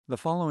The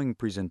following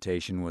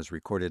presentation was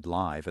recorded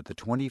live at the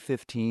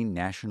 2015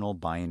 National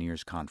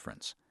Bioneers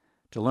Conference.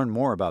 To learn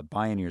more about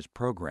Bioneers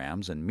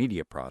programs and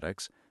media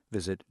products,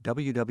 visit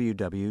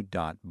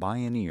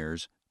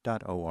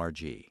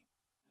www.bioneers.org.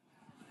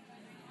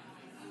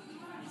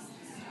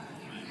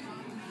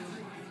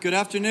 Good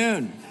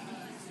afternoon.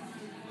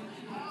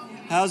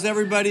 How's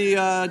everybody?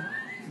 We're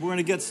going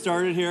to get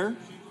started here.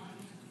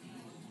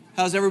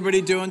 How's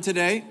everybody doing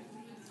today?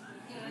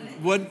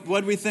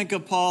 What'd we think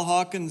of Paul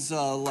Hawkins'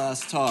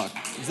 last talk?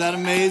 Is that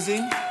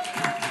amazing?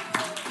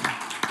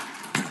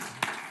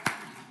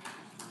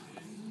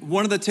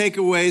 One of the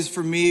takeaways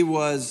for me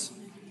was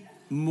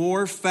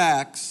more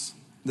facts,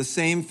 the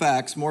same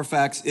facts, more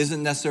facts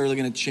isn't necessarily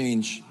going to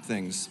change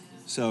things.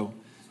 So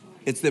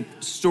it's the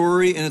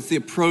story and it's the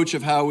approach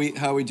of how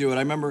we do it. I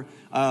remember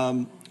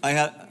I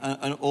had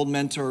an old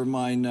mentor of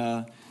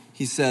mine.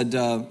 He said,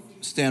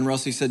 Stan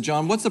Russell, he said,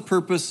 John, what's the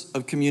purpose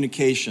of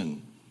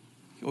communication?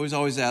 He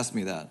always asked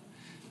me that.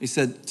 He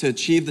said, to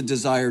achieve the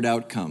desired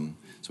outcome.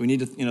 So we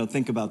need to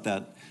think about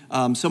that.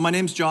 So my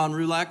name's John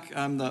Rulak.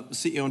 I'm the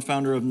CEO and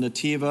founder of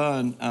Nativa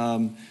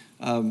and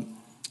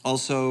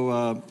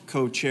also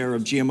co-chair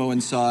of GMO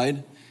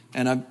Inside.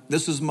 And I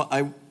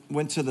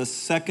went to the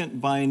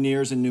second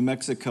Bioneers in New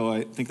Mexico.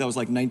 I think that was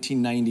like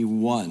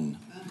 1991.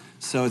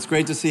 So it's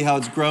great to see how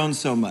it's grown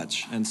so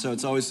much. And so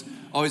it's always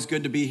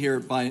good to be here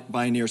at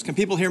Bioneers. Can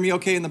people hear me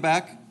okay in the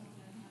back?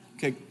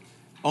 Okay.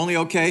 Only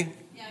okay?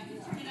 Yeah,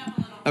 turn it up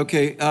a little.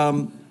 Okay.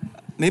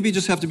 Maybe you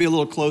just have to be a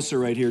little closer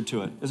right here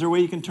to it. Is there a way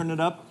you can turn it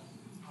up?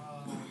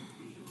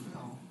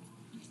 No.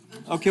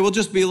 Okay, we'll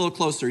just be a little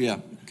closer. Yeah,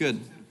 good.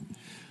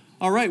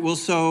 All right. Well,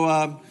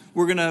 so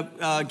we're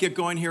gonna get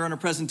going here on a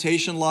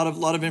presentation. A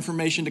lot of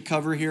information to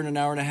cover here in an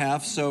hour and a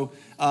half. So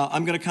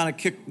I'm gonna kind of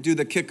do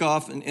the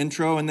kickoff and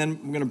intro, and then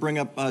we're gonna bring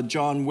up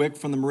John Wick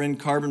from the Marin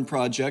Carbon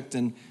Project,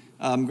 and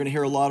I'm gonna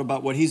hear a lot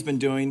about what he's been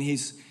doing.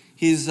 He's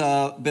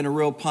been a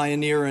real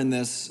pioneer in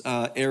this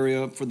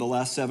area for the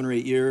last 7 or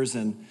 8 years,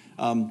 and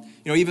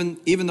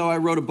even though I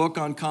wrote a book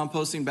on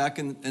composting back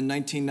in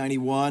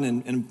 1991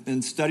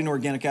 and studying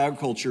organic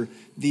agriculture,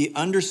 the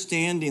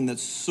understanding that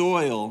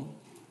soil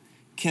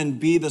can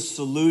be the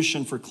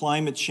solution for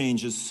climate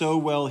change is so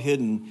well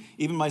hidden.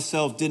 Even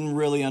myself didn't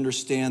really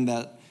understand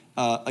that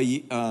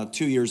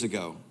 2 years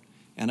ago.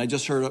 And I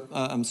just heard,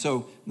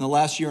 so in the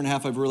last year and a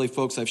half,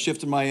 I've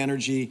shifted my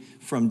energy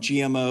from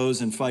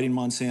GMOs and fighting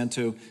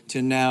Monsanto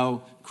to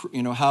now,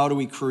 how do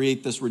we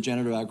create this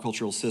regenerative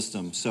agricultural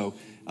system? So,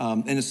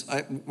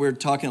 we're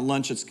talking at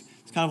lunch, it's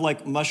kind of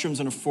like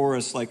mushrooms in a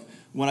forest. Like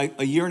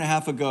a year and a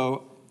half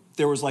ago,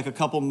 there was like a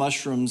couple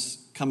mushrooms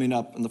coming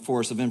up in the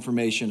forest of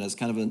information as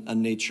kind of a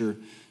nature,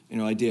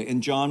 idea.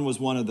 And John was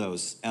one of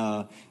those.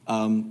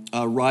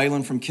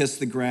 Rylan from Kiss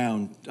the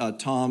Ground,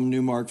 Tom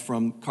Newmark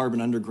from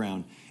Carbon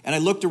Underground. And I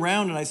looked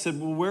around and I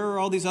said, well, where are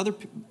all these other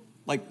people?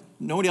 Like,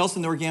 nobody else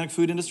in the organic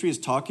food industry is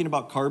talking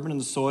about carbon in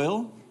the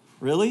soil?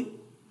 Really?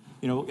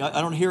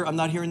 I'm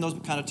not hearing those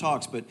kind of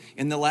talks. But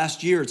in the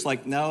last year, it's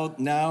like now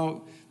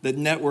the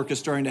network is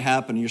starting to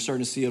happen. And you're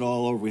starting to see it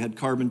all over. We had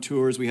carbon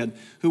tours. We had,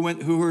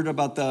 who heard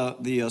about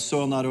the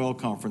Soil Not Oil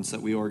conference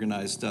that we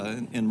organized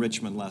in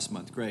Richmond last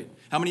month? Great.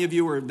 How many of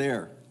you were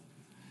there?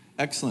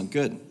 Excellent,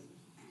 good.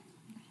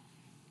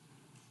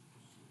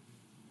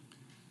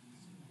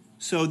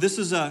 So this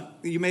is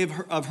you may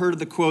have heard of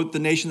the quote, "The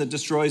nation that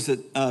destroys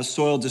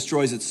soil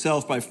destroys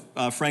itself" by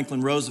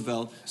Franklin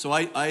Roosevelt. So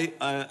I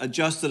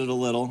adjusted it a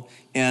little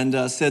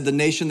and said, "The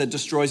nation that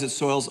destroys its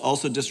soils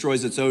also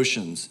destroys its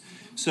oceans."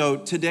 So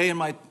today in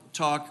my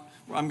talk,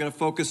 I'm going to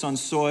focus on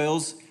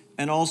soils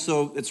and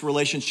also its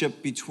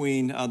relationship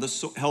between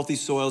healthy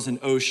soils and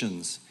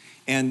oceans.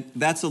 And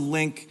that's a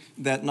link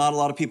that not a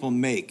lot of people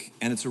make,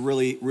 and it's a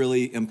really,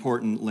 really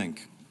important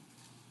link.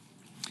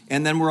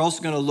 And then we're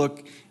also going to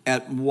look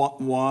at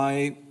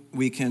why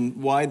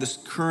this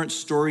current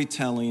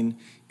storytelling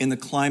in the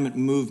climate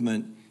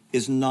movement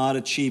is not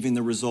achieving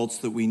the results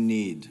that we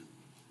need.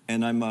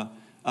 And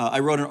I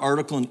wrote an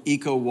article in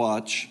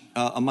EcoWatch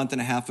a month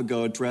and a half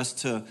ago addressed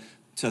to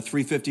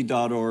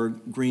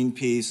 350.org,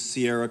 Greenpeace,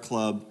 Sierra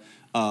Club,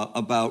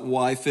 about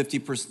why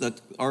 50%.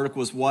 That article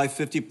was why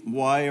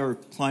are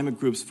climate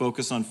groups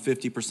focus on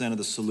 50% of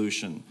the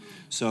solution.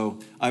 So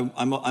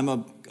I'm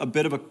a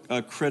bit of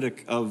a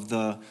critic of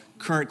the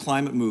current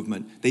climate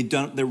movement.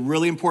 They're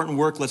really important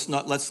work. Let's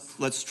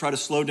try to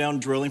slow down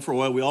drilling for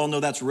oil. We all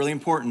know that's really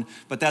important,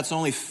 but that's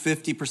only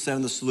 50%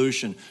 of the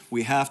solution.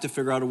 We have to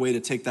figure out a way to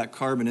take that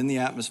carbon in the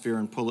atmosphere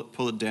and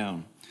pull it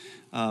down.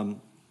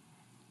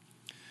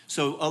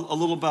 So a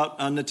little about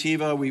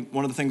Nativa.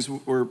 One of the things,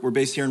 we're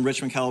based here in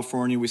Richmond,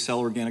 California. We sell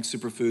organic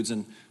superfoods,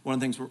 and one of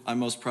the things I'm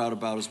most proud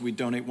about is we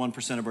donate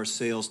 1% of our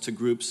sales to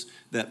groups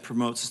that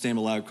promote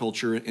sustainable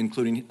agriculture,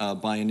 including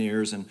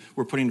Bioneers, and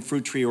we're putting a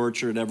fruit tree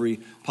orchard at every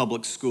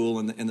public school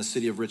in the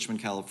city of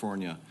Richmond,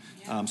 California.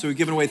 So we've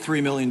given away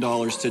 $3 million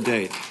to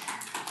date.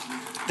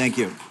 Thank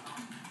you.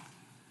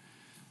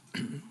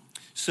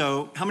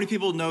 So how many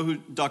people know who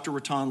Dr.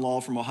 Rattan Lal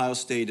from Ohio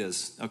State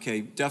is?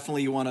 Okay,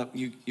 definitely you want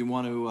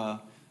to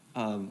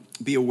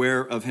be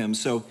aware of him.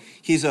 So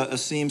he's a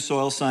SEAM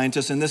soil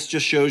scientist, and this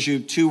just shows you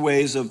two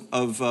ways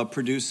of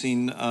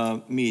producing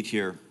meat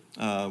here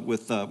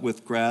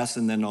with grass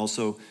and then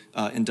also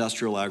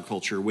industrial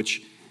agriculture,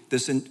 which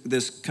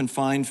this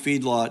confined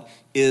feedlot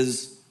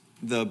is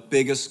the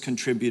biggest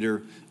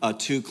contributor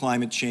to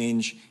climate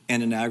change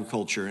and in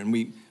agriculture.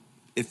 And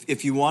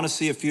if you want to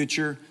see a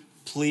future,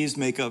 please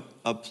make a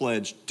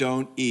pledge.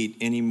 Don't eat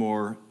any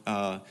more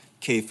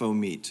CAFO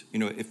meat.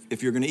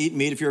 If you're going to eat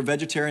meat, if you're a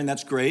vegetarian,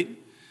 that's great.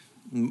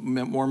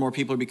 More and more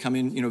people are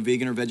becoming,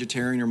 vegan or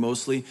vegetarian or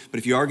mostly. But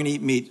if you are going to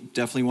eat meat,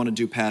 definitely want to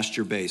do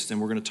pasture-based.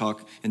 And we're going to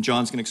talk, and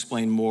John's going to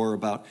explain more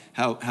about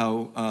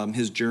how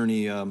his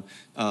journey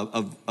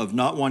of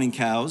not wanting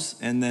cows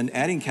and then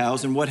adding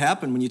cows and what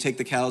happened when you take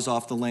the cows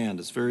off the land.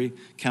 It's very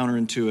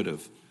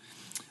counterintuitive.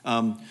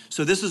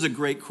 So this is a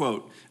great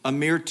quote. A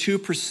mere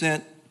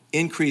 2%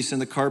 increase in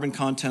the carbon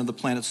content of the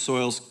planet's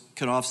soils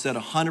can offset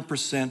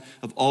 100%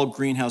 of all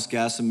greenhouse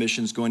gas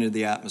emissions going into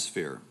the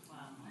atmosphere.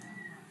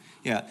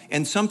 Yeah,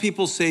 and some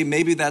people say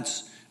maybe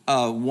that's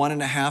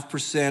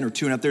 1.5% or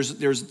 2.5%.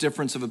 There's a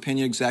difference of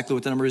opinion exactly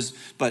what the number is,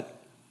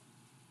 but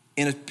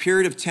in a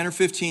period of 10 or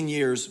 15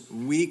 years,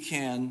 we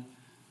can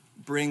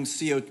bring the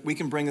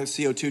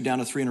CO2 down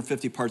to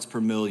 350 parts per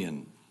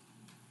million.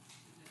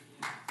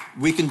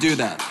 We can do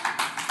that.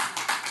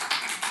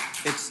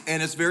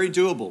 It's very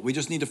doable. We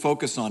just need to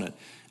focus on it.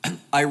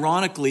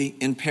 Ironically,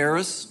 in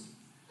Paris,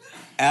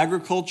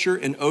 agriculture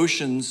and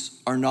oceans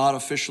are not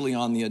officially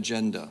on the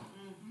agenda.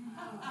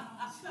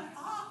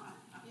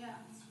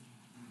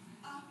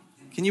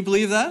 Can you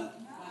believe that?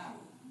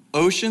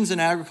 Oceans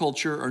and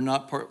agriculture are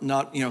not,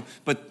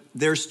 but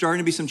there's starting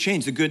to be some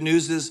change. The good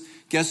news is,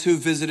 guess who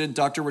visited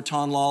Dr.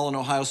 Ratan Lal in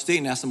Ohio State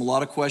and asked him a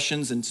lot of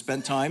questions and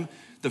spent time?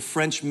 The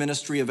French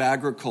Ministry of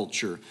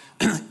Agriculture.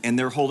 And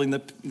they're holding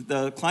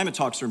the climate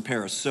talks in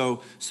Paris.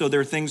 So there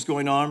are things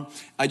going on.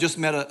 I just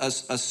met a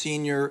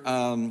senior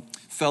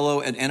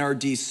fellow at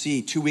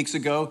NRDC 2 weeks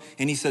ago,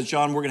 and he says,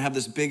 John, we're going to have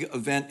this big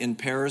event in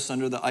Paris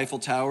under the Eiffel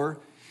Tower.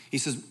 He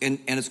says, and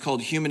it's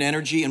called Human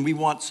Energy, and we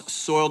want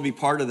soil to be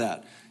part of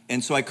that.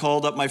 And so I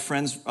called up my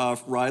friends,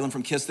 Rylan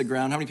from Kiss the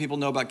Ground. How many people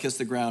know about Kiss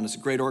the Ground? It's a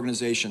great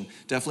organization.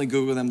 Definitely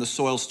Google them, The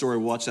Soil Story.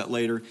 Watch that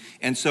later.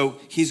 And so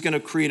he's going to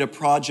create a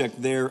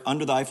project there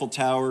under the Eiffel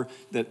Tower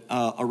that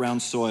around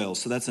soil.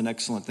 So that's an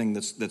excellent thing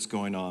that's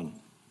going on.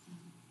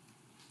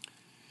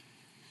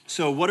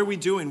 So what are we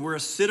doing? We're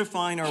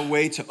acidifying our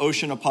way to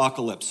ocean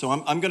apocalypse. So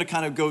I'm going to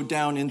kind of go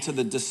down into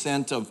the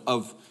descent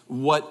of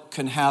what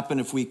can happen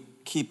if we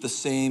keep the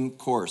same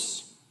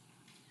course.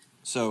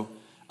 So,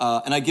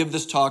 and I give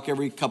this talk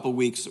every couple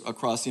weeks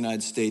across the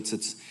United States.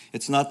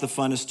 It's not the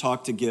funnest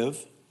talk to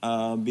give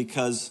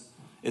because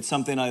it's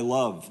something I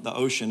love, the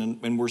ocean,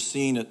 and we're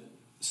seeing it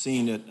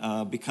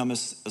become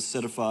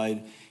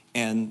acidified,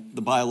 and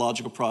the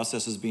biological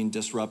process is being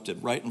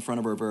disrupted right in front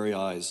of our very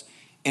eyes.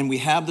 And we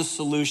have the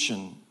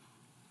solution,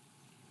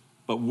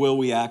 but will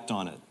we act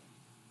on it?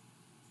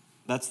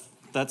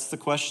 That's the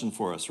question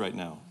for us right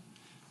now.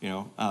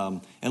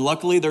 And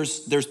luckily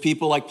there's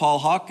people like Paul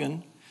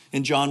Hawken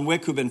and John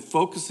Wick who've been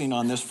focusing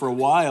on this for a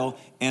while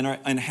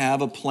and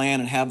have a plan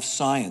and have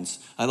science.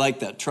 I like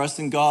that. Trust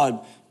in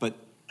God, but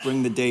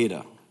bring the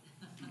data.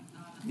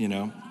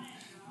 Yeah,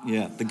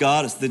 the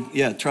goddess.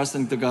 Trust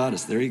in the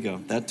goddess. There you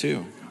go. That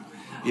too.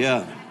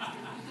 Yeah.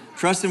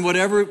 Trust in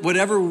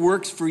whatever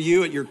works for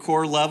you at your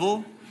core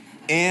level,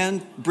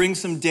 and bring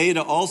some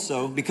data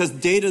also, because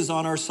data is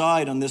on our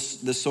side on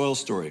this soil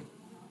story.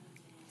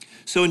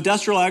 So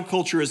industrial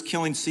agriculture is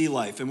killing sea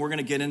life, and we're going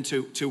to get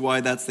into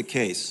why that's the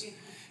case.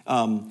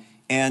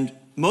 And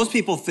most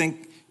people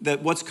think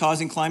that what's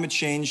causing climate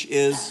change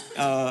is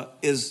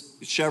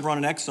Chevron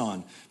and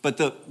Exxon. But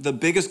the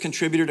biggest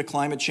contributor to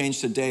climate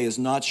change today is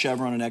not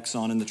Chevron and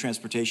Exxon in the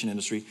transportation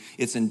industry.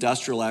 It's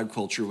industrial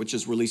agriculture, which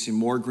is releasing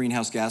more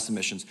greenhouse gas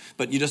emissions.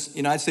 But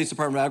United States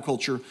Department of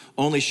Agriculture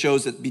only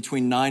shows that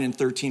between 9 and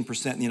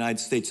 13% in the United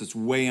States. It's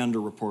way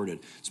underreported.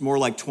 It's more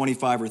like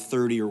 25 or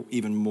 30 or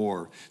even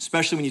more,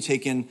 especially when you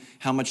take in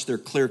how much they're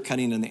clear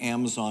cutting in the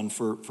Amazon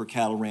for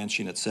cattle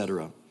ranching, et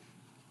cetera.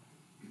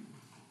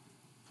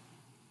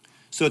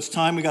 So it's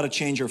time we got to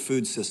change our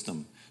food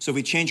system. So if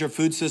we change our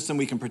food system,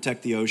 we can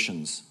protect the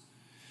oceans.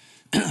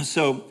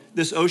 So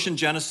this ocean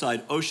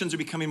genocide, oceans are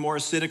becoming more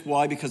acidic.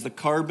 Why? Because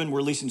we're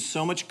releasing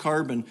so much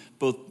carbon,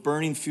 both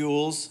burning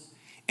fuels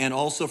and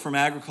also from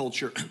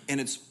agriculture, and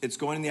it's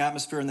going in the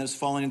atmosphere and then it's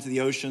falling into the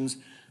oceans.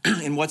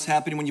 And what's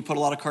happening when you put a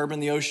lot of carbon in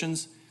the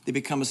oceans? They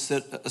become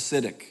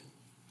acidic.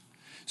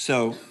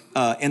 So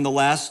in the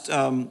last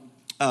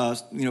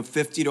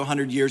 50 to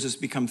 100 years, it's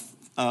become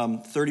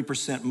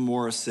 30%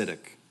 more acidic.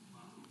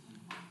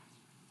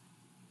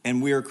 And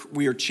we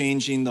are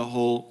changing the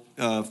whole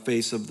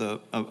face of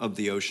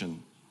the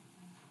ocean.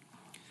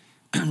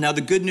 Now,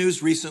 the good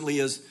news recently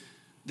is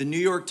the New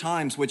York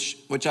Times,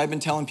 which I've been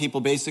telling people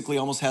basically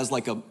almost has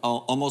like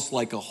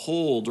a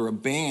hold or a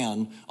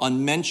ban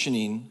on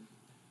mentioning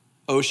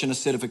ocean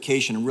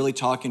acidification and really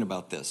talking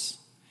about this.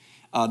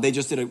 They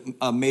just did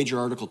a major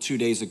article 2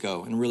 days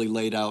ago and really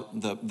laid out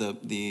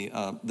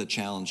the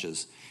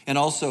challenges. And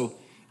also,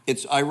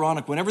 it's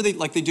ironic, whenever they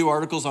do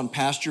articles on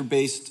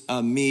pasture-based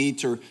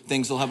meat or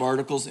things, they'll have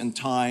articles in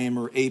Time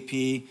or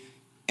AP,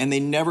 and they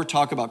never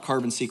talk about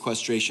carbon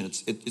sequestration.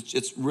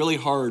 It's really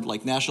hard,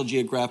 like National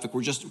Geographic,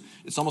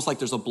 it's almost like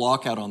there's a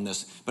block out on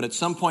this, but at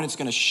some point it's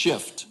gonna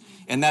shift,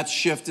 and that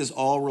shift is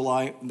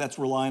that's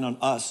relying on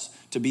us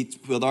to be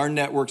with our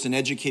networks and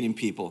educating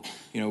people,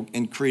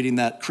 and creating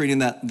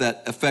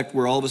that effect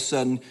where all of a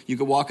sudden you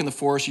could walk in the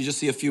forest, you just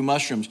see a few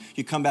mushrooms,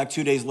 you come back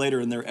 2 days later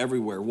and they're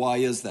everywhere. Why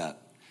is that?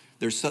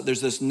 There's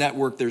this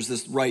network, there's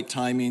this right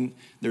timing,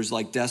 there's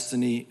like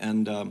destiny,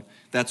 and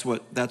that's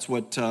what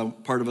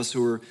part of us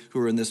who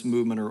are in this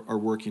movement are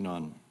working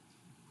on.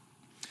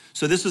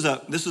 So this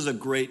is a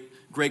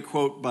great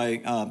quote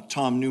by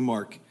Tom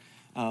Newmark.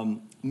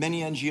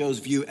 Many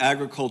NGOs view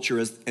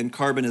agriculture and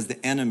carbon as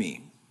the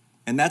enemy,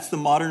 and that's the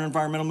modern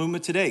environmental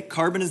movement today.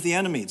 Carbon is the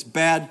enemy. It's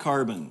bad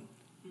carbon,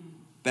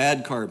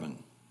 bad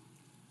carbon.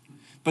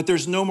 But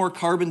there's no more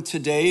carbon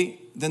today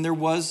than there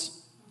was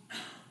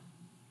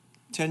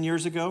 10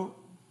 years ago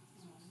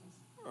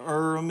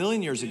or a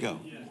million years ago.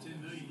 Yeah,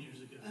 10 million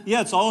years ago. Yeah,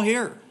 it's all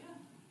here.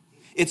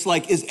 It's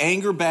like, is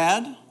anger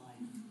bad?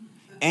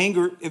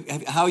 Anger,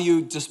 how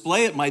you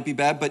display it might be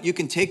bad, but you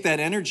can take that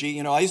energy.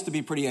 I used to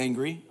be pretty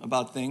angry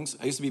about things.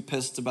 I used to be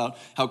pissed about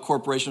how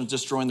corporations were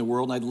destroying the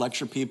world, and I'd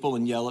lecture people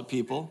and yell at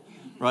people,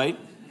 right?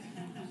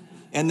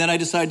 And then I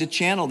decided to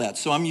channel that.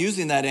 So I'm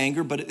using that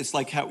anger, but it's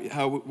like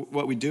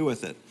what we do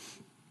with it.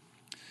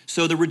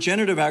 So the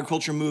regenerative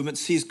agriculture movement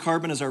sees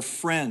carbon as our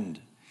friend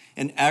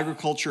and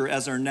agriculture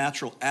as our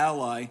natural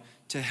ally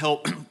to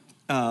help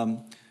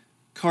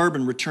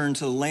carbon return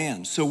to the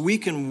land. So we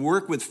can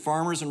work with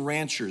farmers and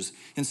ranchers.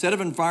 Instead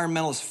of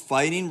environmentalists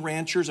fighting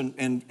ranchers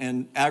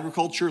and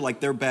agriculture like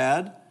they're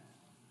bad,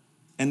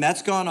 and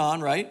that's gone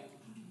on, right?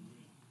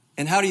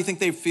 And how do you think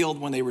they feel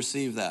when they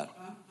receive that?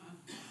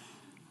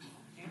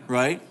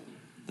 Right?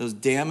 Those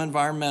damn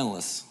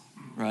environmentalists,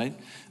 right?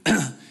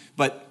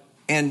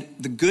 And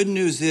the good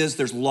news is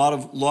there's a lot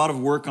of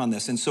work on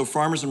this. And so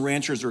farmers and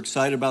ranchers are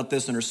excited about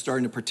this and are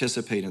starting to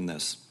participate in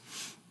this.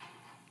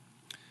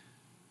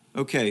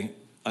 Okay,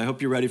 I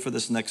hope you're ready for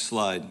this next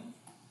slide.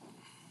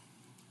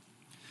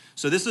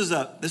 So this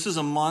is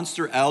a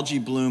monster algae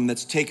bloom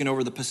that's taken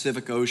over the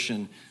Pacific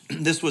Ocean.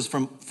 This was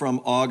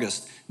from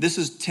August. This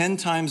is 10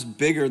 times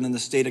bigger than the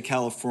state of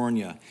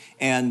California.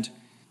 And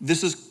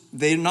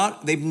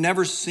they've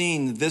never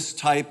seen this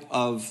type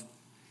of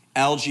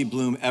algae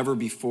bloom ever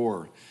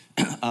before.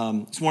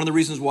 It's one of the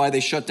reasons why they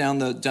shut down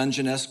the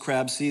Dungeness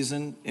crab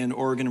season in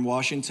Oregon and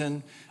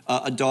Washington.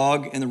 A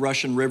dog in the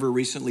Russian River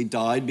recently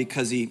died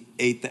because he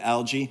ate the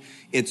algae.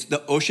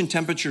 The ocean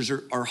temperatures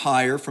are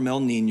higher from El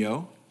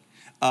Nino,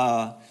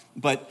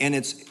 but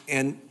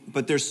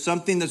there's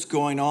something that's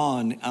going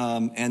on,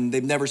 and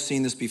they've never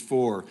seen this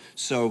before.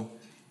 So,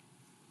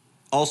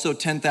 also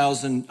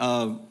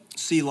 10,000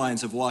 sea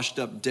lions have washed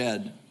up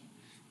dead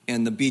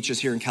in the beaches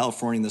here in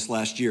California this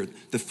last year.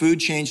 The food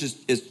change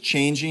is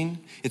changing.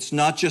 It's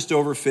not just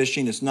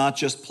overfishing. It's not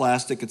just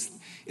plastic.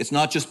 It's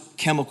not just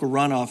chemical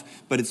runoff,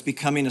 but it's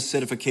becoming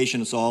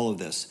acidification. It's all of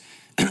this.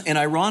 And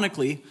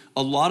ironically,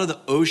 a lot of the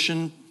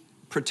ocean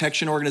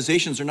protection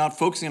organizations are not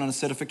focusing on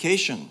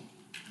acidification.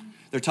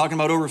 They're talking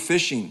about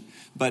overfishing,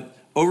 but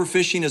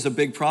overfishing is a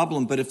big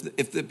problem. But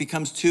if it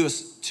becomes too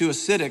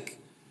acidic,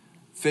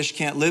 fish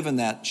can't live in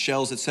that,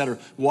 shells, et cetera.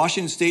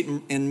 Washington State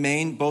and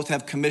Maine both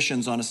have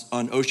commissions on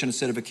ocean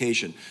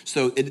acidification.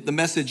 So the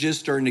message is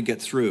starting to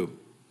get through.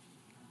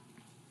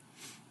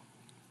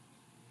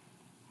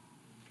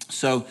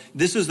 So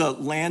this is the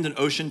land and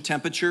ocean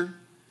temperature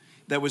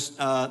that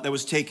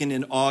was taken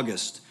in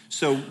August.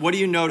 So what do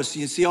you notice?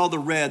 You see all the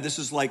red. This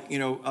is like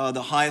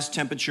the highest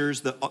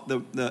temperatures.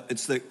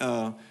 It's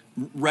the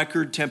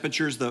record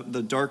temperatures,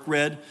 the dark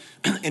red.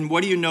 And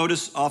what do you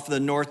notice off the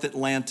North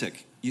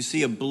Atlantic? You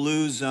see a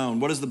blue zone.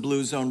 What does the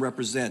blue zone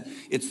represent?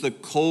 It's the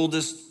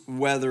coldest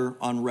weather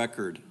on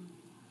record.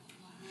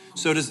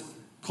 So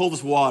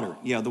coldest water.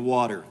 Yeah, the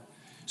water.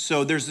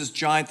 So there's this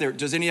giant there.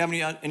 Does anyone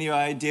have any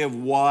idea of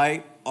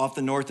why off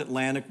the North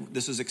Atlantic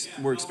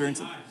we're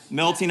experiencing?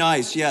 Melting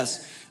ice,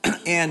 yes.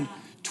 And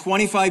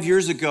 25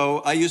 years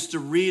ago, I used to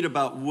read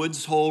about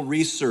Woods Hole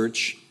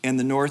research in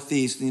the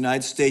Northeast, in the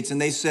United States, and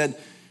they said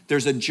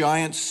there's a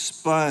giant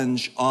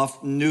sponge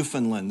off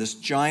Newfoundland, this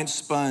giant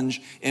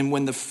sponge, and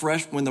when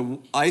the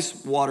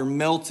ice water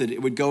melted,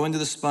 it would go into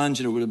the sponge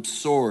and it would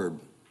absorb.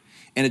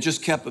 And it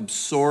just kept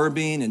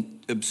absorbing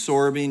and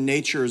absorbing.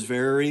 Nature is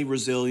very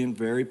resilient,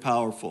 very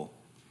powerful.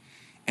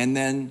 And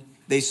then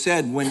they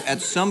said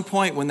at some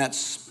point when that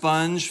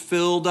sponge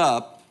filled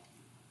up,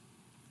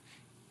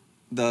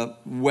 the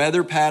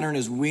weather pattern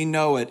as we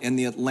know it in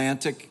the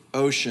Atlantic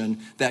Ocean,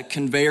 that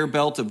conveyor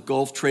belt of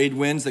Gulf trade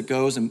winds that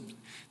goes, and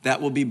that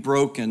will be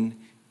broken,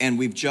 and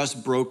we've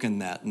just broken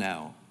that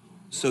now.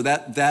 So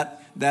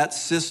that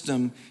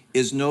system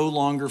is no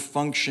longer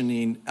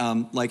functioning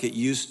like it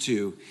used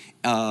to.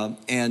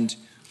 And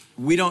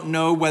We don't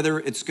know whether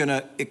it's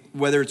gonna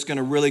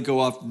really go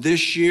off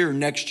this year or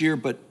next year,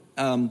 but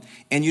and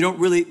you don't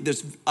really.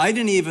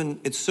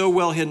 It's so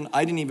well hidden.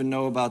 I didn't even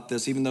know about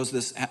this, even though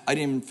I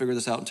didn't even figure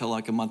this out until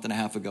like a month and a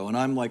half ago. And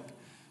I'm like,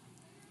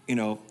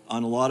 on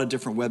a lot of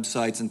different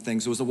websites and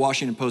things. It was the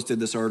Washington Post did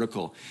this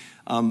article.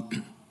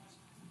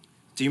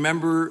 Do you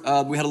remember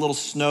we had a little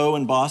snow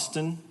in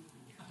Boston?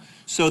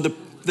 So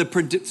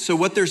so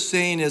what they're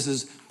saying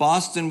is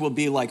Boston will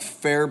be like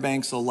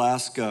Fairbanks,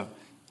 Alaska,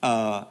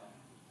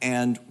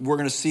 and we're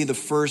going to see the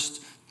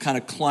first kind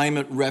of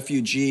climate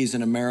refugees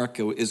in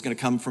America is going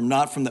to come from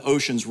not from the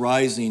oceans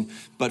rising,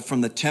 but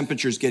from the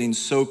temperatures getting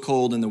so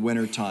cold in the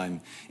wintertime.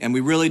 And we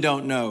really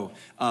don't know.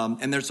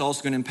 And there's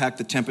also going to impact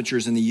the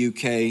temperatures in the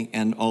UK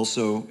and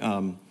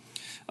also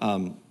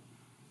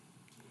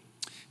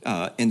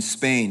in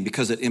Spain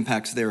because it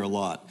impacts there a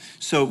lot.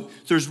 So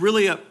there's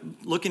really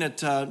looking at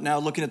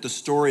the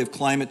story of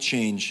climate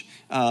change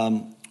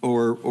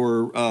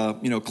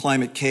or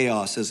climate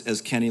chaos,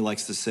 as Kenny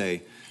likes to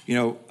say.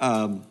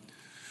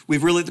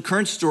 The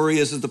current story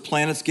is the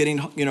planet's getting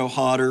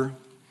hotter,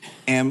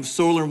 and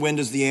solar and wind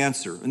is the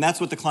answer. And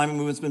that's what the climate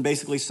movement's been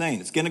basically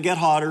saying. It's going to get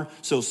hotter,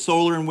 so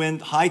solar and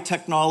wind, high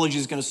technology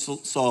is going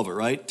to solve it,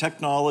 right?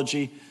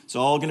 Technology, it's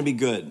all going to be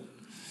good.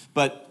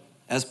 But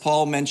as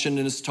Paul mentioned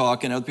in his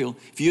talk and other people,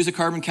 if you use a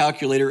carbon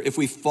calculator, if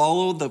we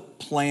follow the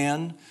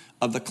plan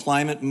of the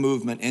climate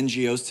movement,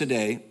 NGOs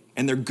today,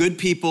 and they're good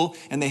people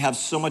and they have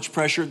so much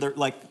pressure, they're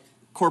like,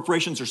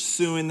 corporations are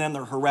suing them,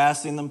 they're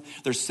harassing them,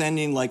 they're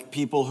sending like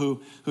people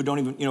who don't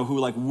even, who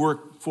like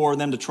work for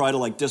them to try to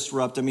like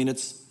disrupt. I mean,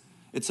 it's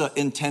an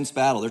intense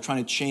battle. They're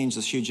trying to change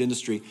this huge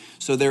industry.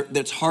 So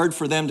it's hard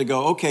for them to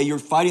go, okay, you're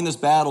fighting this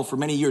battle for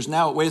many years.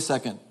 Now, wait a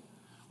second.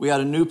 We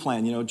got a new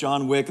plan,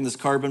 John Wick and this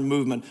carbon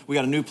movement, we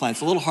got a new plan.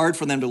 It's a little hard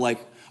for them to like,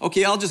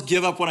 okay, I'll just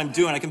give up what I'm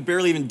doing. I can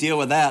barely even deal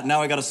with that.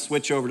 Now I got to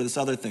switch over to this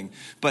other thing.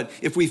 But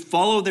if we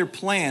follow their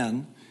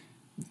plan,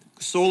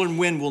 solar and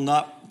wind will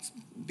not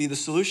be the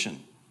solution.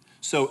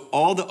 So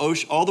all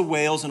the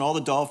whales and all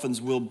the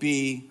dolphins will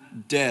be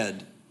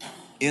dead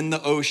in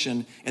the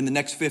ocean in the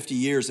next 50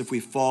 years if we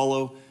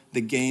follow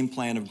the game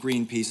plan of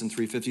Greenpeace and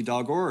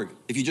 350.org.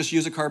 If you just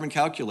use a carbon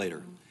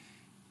calculator.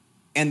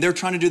 And they're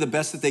trying to do the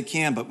best that they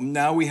can, but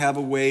now we have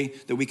a way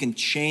that we can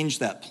change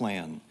that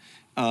plan.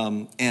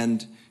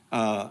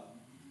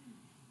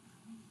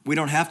 We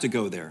don't have to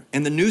go there.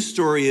 And the news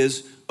story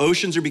is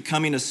oceans are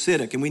becoming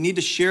acidic, and we need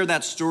to share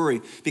that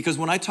story because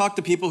when I talk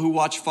to people who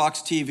watch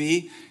Fox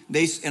TV,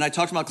 and I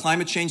talk about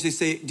climate change, they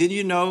say, did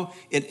you know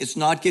it's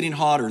not getting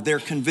hotter? They're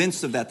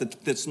convinced of that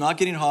it's not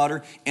getting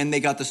hotter, and they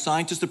got the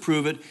scientists to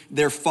prove it.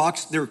 They're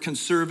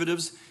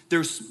conservatives.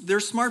 They're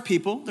smart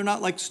people. They're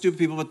not like stupid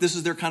people, but this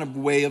is their kind of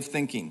way of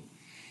thinking.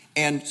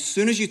 And as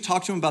soon as you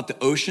talk to them about the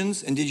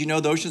oceans, and did you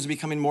know the oceans are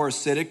becoming more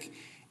acidic,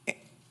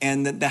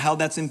 and how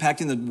that's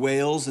impacting the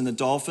whales and the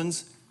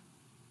dolphins,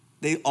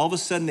 all of a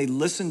sudden they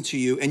listen to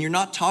you, and you're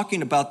not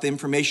talking about the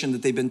information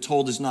that they've been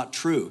told is not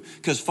true.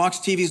 Because Fox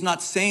TV is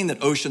not saying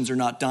that oceans are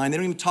not dying. They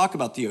don't even talk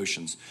about the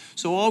oceans.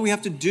 So all we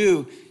have to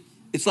do,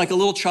 it's like a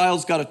little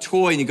child's got a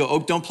toy, and you go, oh,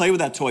 don't play with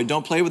that toy,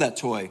 don't play with that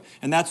toy.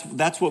 And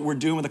that's what we're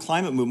doing with the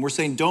climate movement. We're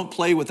saying, don't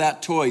play with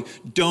that toy,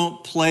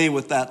 don't play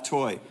with that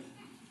toy.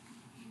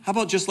 How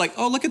about just like,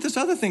 oh, look at this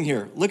other thing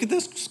here. Look at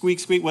this, squeak,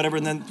 squeak, whatever,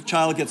 and then the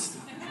child gets...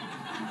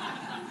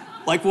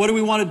 Like, what do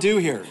we want to do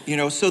here?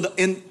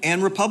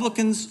 And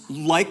Republicans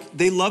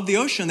they love the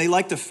ocean. They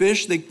like to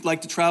fish. They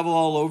like to travel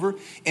all over.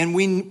 And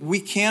we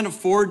can't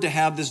afford to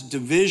have this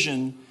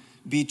division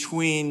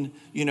between,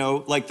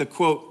 like the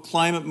quote,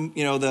 climate,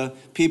 the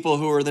people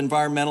who are the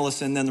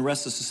environmentalists and then the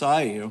rest of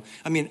society,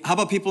 I mean, how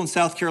about people in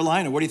South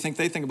Carolina? What do you think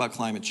they think about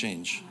climate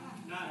change?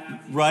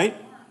 Right?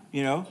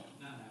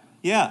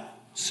 Yeah.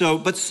 So,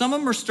 but some of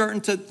them are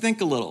starting to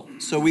think a little.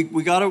 So we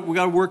gotta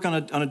work on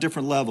a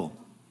different level.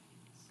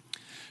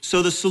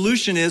 So the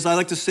solution is, I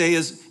like to say,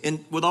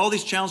 with all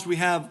these challenges we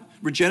have,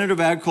 regenerative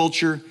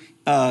agriculture,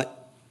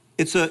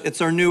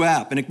 it's our new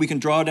app, and we can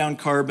draw down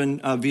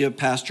carbon via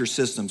pasture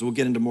systems. We'll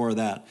get into more of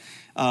that.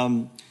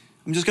 I'm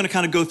just going to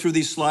kind of go through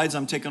these slides.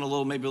 I'm taking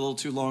maybe a little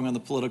too long on the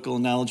political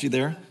analogy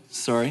there.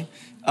 Sorry.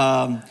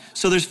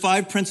 So there's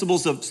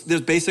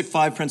basic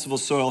 5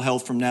 principles of soil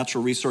health from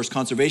Natural Resource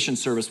Conservation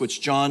Service,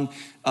 which John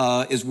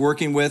is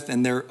working with,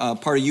 and they're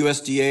part of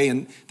USDA,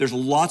 and there's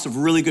lots of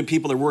really good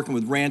people that are working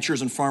with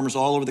ranchers and farmers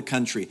all over the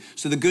country.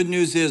 So the good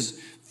news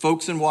is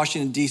folks in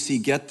Washington, D.C.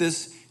 get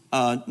this,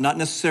 not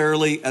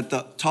necessarily at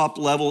the top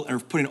level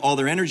and putting all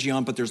their energy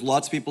on, but there's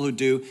lots of people who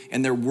do,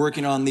 and they're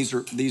working on these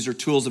are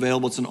tools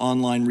available. It's an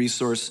online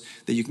resource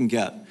that you can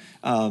get.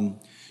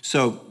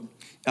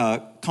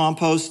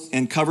 Compost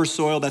and cover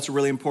soil, that's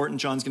really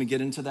important. John's going to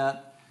get into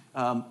that.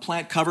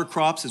 Plant cover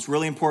crops, it's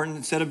really important.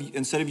 Instead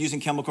of using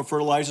chemical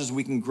fertilizers,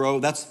 we can grow.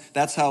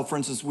 That's how, for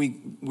instance, we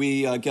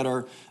get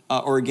our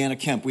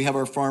organic hemp. We have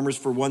our farmers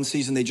for one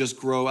season, they just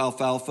grow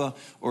alfalfa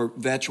or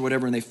vetch or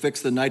whatever, and they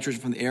fix the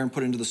nitrogen from the air and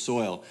put it into the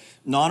soil.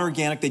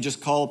 Non-organic, they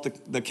just call up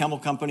the chemical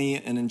company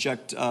and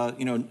inject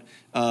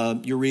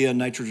urea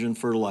nitrogen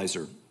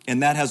fertilizer.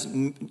 And that has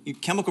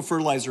chemical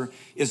fertilizer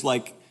is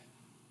like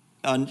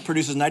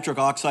produces nitric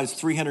oxides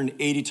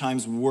 380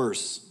 times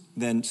worse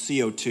than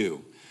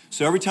CO2.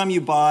 So every time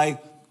you buy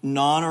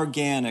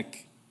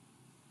non-organic,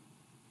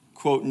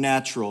 quote,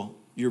 natural,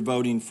 you're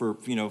voting for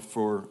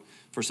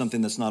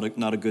something that's not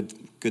a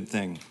good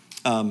thing.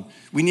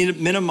 We need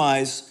to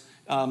minimize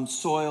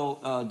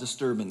soil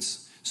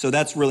disturbance. So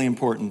that's really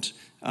important.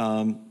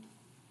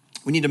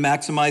 We need to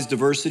maximize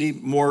diversity,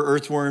 more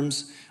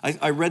earthworms.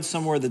 I read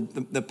somewhere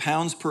that the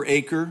pounds per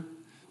acre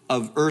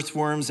of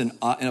earthworms in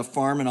a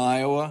farm in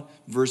Iowa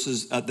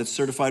versus that's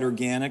certified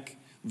organic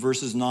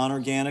versus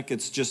non-organic,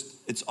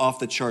 it's off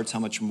the charts how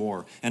much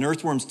more. And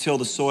earthworms till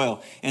the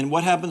soil. And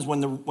what happens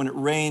when it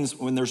rains,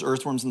 when there's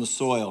earthworms in the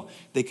soil?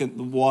 The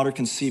water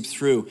can seep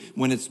through.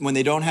 When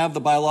they don't have the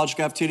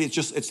biological activity,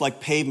 it's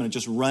like pavement, it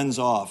just runs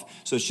off.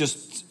 So it's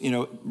just,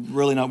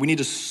 really not. We need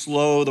to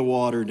slow the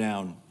water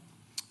down.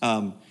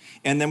 And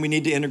then we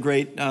need to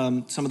integrate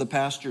some of the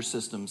pasture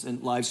systems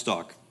and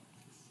livestock.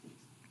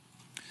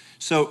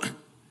 So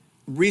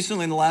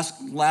recently, in the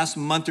last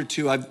month or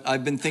two,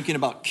 I've been thinking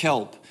about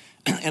kelp.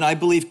 And I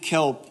believe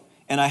kelp,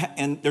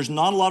 and there's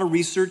not a lot of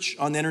research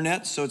on the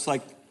internet, so it's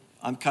like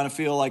I kind of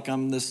feel like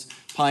I'm this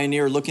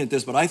pioneer looking at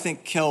this, but I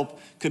think kelp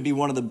could be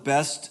one of the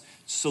best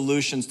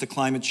solutions to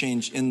climate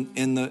change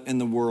in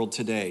the world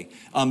today.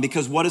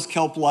 Because what is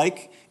kelp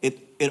like?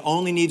 It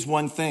only needs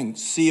one thing,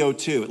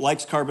 CO2. It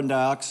likes carbon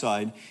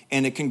dioxide,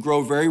 and it can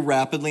grow very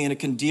rapidly, and it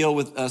can deal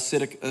with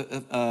ocean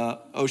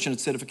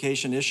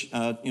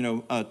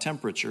acidification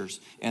temperatures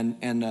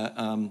and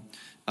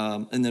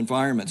the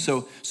environment.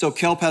 So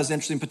kelp has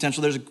interesting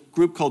potential. There's a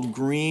group called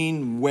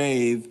Green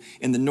Wave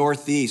in the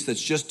Northeast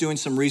that's just doing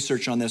some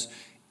research on this,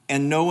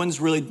 and no one's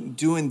really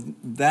doing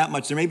that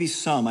much. There may be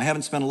some. I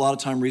haven't spent a lot of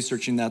time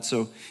researching that.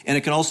 And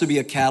it can also be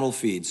a cattle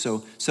feed.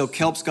 So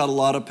kelp's got a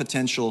lot of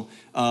potential,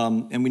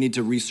 and we need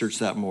to research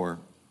that more.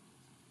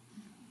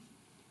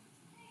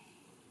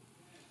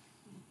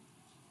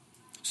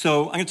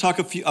 So I'm going to talk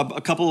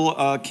a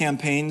couple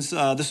campaigns.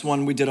 This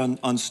one we did on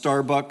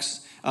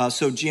Starbucks.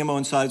 So GMO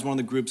Inside is one of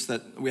the groups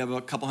that we have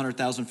a couple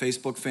 100,000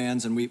 Facebook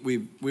fans, and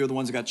we were the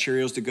ones that got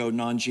Cheerios to go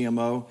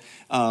non-GMO.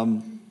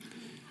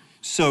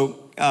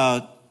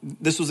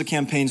 This was a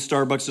campaign,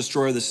 Starbucks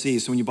Destroy the Sea.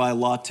 So when you buy a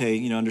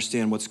latte,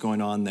 understand what's going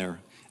on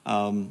there.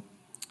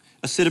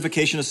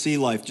 Acidification of sea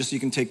life, just so you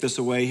can take this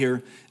away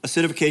here.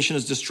 Acidification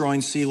is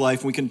destroying sea life,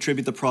 and we can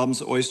attribute the problems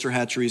of oyster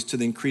hatcheries to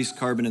the increased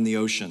carbon in the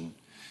ocean.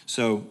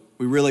 So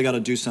we really got to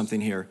do something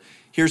here.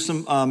 Here's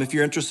some, if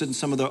you're interested in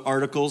some of the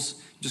articles,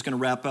 I'm just going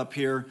to wrap up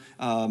here.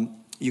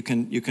 You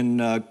can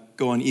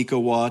go on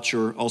EcoWatch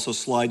or also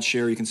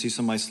SlideShare. You can see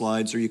some of my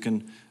slides, or you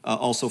can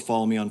also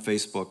follow me on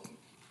Facebook.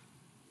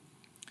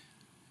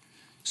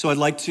 So I'd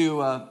like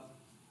to,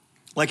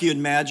 like you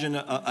imagine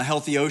a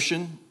healthy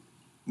ocean.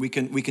 We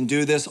can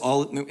do this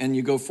and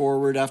you go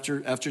forward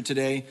after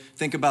today.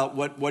 Think about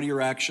what are your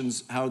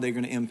actions? How are they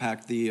going to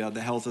impact the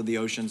health of the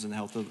oceans and the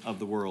health of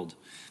the world?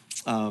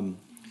 I'm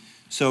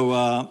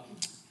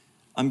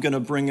going to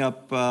bring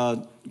up.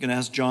 Going to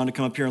ask John to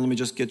come up here and let me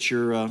just get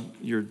your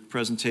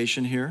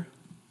presentation here.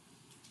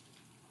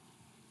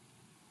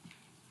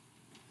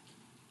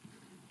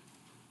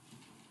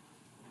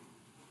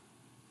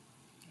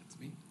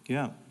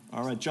 Yeah.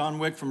 All right. John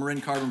Wick from Marin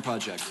Carbon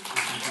Project.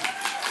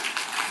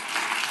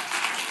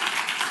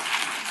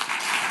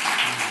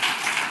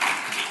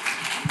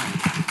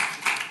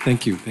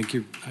 Thank you.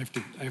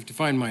 I have to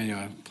find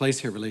my place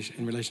here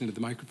in relation to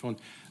the microphone.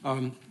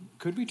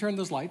 Could we turn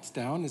those lights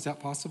down? Is that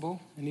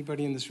possible?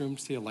 Anybody in this room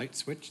see a light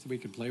switch that we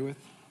could play with?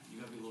 You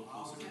gotta be a little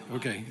closer.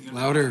 Okay,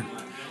 louder.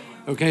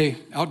 Okay,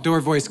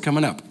 outdoor voice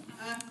coming up.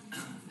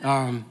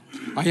 I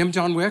am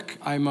John Wick.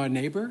 I'm a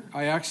neighbor.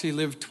 I actually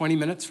live 20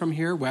 minutes from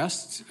here,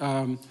 west.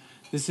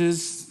 This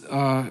is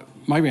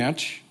my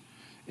ranch.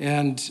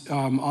 And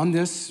on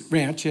this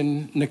ranch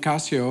in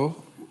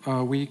Nicasio,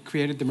 we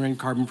created the Marin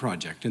Carbon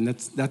Project. And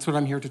that's what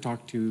I'm here to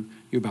talk to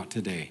you about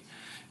today.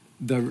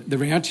 The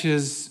ranch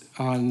is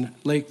on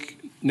Lake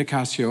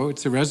Nicasio.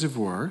 It's a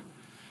reservoir.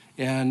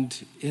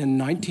 And in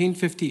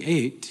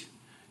 1958,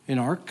 in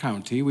our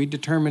county, we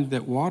determined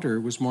that water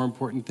was more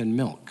important than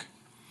milk.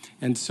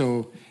 And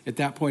so at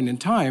that point in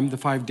time, the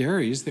 5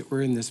 dairies that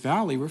were in this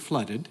valley were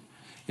flooded.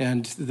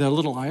 And the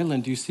little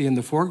island you see in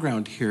the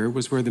foreground here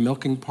was where the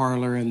milking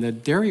parlor and the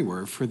dairy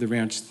were for the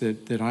ranch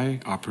that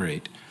I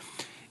operate.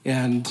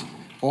 And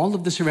all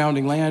of the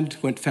surrounding land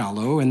went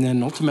fallow and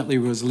then ultimately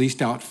was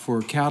leased out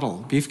for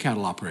beef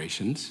cattle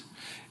operations.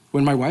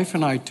 When my wife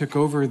and I took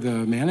over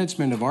the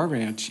management of our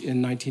ranch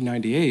in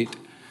 1998,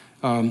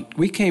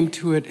 we came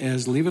to it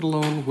as leave it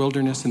alone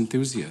wilderness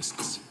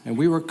enthusiasts. And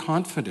we were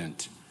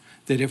confident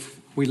that if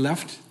we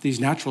left these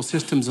natural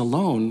systems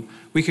alone,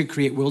 we could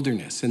create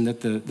wilderness and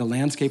that the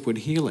landscape would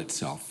heal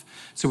itself.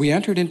 So we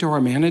entered into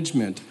our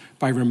management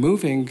by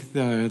removing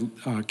the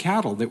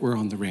cattle that were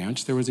on the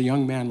ranch. There was a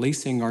young man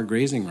leasing our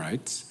grazing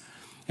rights,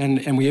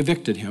 and we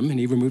evicted him, and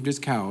he removed his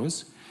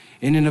cows.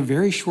 And in a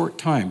very short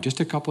time,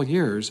 just a couple of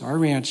years, our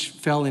ranch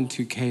fell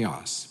into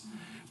chaos.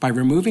 By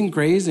removing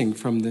grazing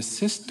from this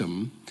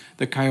system,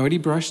 the coyote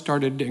brush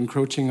started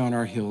encroaching on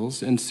our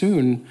hills, and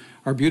soon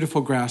our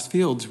beautiful grass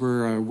fields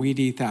were a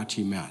weedy,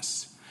 thatchy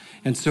mess.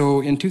 And so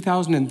in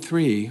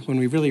 2003, when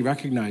we really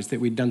recognized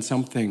that we'd done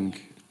something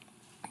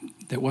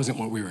that wasn't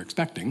what we were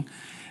expecting,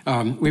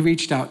 we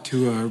reached out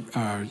to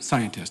a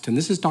scientist, and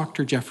this is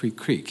Dr. Jeffrey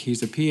Creek.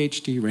 He's a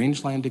PhD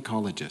rangeland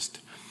ecologist.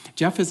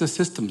 Jeff is a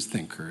systems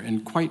thinker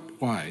and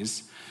quite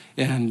wise,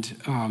 and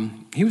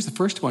he was the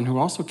first one who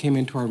also came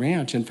into our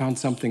ranch and found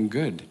something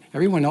good.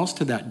 Everyone else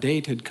to that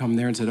date had come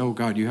there and said, oh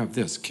God, you have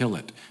this, kill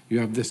it. You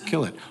have this,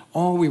 kill it.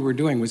 All we were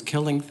doing was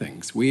killing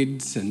things,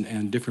 weeds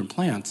and different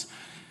plants.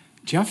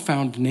 Jeff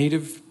found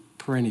native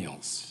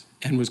perennials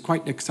and was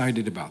quite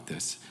excited about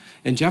this.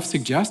 And Jeff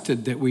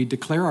suggested that we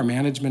declare our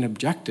management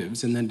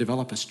objectives and then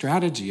develop a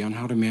strategy on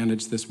how to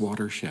manage this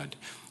watershed.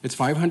 It's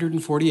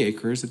 540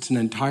 acres. It's an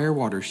entire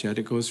watershed.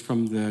 It goes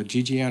from the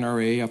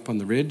GGNRA up on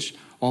the ridge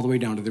all the way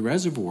down to the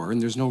reservoir,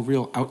 and there's no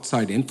real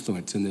outside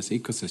influence in this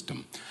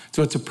ecosystem.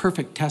 So it's a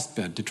perfect test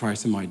bed to try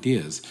some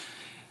ideas.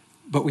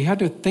 But we had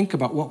to think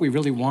about what we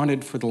really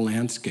wanted for the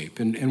landscape.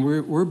 And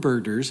we're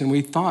birders, and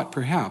we thought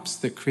perhaps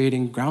that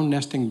creating ground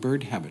nesting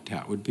bird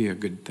habitat would be a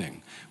good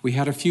thing. We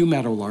had a few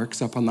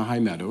meadowlarks up on the high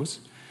meadows.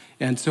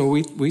 And so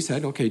we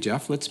said, okay,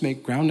 Jeff, let's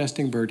make ground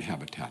nesting bird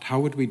habitat. How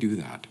would we do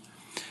that?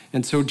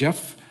 And so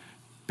Jeff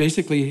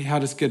basically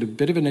had us get a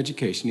bit of an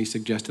education. He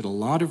suggested a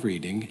lot of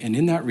reading. And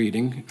in that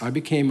reading, I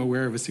became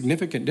aware of a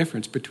significant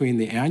difference between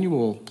the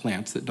annual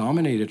plants that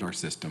dominated our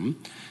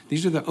system.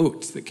 These are the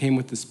oats that came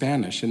with the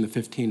Spanish in the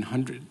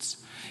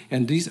 1500s.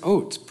 And these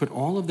oats put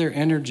all of their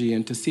energy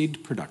into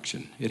seed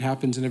production. It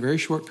happens in a very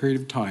short period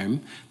of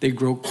time. They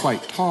grow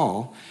quite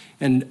tall.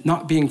 And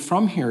not being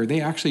from here, they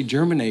actually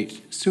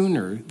germinate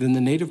sooner than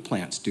the native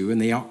plants do,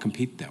 and they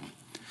outcompete them.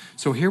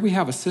 So here we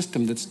have a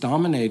system that's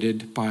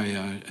dominated by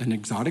an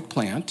exotic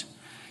plant,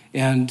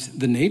 and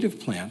the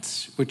native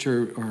plants, which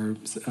are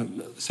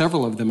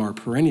several of them are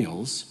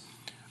perennials,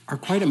 are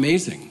quite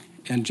amazing.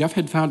 And Jeff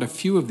had found a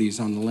few of these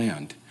on the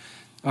land.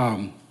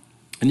 And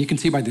you can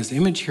see by this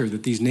image here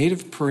that these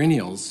native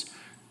perennials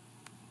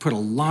put a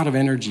lot of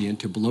energy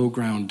into below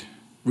ground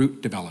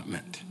root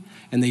development.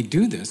 And they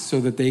do this so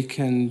that they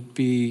can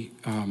be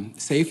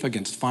safe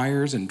against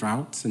fires and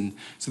droughts. And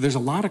so there's a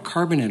lot of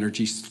carbon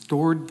energy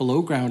stored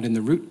below ground in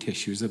the root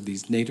tissues of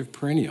these native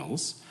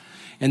perennials.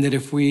 And that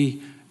if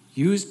we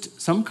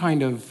used some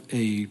kind of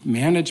a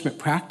management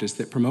practice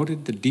that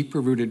promoted the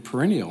deeper rooted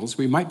perennials,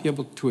 we might be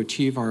able to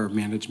achieve our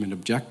management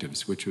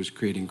objectives, which was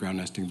creating ground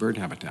nesting bird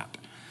habitat.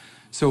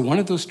 So one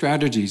of those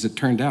strategies, it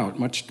turned out,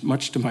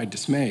 much to my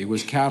dismay,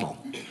 was cattle.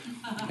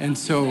 And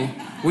so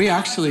we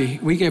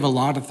gave a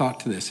lot of thought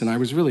to this, and I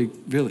was really,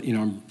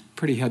 I'm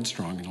pretty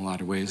headstrong in a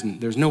lot of ways,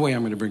 and there's no way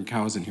I'm going to bring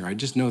cows in here. I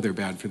just know they're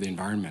bad for the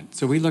environment.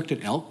 So we looked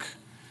at elk.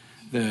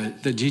 The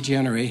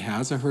GGNRA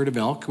has a herd of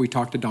elk. We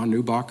talked to Don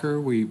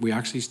Neubacher. We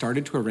actually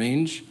started to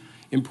arrange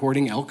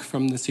importing elk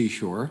from the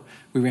seashore.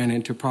 We ran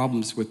into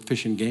problems with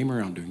Fish and Game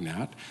around doing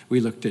that. We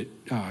looked at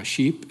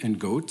sheep and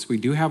goats. We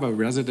do have a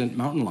resident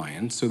mountain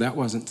lion, so that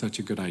wasn't such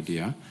a good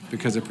idea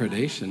because of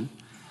predation.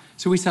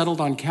 So we settled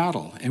on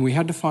cattle, and we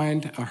had to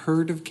find a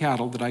herd of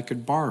cattle that I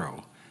could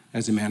borrow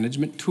as a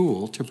management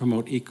tool to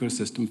promote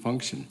ecosystem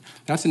function.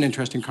 That's an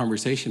interesting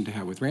conversation to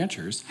have with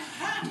ranchers.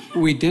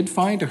 We did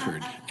find a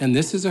herd, and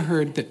this is a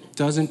herd that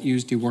doesn't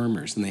use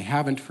dewormers, and they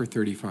haven't for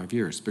 35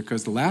 years,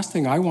 because the last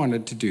thing I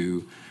wanted to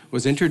do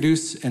was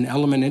introduce an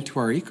element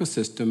into our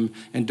ecosystem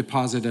and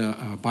deposit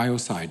a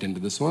biocide into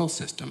the soil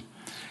system.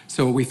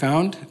 So we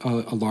found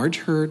a large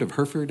herd of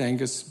Hereford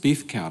Angus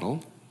beef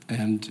cattle,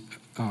 and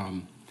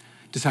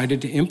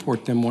decided to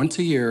import them once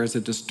a year as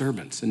a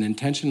disturbance, an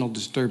intentional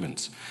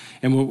disturbance.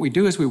 And what we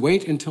do is we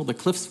wait until the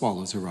cliff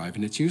swallows arrive,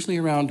 and it's usually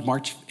around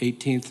March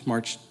 18th,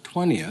 March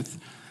 20th.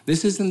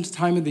 This is in the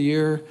time of the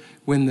year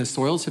when the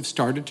soils have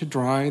started to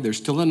dry. There's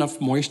still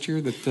enough moisture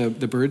that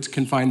the birds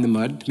can find the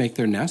mud to make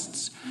their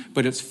nests,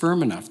 but it's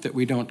firm enough that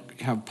we don't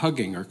have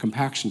pugging or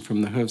compaction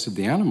from the hooves of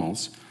the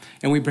animals,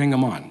 and we bring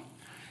them on.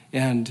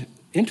 And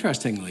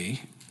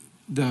interestingly,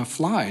 the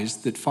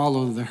flies that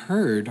follow the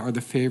herd are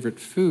the favorite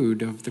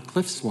food of the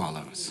cliff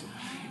swallows.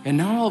 And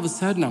now all of a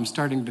sudden I'm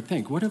starting to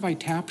think, what have I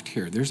tapped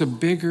here? There's a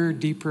bigger,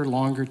 deeper,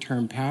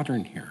 longer-term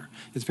pattern here.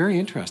 It's very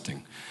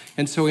interesting.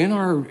 And so in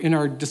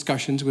our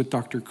discussions with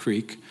Dr.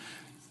 Creek,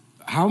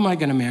 how am I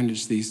going to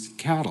manage these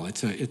cattle?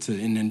 It's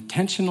an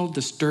intentional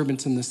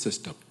disturbance in the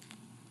system.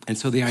 And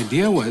so the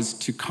idea was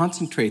to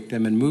concentrate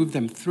them and move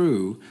them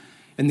through.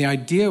 And the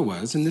idea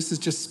was, and this is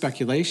just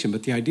speculation,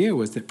 but the idea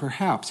was that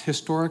perhaps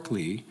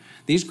historically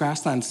these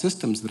grassland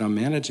systems that I'm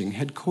managing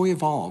had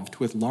co-evolved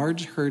with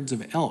large herds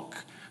of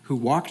elk who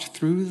walked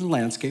through the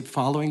landscape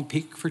following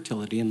peak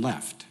fertility and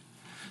left.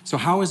 So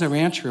how, as a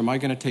rancher, am I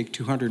going to take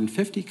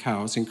 250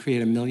 cows and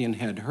create a 1 million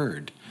head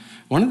herd?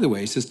 One of the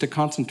ways is to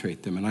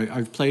concentrate them, and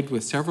I've played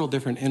with several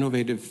different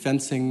innovative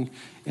fencing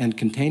and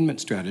containment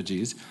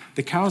strategies.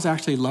 The cows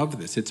actually love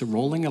this. It's a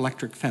rolling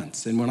electric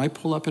fence, and when I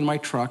pull up in my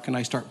truck and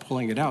I start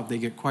pulling it out, they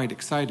get quite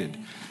excited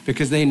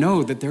because they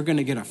know that they're going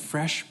to get a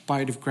fresh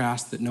bite of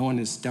grass that no one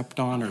has stepped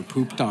on or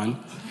pooped on.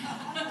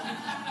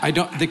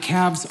 The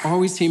calves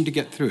always seem to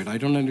get through it. I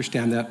don't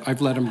understand that.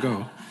 I've let them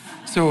go.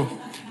 So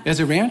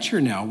as a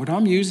rancher now, what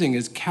I'm using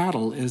is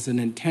cattle as an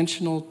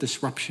intentional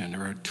disruption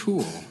or a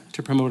tool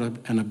to promote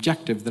an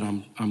objective that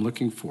I'm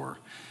looking for.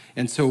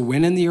 And so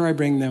when in the year I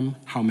bring them,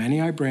 how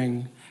many I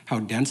bring, how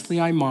densely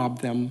I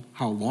mob them,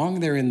 how long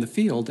they're in the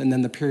field, and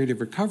then the period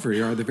of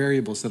recovery are the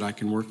variables that I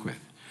can work with.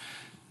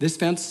 This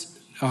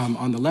fence,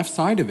 on the left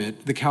side of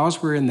it, the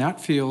cows were in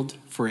that field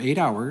for 8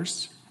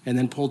 hours and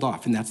then pulled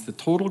off, and that's the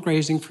total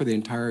grazing for the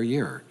entire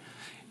year.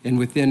 And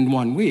within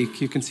 1 week,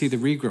 you can see the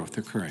regrowth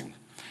occurring.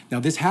 Now,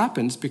 this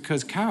happens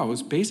because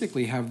cows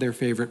basically have their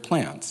favorite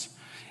plants.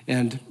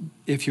 And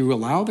if you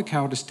allow the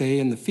cow to stay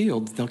in the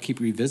field, they'll keep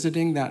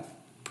revisiting that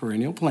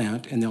perennial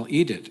plant, and they'll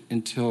eat it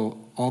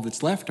until all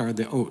that's left are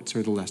the oats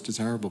or the less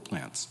desirable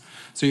plants.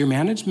 So your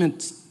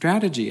management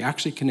strategy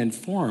actually can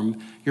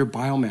inform your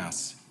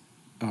biomass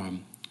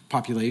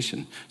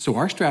population. So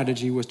our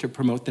strategy was to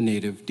promote the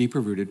native,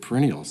 deeper-rooted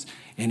perennials,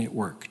 and it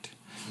worked.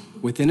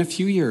 Within a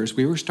few years,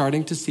 we were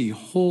starting to see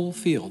whole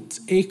fields,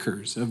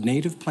 acres of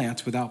native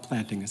plants without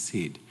planting a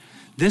seed.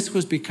 This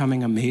was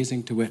becoming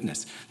amazing to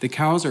witness. The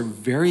cows are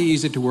very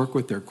easy to work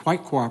with. They're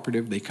quite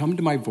cooperative. They come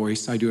to my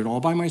voice. I do it all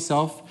by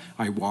myself.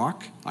 I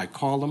walk. I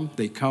call them.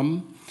 They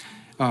come.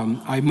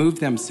 I moved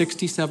them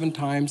 67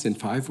 times in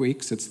 5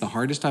 weeks. It's the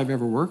hardest I've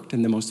ever worked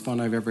and the most fun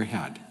I've ever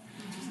had.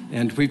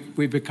 And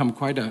we've become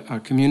quite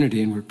a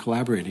community, and we're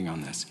collaborating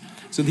on this.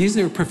 So these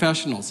are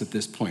professionals at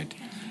this point.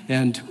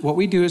 And what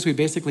we do is we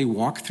basically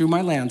walk through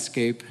my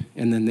landscape,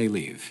 and then they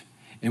leave.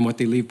 And what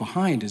they leave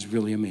behind is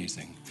really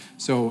amazing.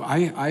 So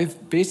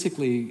I've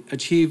basically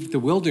achieved the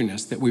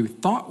wilderness that we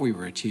thought we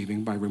were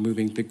achieving by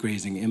removing the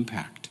grazing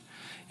impact.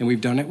 And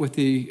we've done it with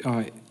the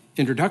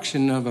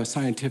introduction of a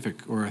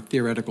scientific or a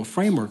theoretical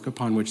framework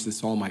upon which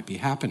this all might be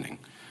happening.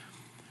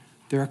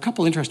 There are a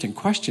couple interesting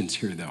questions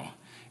here, though.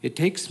 It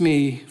takes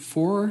me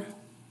 4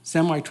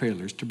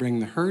 semi-trailers to bring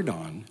the herd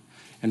on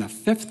and a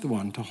 5th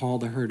one to haul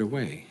the herd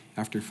away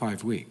after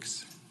 5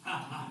 weeks.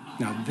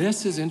 Now,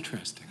 this is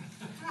interesting.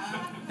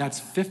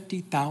 That's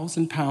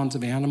 50,000 pounds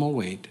of animal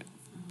weight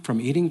from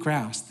eating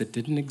grass that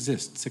didn't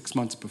exist 6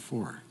 months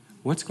before.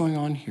 What's going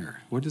on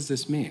here? What does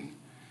this mean?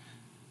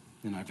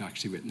 And I've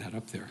actually written that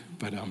up there.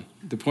 But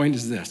the point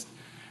is this.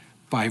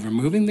 By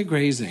removing the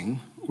grazing,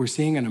 we're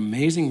seeing an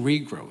amazing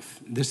regrowth.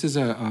 This is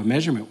a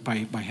measurement.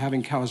 By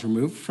having cows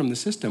removed from the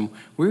system,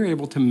 we were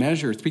able to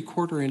measure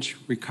 3/4-inch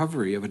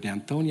recovery of a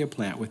Danthonia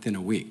plant within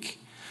a week.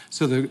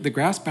 So the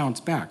grass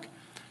bounced back.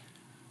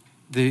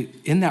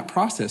 In that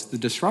process, the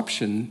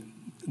disruption,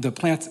 the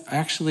plants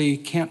actually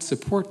can't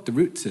support the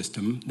root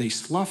system. They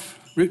slough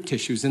root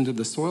tissues into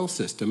the soil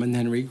system and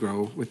then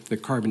regrow with the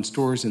carbon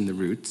stores in the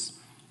roots.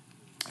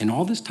 And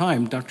all this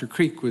time, Dr.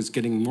 Creek was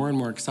getting more and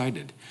more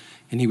excited.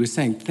 And he was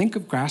saying, think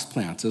of grass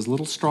plants as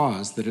little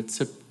straws that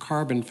sip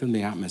carbon from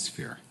the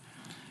atmosphere.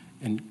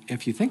 And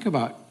if you think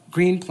about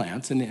green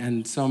plants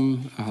and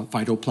some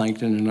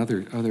phytoplankton and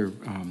other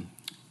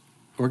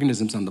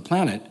organisms on the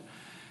planet,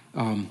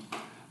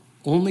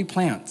 only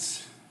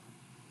plants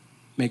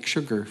make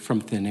sugar from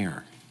thin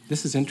air.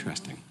 This is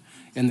interesting.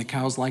 And the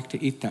cows like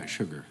to eat that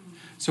sugar.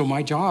 So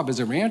my job as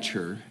a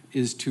rancher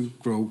is to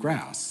grow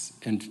grass.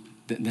 And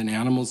then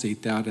animals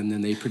eat that, and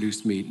then they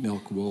produce meat,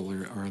 milk, wool,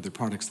 or other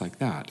products like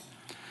that.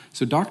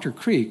 So Dr.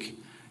 Creek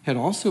had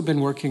also been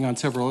working on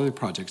several other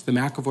projects. The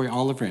McAvoy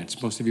Olive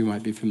Ranch, most of you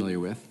might be familiar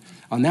with.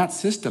 On that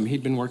system,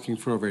 he'd been working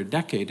for over a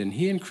decade, and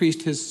he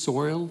increased his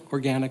soil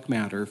organic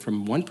matter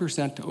from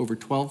 1% to over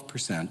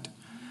 12%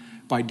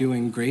 by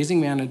doing grazing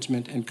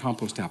management and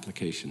compost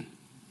application.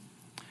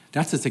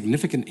 That's a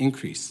significant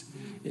increase,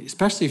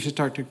 especially if you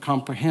start to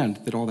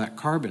comprehend that all that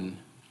carbon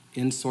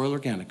in soil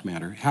organic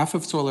matter, half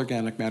of soil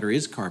organic matter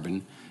is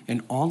carbon,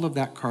 and all of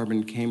that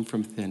carbon came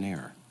from thin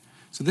air.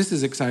 So this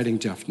is exciting,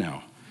 Jeff,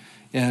 now.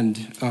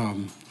 And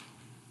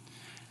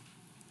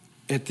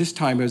at this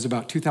time, it was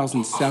about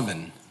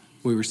 2007,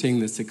 we were seeing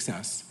this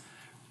success.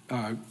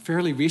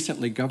 Fairly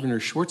recently,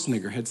 Governor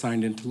Schwarzenegger had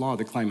signed into law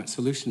the Climate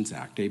Solutions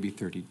Act, AB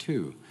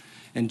 32.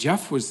 And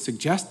Jeff was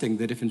suggesting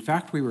that if, in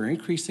fact, we were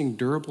increasing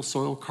durable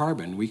soil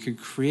carbon, we could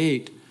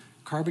create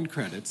carbon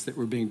credits that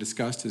were being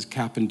discussed as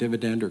cap and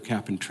dividend or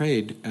cap and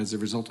trade as a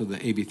result of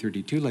the AB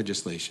 32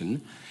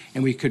 legislation,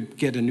 and we could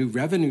get a new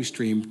revenue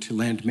stream to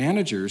land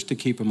managers to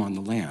keep them on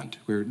the land.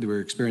 They were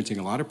experiencing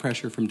a lot of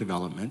pressure from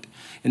development,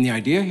 and the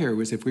idea here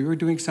was if we were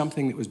doing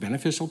something that was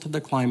beneficial to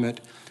the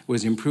climate,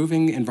 was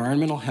improving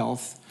environmental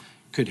health,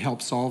 could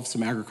help solve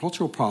some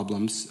agricultural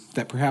problems,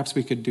 that perhaps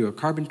we could do a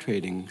carbon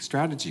trading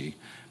strategy.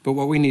 But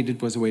what we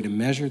needed was a way to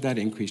measure that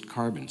increased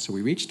carbon. So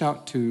we reached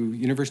out to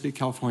University of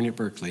California at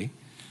Berkeley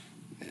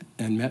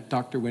and met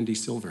Dr. Wendy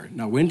Silver.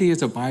 Now, Wendy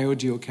is a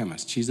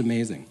biogeochemist. She's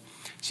amazing.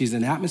 She's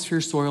an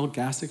atmosphere soil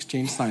gas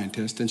exchange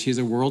scientist, and she's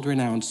a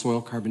world-renowned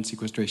soil carbon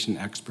sequestration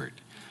expert.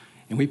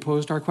 And we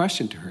posed our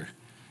question to her: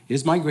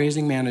 is my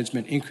grazing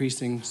management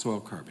increasing soil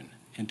carbon?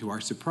 And to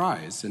our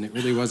surprise, and it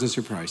really was a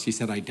surprise, she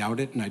said, I doubt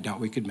it, and I doubt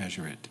we could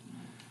measure it.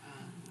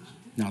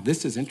 Now,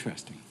 this is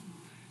interesting.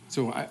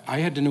 So I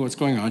had to know what's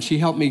going on. She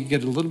helped me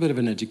get a little bit of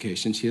an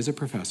education. She is a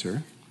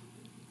professor.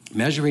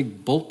 Measuring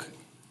bulk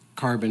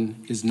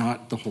carbon is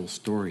not the whole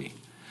story.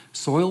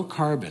 Soil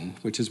carbon,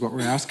 which is what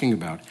we're asking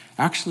about,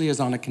 actually is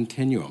on a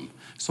continuum.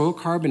 Soil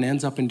carbon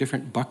ends up in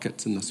different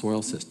buckets in the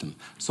soil system.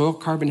 Soil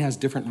carbon has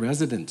different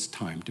residence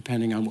time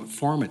depending on what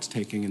form it's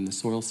taking in the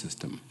soil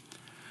system.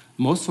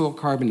 Most soil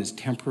carbon is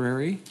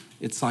temporary.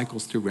 It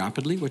cycles through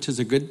rapidly, which is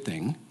a good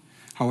thing.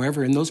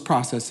 However, in those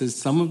processes,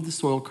 some of the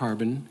soil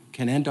carbon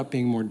can end up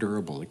being more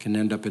durable. It can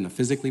end up in a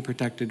physically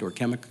protected or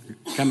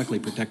chemically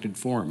protected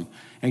form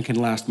and can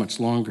last much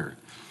longer.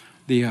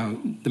 The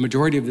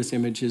majority of this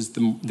image is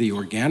the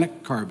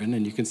organic carbon,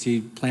 and you can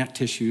see plant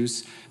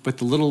tissues, but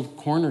the little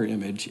corner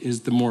image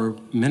is the more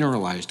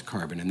mineralized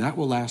carbon, and that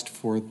will last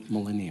for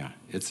millennia.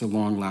 It's a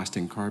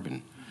long-lasting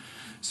carbon.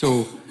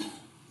 So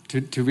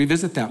to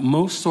revisit that,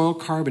 most soil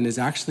carbon is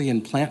actually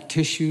in plant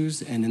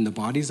tissues and in the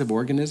bodies of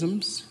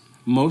organisms.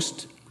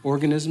 Most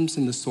organisms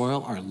in the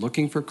soil are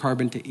looking for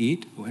carbon to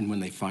eat, and when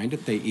they find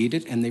it, they eat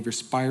it, and they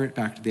respire it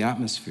back to the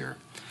atmosphere.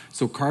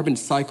 So carbon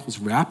cycles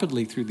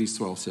rapidly through these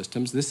soil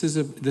systems. This is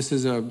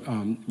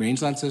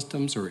rangeland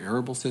systems or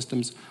arable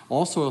systems,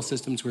 all soil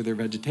systems where there's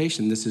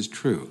vegetation, this is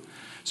true.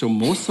 So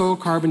most soil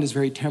carbon is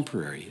very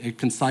temporary. It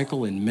can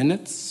cycle in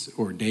minutes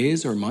or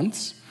days or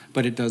months,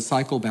 but it does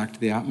cycle back to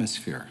the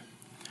atmosphere.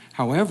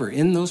 However,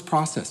 in those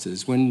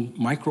processes, when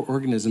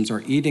microorganisms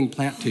are eating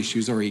plant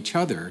tissues or each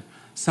other,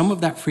 some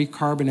of that free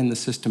carbon in the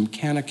system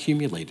can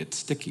accumulate. It's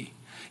sticky.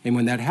 And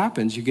when that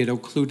happens, you get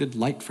occluded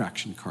light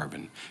fraction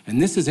carbon.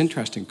 And this is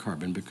interesting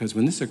carbon because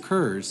when this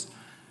occurs,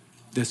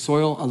 the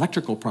soil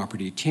electrical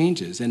property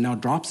changes, and now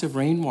drops of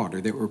rainwater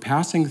that were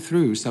passing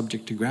through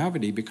subject to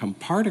gravity become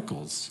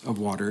particles of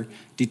water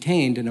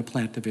detained in a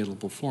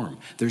plant-available form.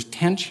 There's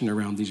tension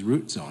around these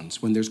root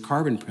zones when there's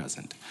carbon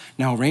present.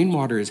 Now,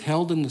 rainwater is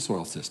held in the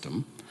soil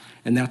system,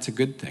 and that's a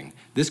good thing.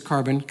 This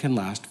carbon can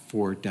last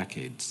for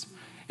decades.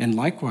 And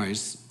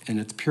likewise, and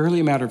it's purely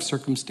a matter of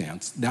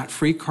circumstance, that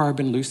free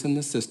carbon loose in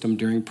the system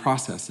during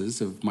processes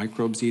of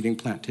microbes eating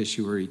plant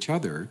tissue or each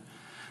other,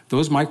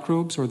 those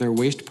microbes or their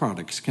waste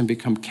products can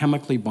become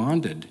chemically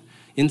bonded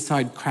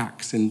inside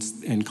cracks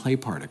in clay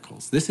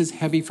particles. This is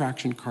heavy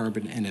fraction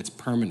carbon, and it's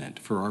permanent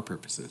for our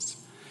purposes.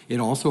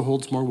 It also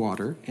holds more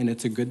water, and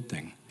it's a good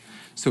thing.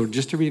 So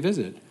just to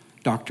revisit,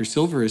 Dr.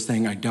 Silver is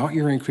saying, I doubt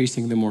you're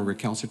increasing the more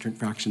recalcitrant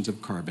fractions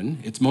of carbon.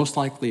 It's most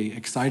likely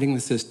exciting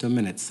the system,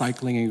 and it's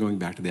cycling and going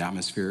back to the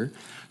atmosphere.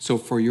 So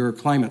for your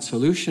climate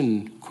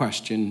solution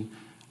question,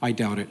 I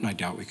doubt it, and I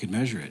doubt we could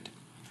measure it.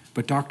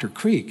 But Dr.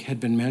 Creek had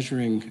been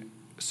measuring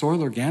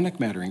soil organic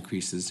matter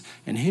increases,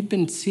 and he'd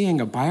been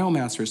seeing a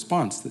biomass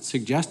response that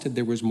suggested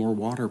there was more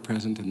water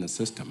present in the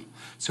system.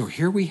 So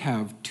here we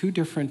have two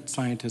different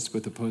scientists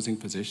with opposing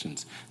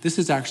positions. This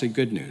is actually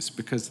good news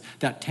because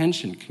that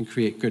tension can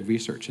create good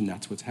research, and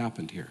that's what's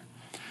happened here.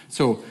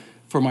 So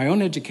for my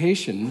own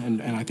education,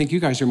 and I think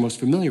you guys are most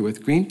familiar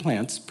with, green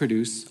plants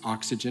produce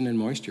oxygen and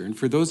moisture. And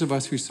for those of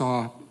us who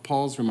saw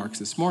Paul's remarks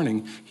this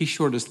morning, he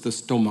showed us the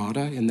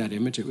stomata in that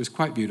image. It was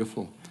quite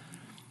beautiful.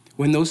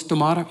 When those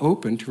stomata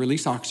open to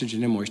release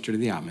oxygen and moisture to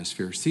the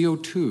atmosphere,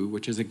 CO2,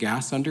 which is a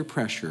gas under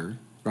pressure,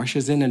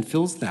 rushes in and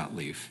fills that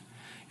leaf.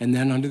 And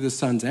then under the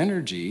sun's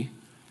energy,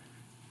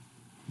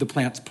 the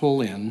plants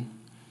pull in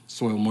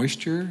soil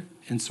moisture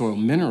and soil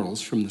minerals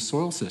from the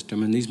soil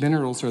system. And these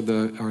minerals are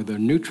the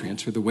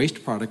nutrients or the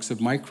waste products of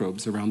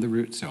microbes around the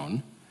root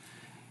zone.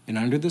 And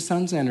under the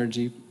sun's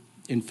energy,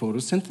 in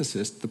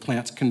photosynthesis, the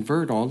plants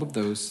convert all of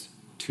those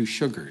to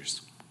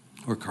sugars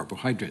or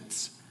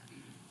carbohydrates.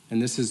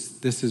 And this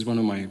is one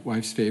of my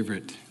wife's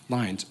favorite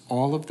lines.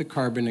 All of the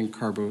carbon and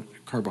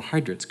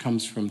carbohydrates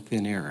comes from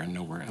thin air and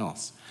nowhere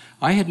else.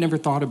 I had never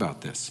thought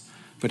about this,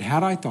 but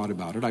had I thought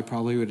about it, I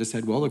probably would have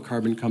said, well, the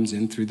carbon comes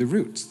in through the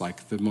roots,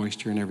 like the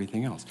moisture and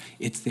everything else.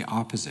 It's the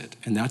opposite,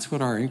 and that's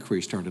what our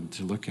inquiry started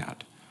to look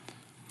at.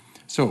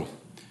 So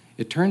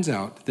it turns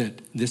out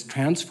that this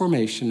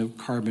transformation of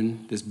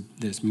carbon,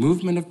 this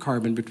movement of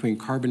carbon between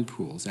carbon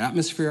pools,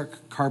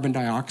 atmospheric carbon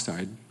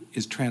dioxide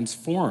is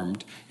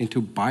transformed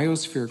into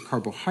biospheric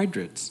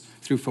carbohydrates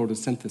through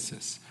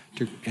photosynthesis.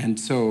 And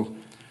so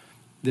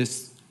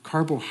this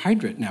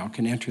carbohydrate now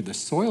can enter the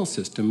soil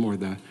system or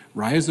the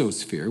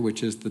rhizosphere,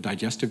 which is the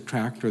digestive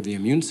tract or the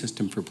immune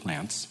system for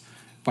plants,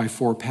 by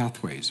 4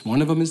 pathways.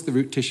 One of them is the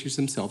root tissues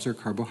themselves are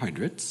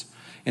carbohydrates.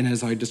 And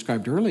as I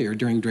described earlier,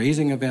 during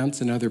grazing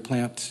events and other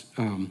plant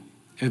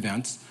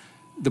events,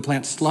 the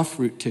plants slough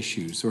root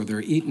tissues or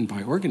they're eaten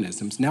by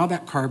organisms. Now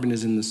that carbon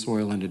is in the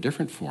soil in a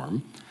different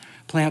form.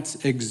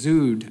 Plants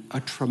exude a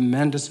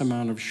tremendous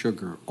amount of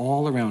sugar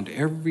all around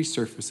every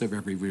surface of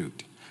every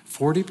root.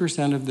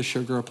 40% of the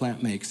sugar a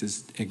plant makes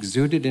is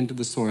exuded into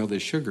the soil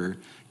as sugar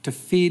to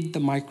feed the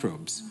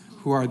microbes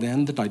who are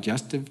then the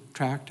digestive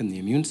tract and the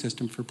immune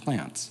system for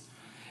plants.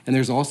 And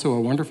there's also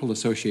a wonderful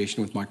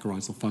association with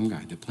mycorrhizal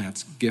fungi. The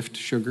plants gift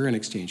sugar in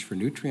exchange for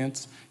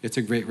nutrients. It's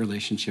a great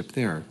relationship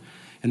there.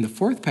 And the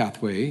fourth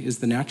pathway is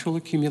the natural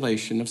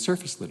accumulation of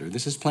surface litter.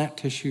 This is plant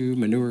tissue,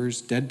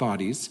 manures, dead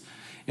bodies.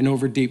 And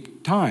over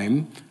deep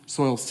time,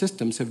 soil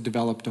systems have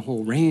developed a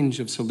whole range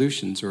of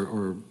solutions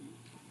or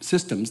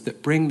systems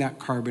that bring that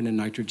carbon and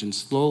nitrogen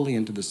slowly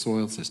into the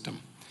soil system.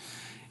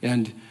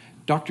 And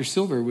Dr.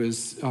 Silver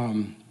was,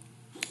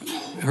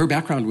 her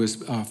background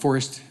was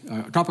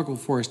tropical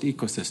forest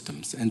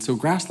ecosystems. And so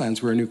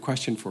grasslands were a new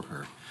question for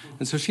her.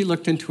 And so she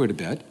looked into it a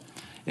bit.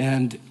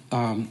 And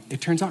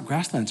it turns out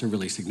grasslands are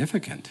really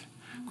significant.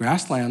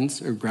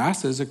 Grasslands, or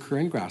grasses, occur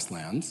in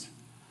grasslands.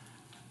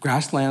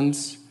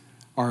 Grasslands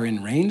are in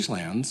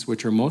rangelands,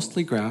 which are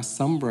mostly grass,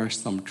 some brush,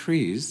 some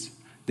trees.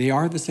 They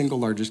are the single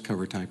largest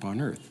cover type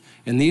on Earth.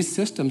 And these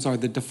systems are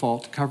the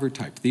default cover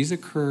type. These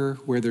occur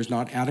where there's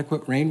not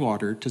adequate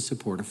rainwater to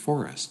support a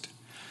forest.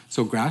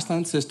 So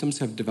grassland systems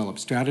have developed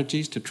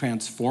strategies to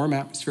transform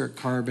atmospheric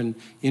carbon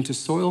into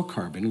soil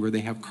carbon, where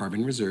they have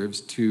carbon reserves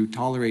to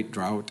tolerate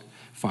drought,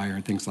 fire,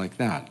 and things like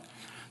that.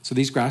 So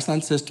these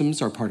grassland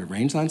systems are part of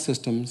rangeland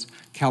systems.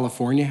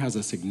 California has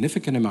a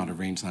significant amount of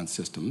rangeland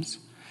systems.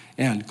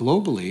 And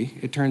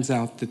globally, it turns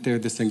out that they're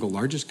the single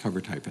largest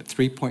cover type at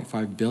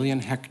 3.5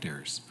 billion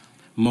hectares.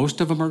 Most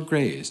of them are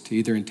grazed,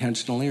 either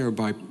intentionally or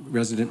by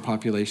resident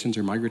populations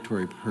or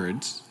migratory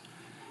herds.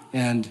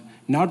 And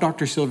now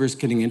Dr. Silver is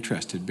getting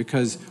interested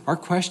because our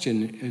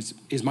question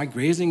is my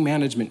grazing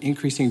management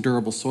increasing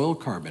durable soil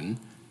carbon?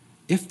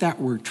 If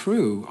that were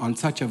true on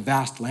such a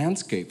vast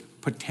landscape,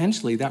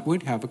 potentially that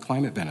would have a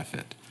climate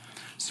benefit.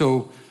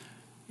 So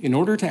in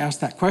order to ask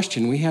that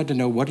question, we had to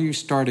know, what are you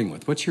starting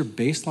with? What's your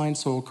baseline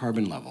soil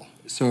carbon level?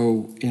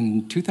 So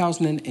in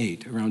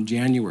 2008, around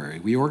January,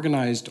 we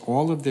organized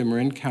all of the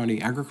Marin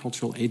County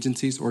agricultural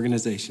agencies,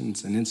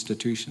 organizations, and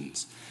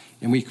institutions.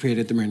 And we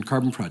created the Marin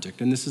Carbon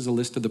Project. And this is a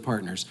list of the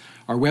partners.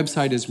 Our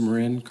website is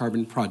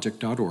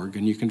marincarbonproject.org,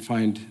 and you can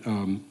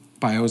find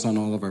bios on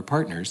all of our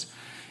partners.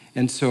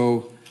 And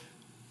so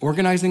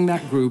organizing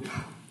that group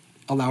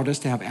allowed us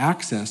to have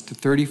access to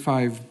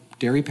 35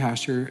 dairy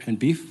pasture and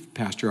beef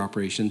pasture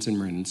operations in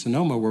Marin and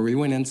Sonoma, where we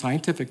went in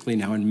scientifically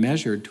now and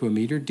measured to a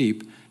meter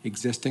deep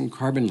existing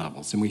carbon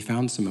levels, and we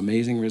found some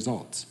amazing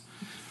results.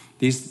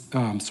 These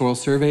soil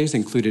surveys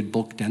included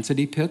bulk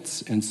density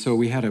pits, and so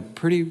we had a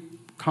pretty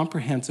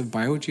comprehensive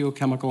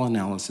biogeochemical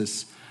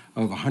analysis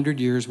of 100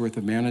 years worth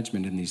of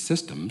management in these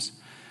systems.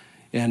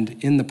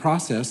 And in the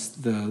process,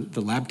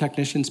 the lab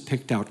technicians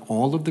picked out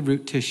all of the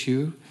root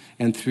tissue,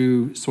 and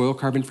through soil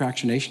carbon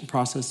fractionation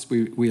process,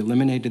 we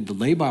eliminated the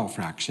labile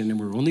fraction, and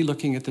we're only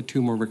looking at the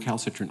two more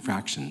recalcitrant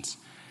fractions.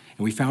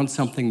 And we found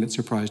something that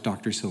surprised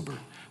Dr. Silver.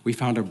 We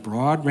found a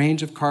broad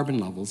range of carbon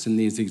levels in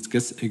these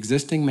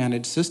existing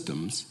managed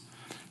systems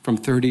from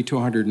 30 to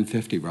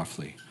 150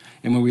 roughly.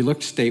 And when we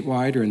looked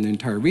statewide or in the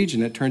entire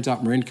region, it turns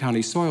out Marin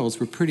County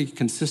soils were pretty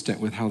consistent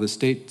with how the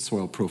state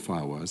soil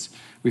profile was.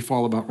 We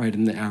fall about right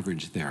in the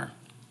average there.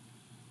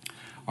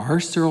 Our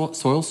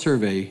soil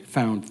survey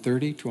found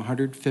 30 to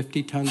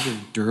 150 tons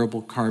of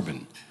durable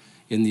carbon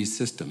in these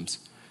systems.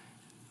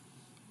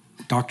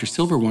 Dr.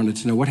 Silver wanted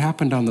to know what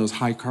happened on those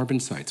high carbon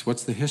sites.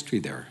 What's the history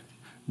there?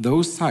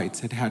 Those sites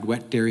had had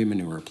wet dairy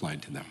manure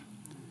applied to them.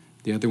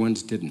 The other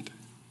ones didn't.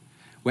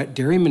 Wet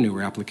dairy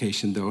manure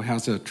application, though,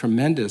 has a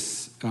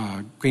tremendous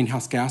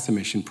greenhouse gas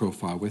emission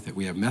profile with it.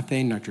 We have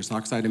methane, nitrous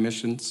oxide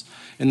emissions,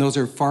 and those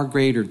are far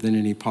greater than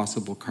any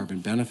possible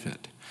carbon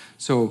benefit.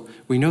 So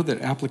we know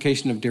that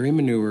application of dairy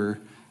manure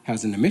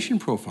has an emission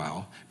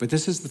profile, but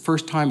this is the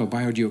first time a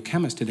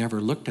biogeochemist had ever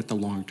looked at the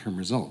long-term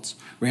results.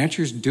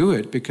 Ranchers do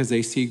it because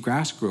they see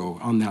grass grow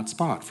on that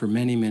spot for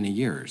many, many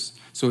years.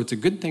 So it's a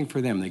good thing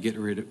for them. They get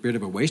rid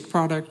of a waste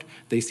product,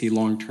 they see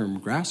long-term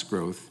grass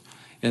growth,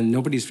 and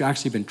nobody's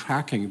actually been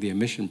tracking the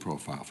emission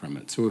profile from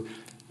it. So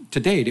to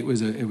date, it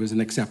was an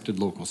accepted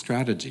local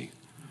strategy.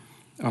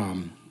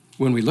 When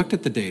we looked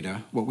at the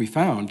data, what we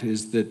found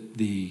is that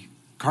the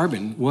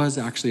carbon was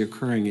actually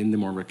occurring in the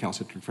more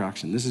recalcitrant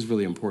fraction. This is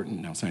really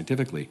important now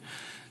scientifically.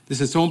 This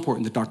is so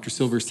important that Dr.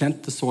 Silver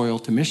sent the soil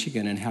to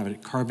Michigan and had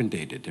it carbon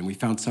dated, and we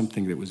found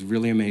something that was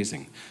really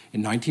amazing.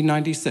 In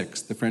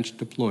 1996, the French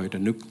deployed a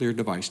nuclear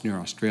device near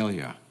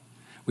Australia.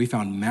 We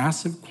found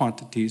massive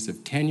quantities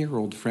of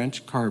 10-year-old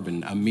French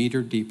carbon a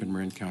meter deep in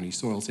Marin County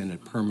soils in a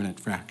permanent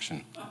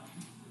fraction.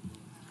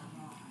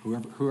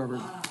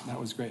 Whoever, that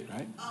was great,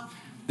 right?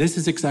 This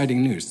is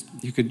exciting news.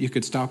 You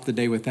could stop the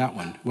day with that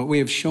one. What we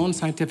have shown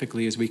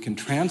scientifically is we can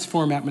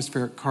transform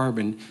atmospheric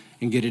carbon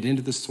and get it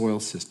into the soil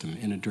system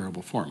in a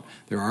durable form.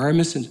 There are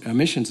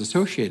emissions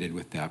associated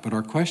with that, but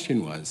our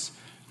question was,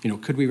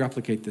 could we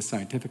replicate this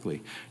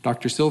scientifically?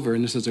 Dr. Silver,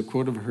 and this is a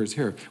quote of hers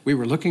here, we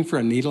were looking for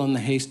a needle in the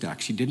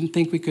haystack. She didn't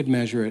think we could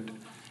measure it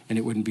and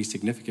it wouldn't be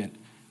significant.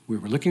 We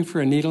were looking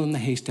for a needle in the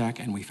haystack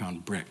and we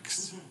found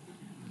bricks.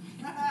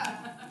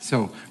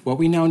 So what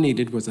we now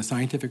needed was a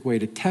scientific way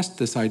to test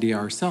this idea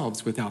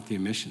ourselves without the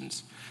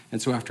emissions.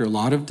 And so after a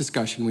lot of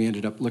discussion, we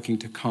ended up looking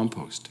to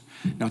compost.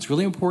 Now, it's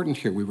really important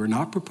here. We were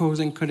not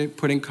proposing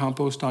putting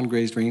compost on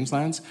grazed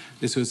rangelands.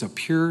 This was a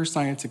pure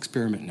science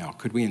experiment now.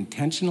 Could we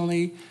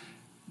intentionally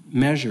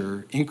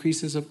measure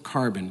increases of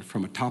carbon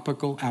from a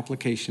topical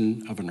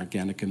application of an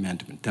organic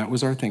amendment? That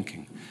was our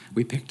thinking.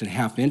 We picked a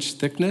 1/2 inch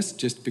thickness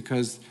just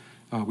because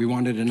we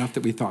wanted enough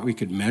that we thought we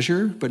could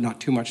measure, but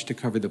not too much to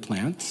cover the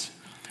plants.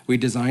 We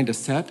designed a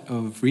set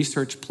of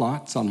research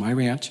plots on my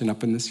ranch and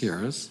up in the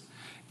Sierras.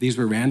 These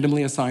were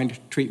randomly assigned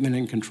treatment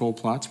and control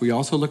plots. We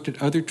also looked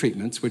at other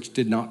treatments, which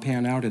did not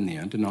pan out in the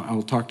end, and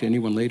I'll talk to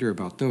anyone later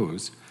about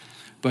those.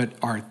 But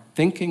our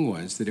thinking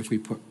was that if we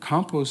put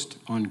compost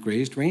on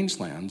grazed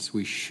rangelands,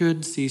 we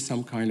should see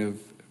some kind of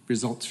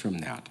results from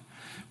that.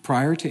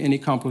 Prior to any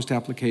compost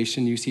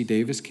application, UC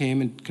Davis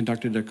came and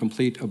conducted a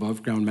complete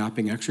above-ground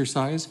mapping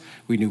exercise.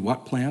 We knew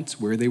what plants,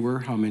 where they were,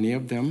 how many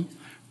of them.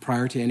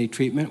 Prior to any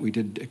treatment, we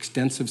did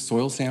extensive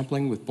soil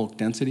sampling with bulk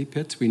density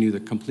pits. We knew the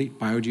complete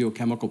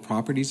biogeochemical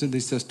properties of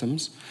these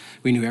systems.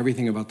 We knew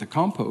everything about the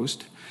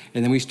compost.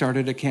 And then we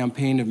started a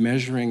campaign of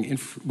measuring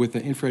with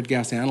the infrared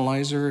gas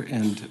analyzer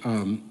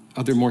and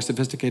other more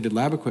sophisticated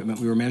lab equipment.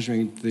 We were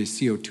measuring the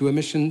CO2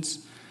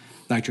 emissions,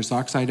 nitrous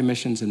oxide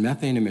emissions, and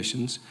methane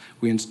emissions.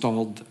 We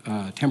installed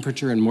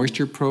temperature and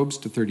moisture probes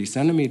to 30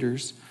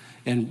 centimeters.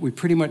 And we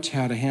pretty much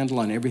had a handle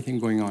on everything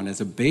going on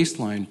as a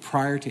baseline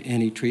prior to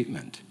any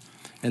treatment.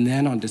 And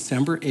then on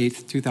December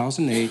 8th,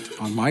 2008,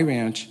 on my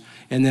ranch,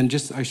 and then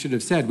just, I should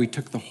have said, we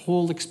took the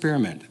whole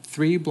experiment,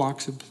 3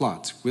 blocks of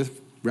plots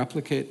with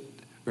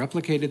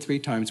replicated 3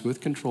 times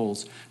with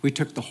controls. We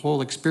took the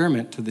whole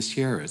experiment to the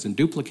Sierras and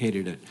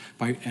duplicated it.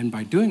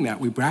 By doing that,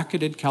 we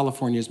bracketed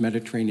California's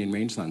Mediterranean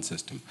rangeland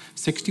system.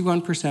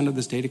 61% of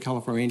the state of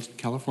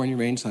California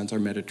rangelands are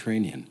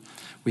Mediterranean.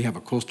 We have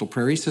a coastal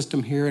prairie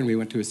system here, and we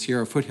went to a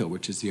Sierra foothill,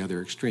 which is the other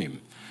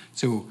extreme.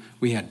 So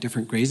we had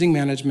different grazing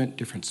management,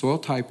 different soil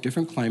type,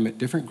 different climate,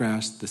 different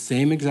grass. The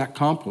same exact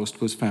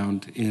compost was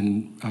found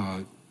in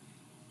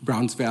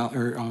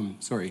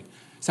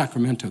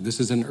Sacramento. This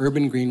is an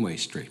urban green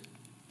wastery.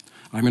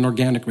 I'm an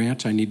organic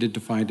ranch. I needed to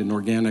find an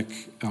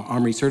organic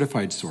OMRI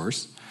certified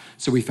source.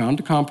 So we found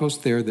a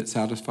compost there that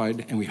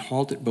satisfied, and we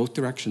hauled it both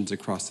directions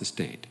across the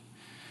state.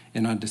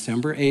 And on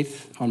December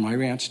 8th, on my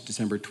ranch,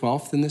 December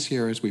 12th in the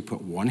Sierras, we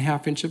put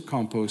 1/2 inch of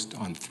compost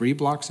on 3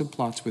 blocks of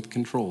plots with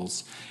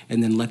controls,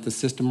 and then let the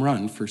system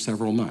run for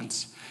several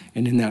months.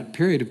 And in that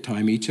period of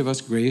time, each of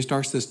us grazed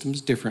our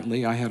systems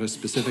differently. I had a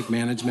specific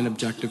management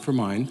objective for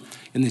mine.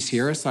 In the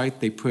Sierra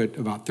site, they put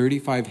about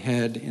 35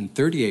 head in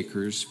 30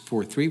 acres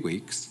for 3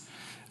 weeks,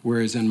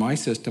 whereas in my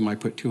system, I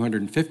put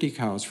 250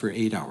 cows for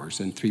 8 hours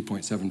in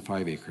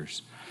 3.75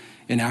 acres.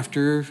 And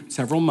after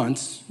several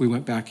months, we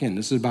went back in.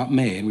 This is about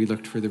May, and we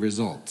looked for the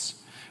results.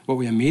 What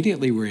we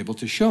immediately were able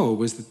to show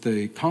was that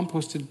the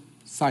composted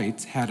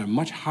sites had a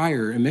much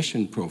higher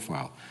emission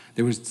profile.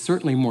 There was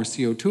certainly more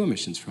CO2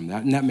 emissions from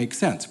that, and that makes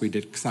sense. We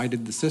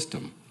excited the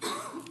system.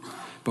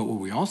 But what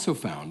we also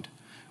found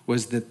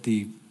was that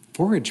the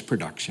forage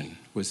production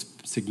was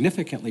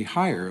significantly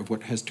higher of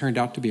what has turned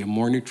out to be a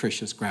more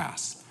nutritious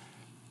grass.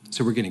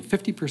 So we're getting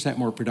 50%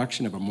 more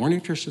production of a more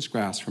nutritious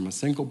grass from a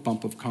single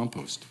bump of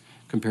compost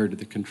compared to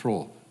the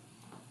control.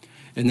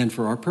 And then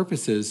for our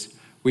purposes,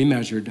 we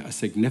measured a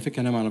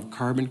significant amount of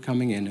carbon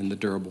coming in the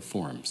durable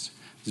forms.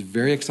 It's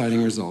very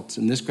exciting results.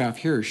 And this graph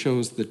here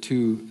shows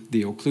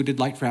the occluded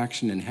light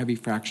fraction and heavy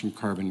fraction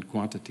carbon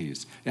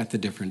quantities at the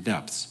different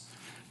depths.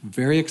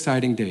 Very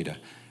exciting data.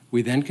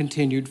 We then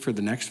continued for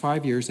the next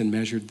 5 years and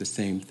measured the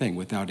same thing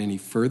without any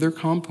further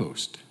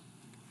compost.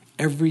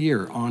 Every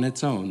year on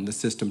its own, the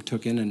system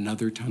took in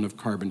another ton of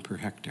carbon per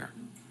hectare.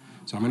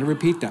 So I'm going to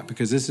repeat that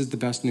because this is the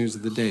best news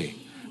of the day.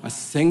 A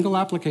single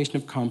application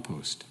of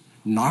compost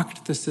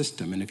knocked the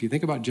system, and if you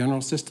think about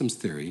general systems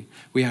theory,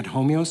 we had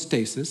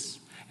homeostasis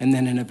and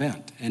then an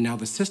event, and now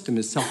the system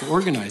is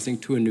self-organizing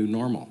to a new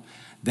normal.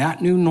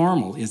 That new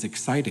normal is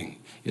exciting.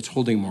 It's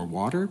holding more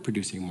water,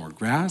 producing more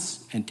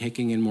grass, and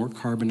taking in more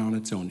carbon on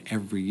its own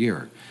every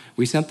year.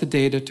 We sent the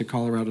data to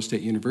Colorado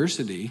State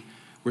University,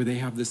 where they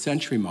have the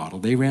Century model.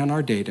 They ran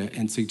our data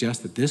and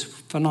suggest that this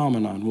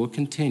phenomenon will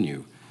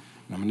continue.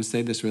 I'm going to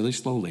say this really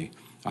slowly.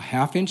 A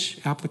 1/2 inch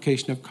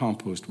application of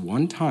compost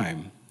one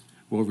time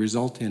will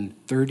result in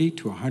 30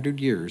 to 100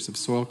 years of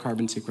soil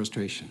carbon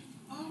sequestration.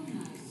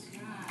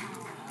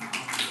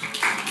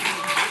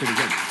 Pretty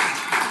good.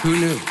 Who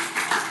knew?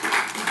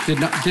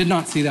 Did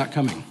not see that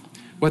coming.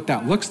 What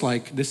that looks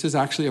like, this is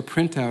actually a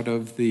printout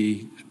of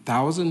the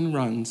 1,000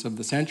 runs of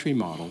the Century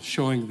model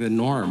showing the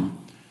norm.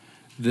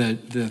 The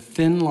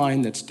thin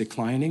line that's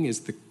declining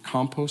is the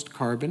compost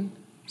carbon.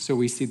 So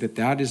we see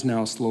that is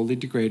now slowly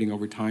degrading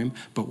over time.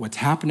 But what's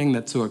happening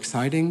that's so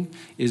exciting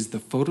is the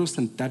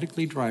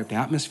photosynthetically derived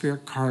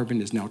atmospheric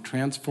carbon is now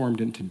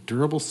transformed into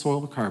durable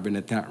soil carbon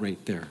at that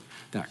rate there,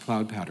 that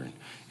cloud pattern.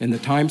 And the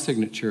time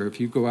signature, if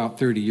you go out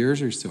 30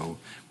 years or so,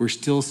 we're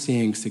still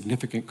seeing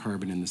significant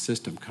carbon in the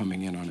system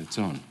coming in on its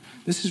own.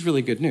 This is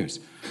really good news.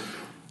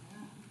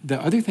 the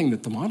other thing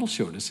that the model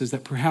showed us is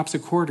that perhaps a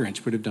 1/4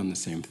 inch would have done the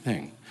same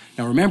thing.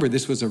 Now remember,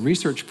 this was a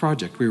research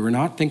project. We were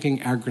not thinking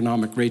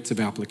agronomic rates of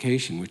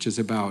application, which is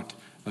about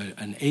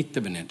an 1/8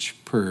 of an inch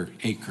per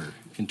acre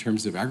in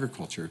terms of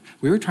agriculture.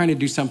 We were trying to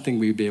do something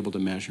we'd be able to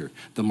measure.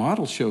 The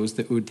model shows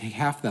that it would take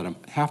half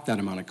that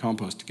amount of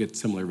compost to get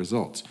similar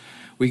results.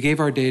 We gave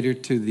our data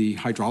to the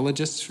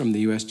hydrologists from the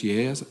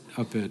USGA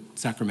up at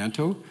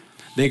Sacramento.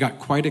 They got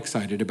quite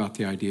excited about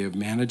the idea of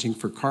managing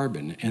for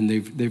carbon, and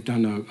they've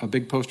done a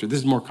big poster. This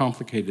is more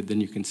complicated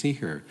than you can see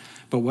here.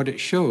 But what it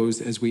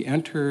shows as we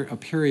enter a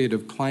period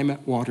of climate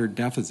water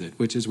deficit,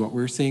 which is what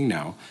we're seeing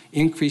now,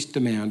 increased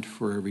demand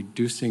for a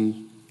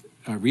reducing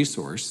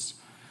resource,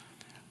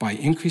 by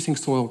increasing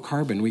soil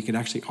carbon, we could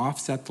actually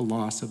offset the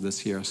loss of the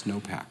Sierra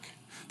snowpack.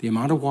 The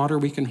amount of water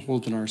we can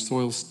hold in our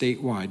soils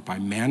statewide by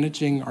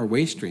managing our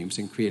waste streams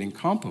and creating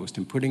compost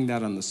and putting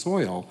that on the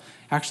soil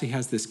actually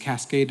has this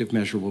cascade of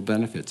measurable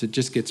benefits. It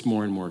just gets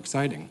more and more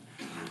exciting.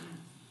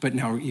 But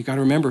now you got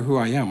to remember who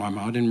I am. I'm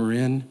out in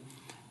Marin,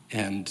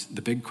 and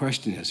the big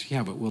question is,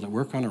 yeah, but will it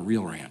work on a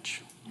real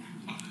ranch?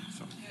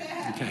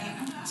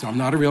 So I'm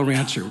not a real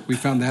rancher. We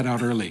found that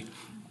out early.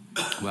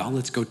 Well,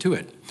 let's go to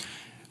it.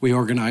 We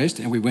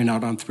organized and we went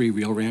out on 3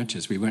 real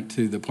ranches. We went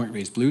to the Point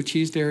Reyes Blue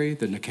Cheese Dairy,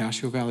 the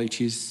Nicasio Valley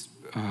Cheese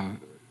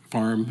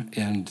Farm,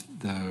 and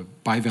the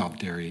Bivalve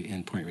Dairy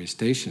in Point Reyes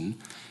Station.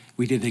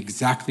 We did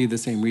exactly the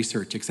same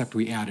research, except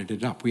we added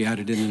it up. We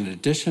added in an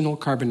additional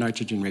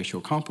carbon-nitrogen ratio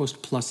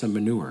compost plus a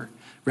manure,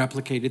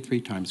 replicated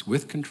 3 times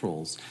with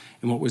controls.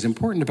 And what was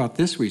important about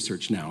this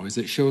research now is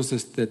it shows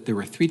us that there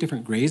were 3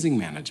 different grazing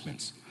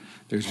managements.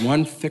 There's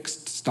one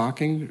fixed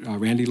stocking.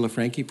 Randy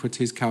LaFranchi puts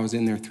his cows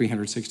in there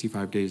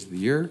 365 days of the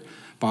year.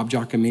 Bob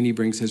Giacomini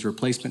brings his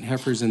replacement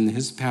heifers in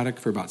his paddock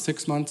for about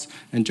 6 months,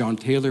 and John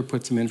Taylor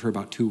puts them in for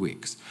about 2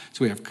 weeks.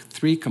 So we have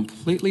 3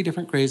 completely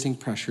different grazing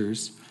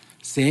pressures.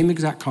 Same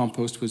exact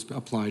compost was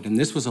applied, and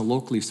this was a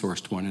locally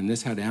sourced one, and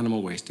this had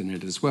animal waste in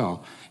it as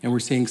well, and we're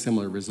seeing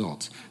similar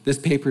results. This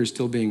paper is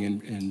still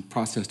being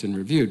processed and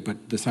reviewed,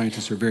 but the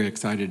scientists are very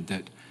excited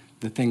that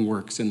the thing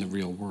works in the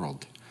real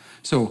world.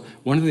 So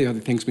one of the other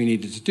things we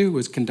needed to do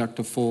was conduct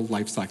a full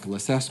life cycle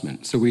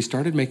assessment. So we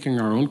started making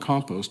our own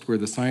compost where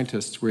the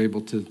scientists were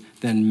able to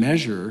then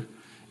measure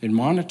and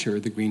monitor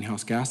the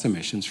greenhouse gas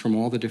emissions from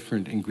all the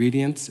different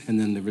ingredients and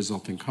then the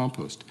resulting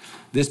compost.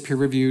 This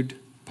peer-reviewed,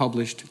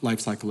 published life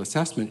cycle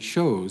assessment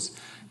shows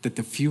that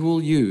the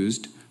fuel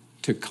used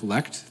to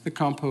collect the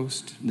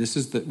compost, this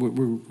is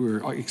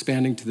we're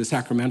expanding to the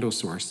Sacramento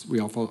source. We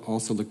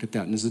also looked at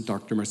that, and this is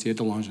Dr. Marcia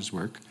DeLange's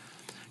work.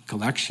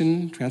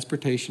 Collection,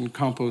 transportation,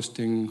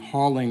 composting,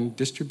 hauling,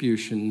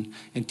 distribution,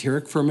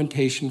 enteric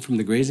fermentation from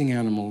the grazing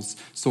animals,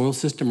 soil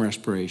system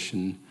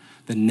respiration.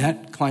 The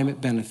net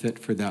climate benefit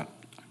for that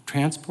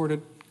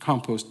transported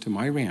compost to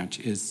my ranch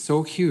is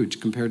so huge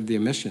compared to the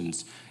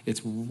emissions,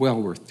 it's well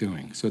worth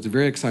doing. So it's a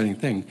very exciting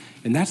thing.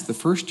 And that's the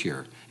first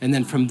year. And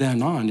then from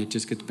then on, it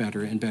just gets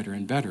better and better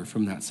and better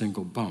from that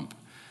single bump.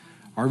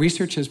 Our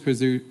research has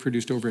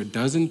produced over a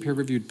dozen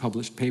peer-reviewed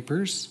published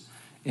papers.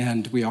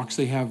 And we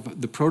actually have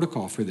the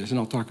protocol for this, and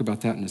I'll talk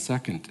about that in a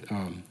second,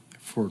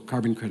 for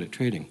carbon credit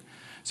trading.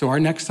 So our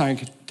next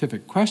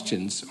scientific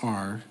questions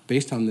are,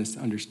 based on this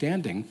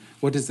understanding,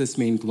 what does this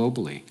mean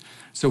globally?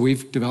 So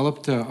we've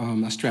developed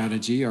a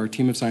strategy, our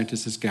team of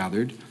scientists has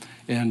gathered,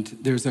 and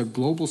there's a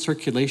global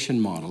circulation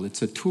model.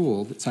 It's a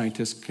tool that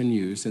scientists can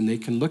use, and they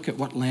can look at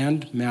what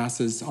land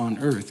masses on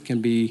Earth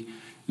can be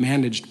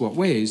managed what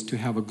ways to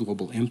have a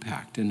global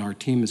impact. And our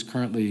team is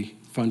currently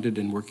funded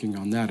and working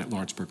on that at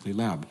Lawrence Berkeley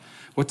Lab.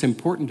 What's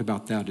important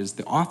about that is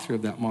the author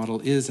of that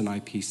model is an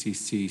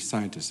IPCC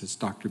scientist. It's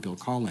Dr. Bill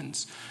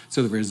Collins.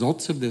 So the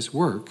results of this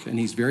work, and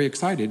he's very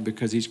excited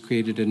because he's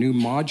created a new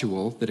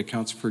module that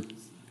accounts for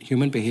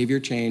human behavior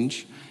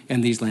change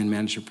and these land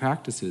management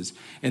practices,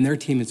 and their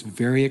team is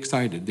very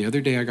excited. The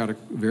other day I got a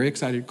very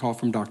excited call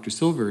from Dr.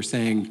 Silver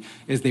saying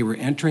as they were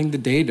entering the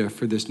data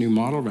for this new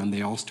model run,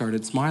 they all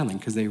started smiling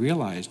because they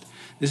realized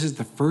this is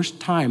the first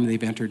time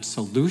they've entered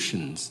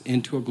solutions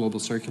into a global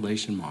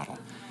circulation model.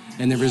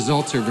 And the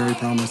results are very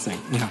promising.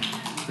 Yeah,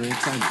 very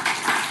exciting.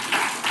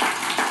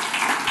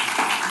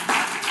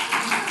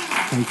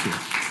 Thank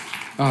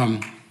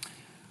you.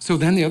 So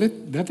then the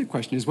other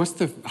question is, what's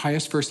the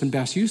highest, first, and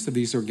best use of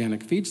these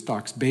organic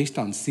feedstocks based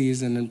on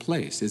season and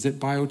place? Is it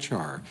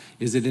biochar?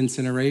 Is it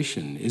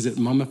incineration? Is it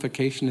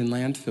mummification in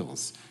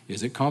landfills?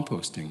 Is it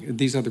composting?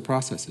 These other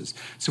processes.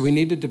 So we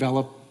need to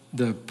develop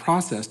the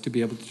process to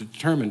be able to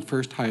determine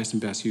first, highest,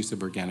 and best use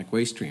of organic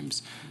waste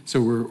streams. So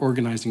we're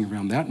organizing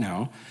around that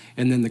now.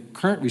 And then the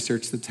current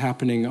research that's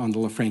happening on the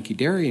LaFranchi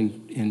Dairy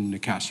in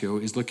Nicasio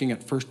is looking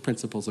at first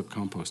principles of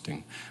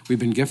composting. We've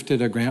been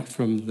gifted a grant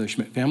from the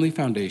Schmidt Family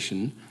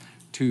Foundation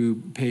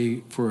to pay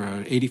for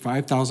an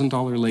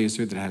 $85,000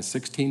 laser that has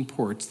 16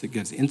 ports that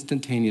gets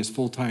instantaneous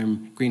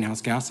full-time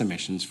greenhouse gas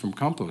emissions from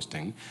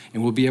composting.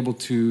 And we'll be able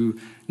to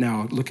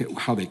now look at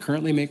how they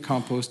currently make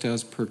compost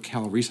as per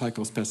Cal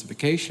Recycle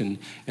specification,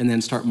 and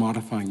then start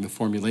modifying the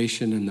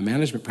formulation and the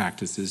management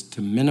practices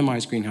to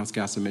minimize greenhouse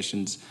gas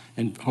emissions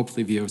and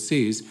hopefully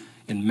VOCs,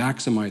 and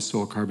maximize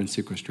soil carbon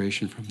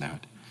sequestration from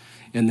that.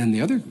 And then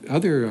the other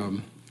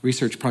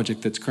research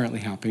project that's currently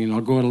happening, and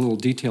I'll go into a little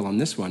detail on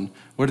this one,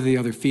 what are the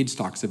other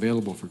feedstocks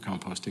available for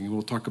composting? And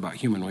we'll talk about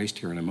human waste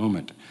here in a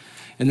moment.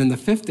 And then the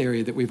fifth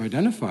area that we've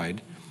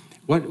identified,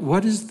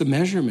 what is the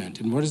measurement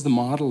and what is the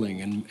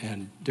modeling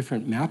and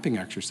different mapping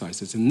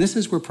exercises? And this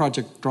is where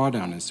Project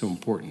Drawdown is so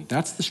important.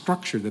 That's the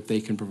structure that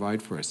they can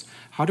provide for us.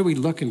 How do we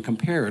look and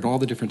compare at all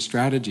the different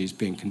strategies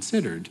being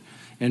considered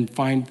and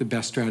find the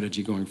best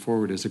strategy going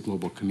forward as a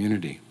global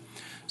community?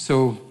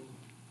 So,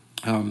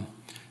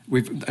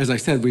 as I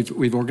said,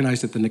 we've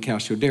organized at the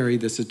Nicasio Dairy.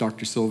 This is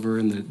Dr. Silver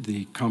and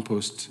the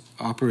compost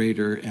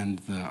operator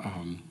and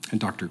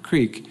Dr.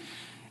 Creek.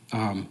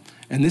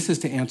 And this is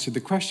to answer the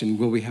question,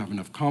 will we have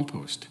enough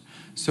compost?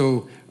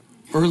 So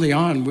early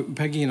on,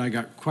 Peggy and I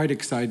got quite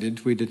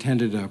excited. We'd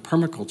attended a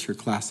permaculture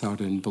class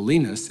out in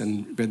Bolinas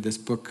and read this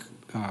book,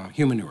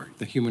 Humanure,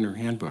 the Humanure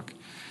Handbook.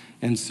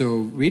 And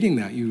so reading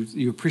that,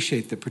 you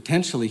appreciate that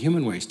potentially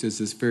human waste is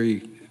this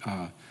very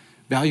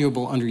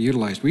valuable,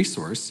 underutilized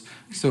resource.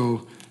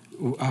 So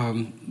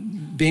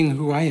being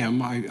who I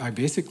am, I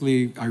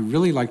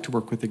really like to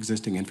work with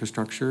existing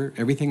infrastructure.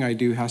 Everything I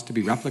do has to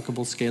be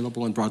replicable,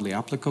 scalable, and broadly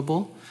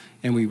applicable,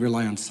 and we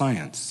rely on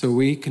science. So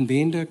we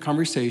convened a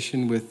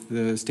conversation with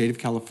the state of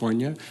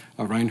California.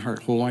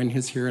 Reinhard Holwein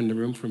is here in the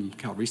room from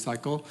Cal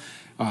Recycle.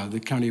 The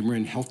County of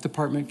Marin Health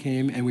Department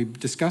came, and we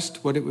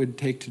discussed what it would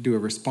take to do a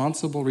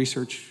responsible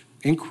research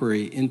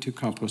inquiry into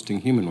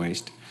composting human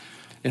waste.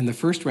 And the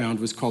first round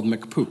was called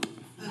McPoop.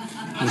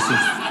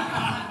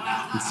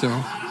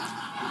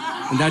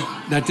 And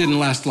that didn't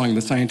last long.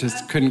 The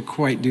scientists couldn't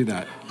quite do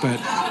that.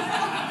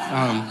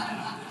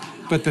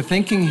 But the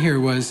thinking here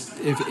was,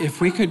 if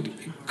we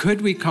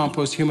could we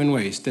compost human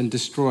waste and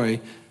destroy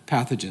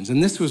pathogens?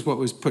 And this was what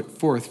was put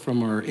forth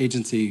from our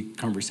agency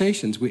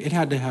conversations. It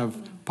had to have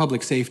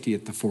public safety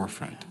at the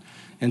forefront.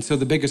 And so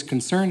the biggest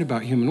concern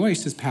about human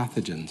waste is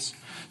pathogens.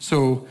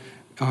 So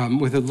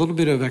with a little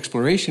bit of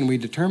exploration, we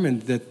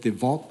determined that the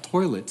vault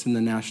toilets in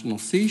the National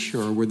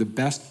Seashore were the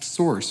best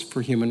source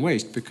for human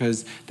waste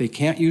because they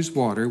can't use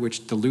water,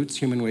 which dilutes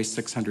human waste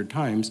 600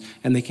 times,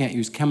 and they can't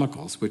use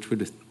chemicals, which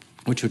would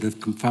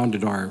have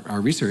confounded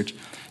our research.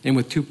 And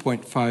with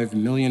 2.5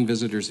 million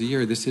visitors a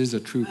year, this is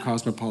a true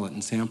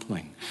cosmopolitan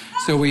sampling.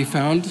 So we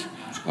found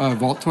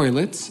vault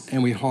toilets,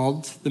 and we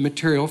hauled the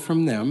material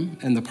from them,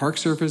 and the Park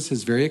Service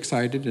is very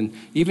excited, and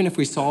even if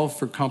we solve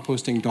for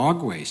composting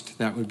dog waste,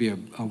 that would be a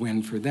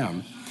win for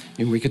them,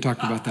 and we could talk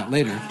about that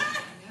later.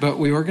 But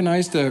we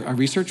organized a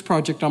research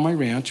project on my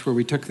ranch where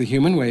we took the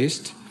human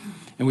waste,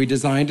 and we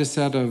designed a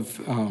set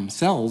of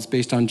cells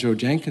based on Joe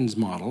Jenkins'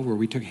 model, where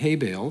we took hay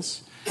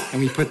bales,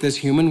 and we put this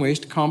human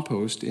waste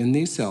compost in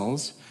these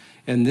cells.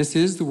 And this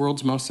is the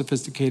world's most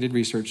sophisticated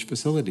research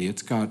facility.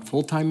 It's got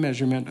full-time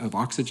measurement of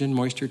oxygen,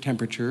 moisture,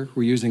 temperature.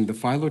 We're using the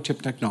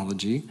PhyloChip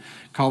technology.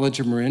 College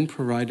of Marin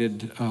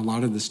provided a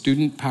lot of the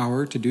student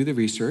power to do the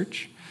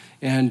research.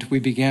 And we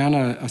began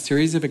a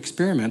series of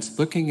experiments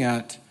looking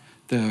at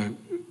the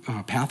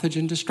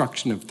pathogen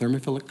destruction of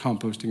thermophilic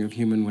composting of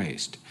human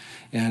waste.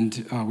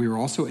 And we were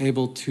also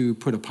able to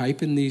put a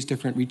pipe in these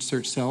different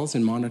research cells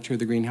and monitor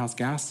the greenhouse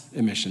gas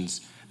emissions,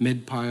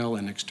 mid-pile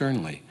and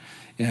externally.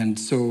 And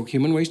so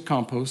human waste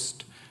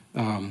compost,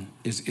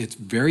 it's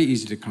very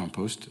easy to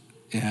compost,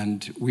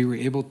 and we were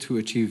able to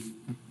achieve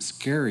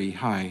scary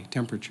high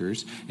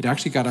temperatures. It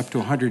actually got up to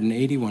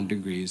 181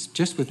 degrees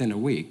just within a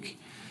week,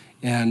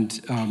 and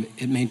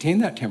it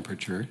maintained that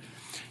temperature.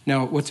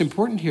 Now, what's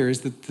important here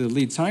is that the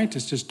lead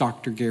scientist is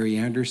Dr. Gary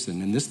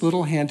Anderson, and this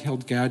little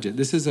handheld gadget,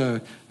 this is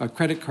a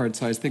credit card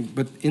size thing,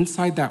 but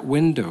inside that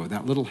window,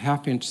 that little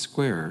half-inch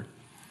square,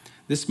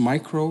 this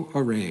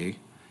microarray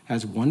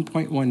has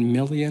 1.1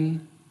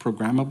 million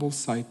programmable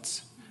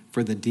sites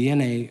for the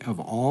DNA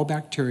of all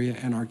bacteria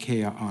and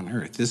archaea on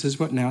Earth. This is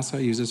what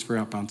NASA uses for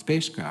outbound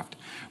spacecraft.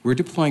 We're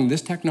deploying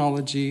this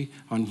technology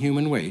on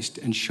human waste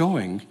and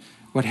showing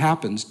what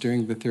happens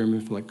during the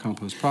thermophilic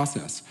compost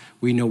process.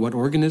 We know what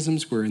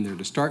organisms were in there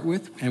to start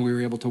with, and we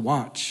were able to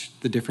watch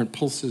the different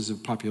pulses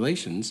of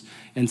populations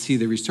and see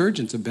the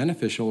resurgence of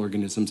beneficial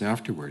organisms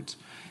afterwards.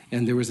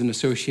 And there was an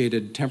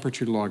associated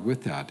temperature log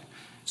with that.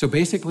 So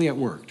basically it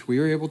worked. We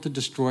were able to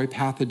destroy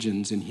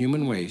pathogens in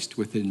human waste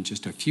within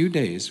just a few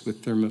days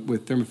with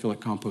thermophilic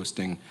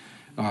composting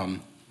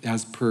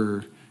as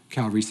per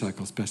Cal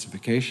Recycle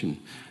specification.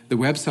 The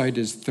website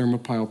is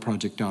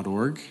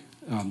thermopileproject.org.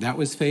 That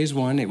was phase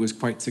one. It was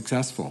quite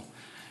successful.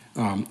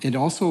 It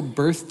also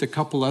birthed a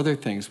couple other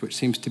things, which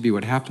seems to be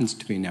what happens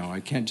to me now. I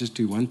can't just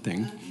do one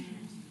thing.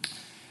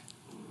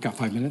 Got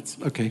 5 minutes?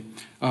 Okay.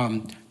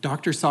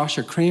 Dr.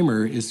 Sasha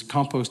Kramer is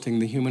composting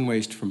the human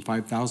waste from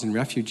 5,000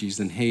 refugees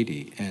in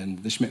Haiti,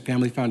 and the Schmidt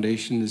Family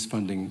Foundation is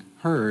funding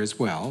her as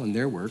well in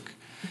their work.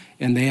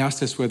 And they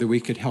asked us whether we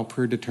could help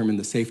her determine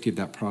the safety of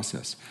that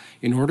process.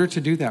 In order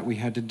to do that, we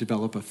had to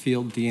develop a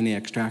field DNA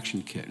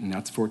extraction kit, and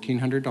that's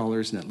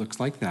 $1,400, and it looks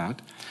like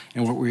that.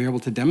 And what we were able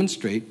to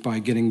demonstrate by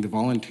getting the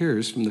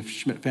volunteers from the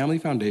Schmidt Family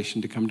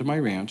Foundation to come to my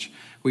ranch,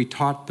 we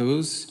taught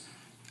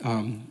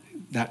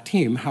that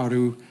team how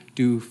to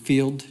do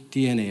field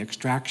DNA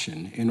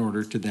extraction in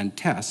order to then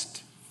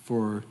test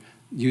for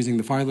using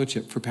the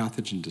phylochip for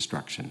pathogen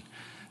destruction.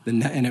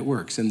 And it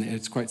works, and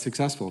it's quite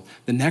successful.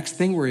 The next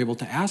thing we're able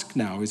to ask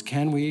now is,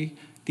 can we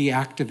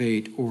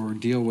deactivate or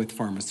deal with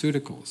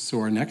pharmaceuticals? So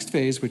our next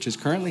phase, which is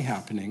currently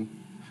happening,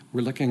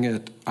 we're looking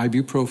at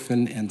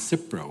ibuprofen and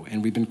Cipro,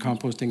 and we've been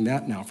composting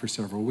that now for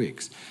several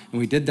weeks. And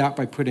we did that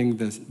by putting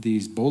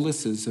these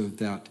boluses of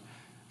that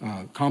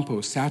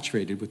compost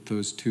saturated with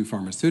those two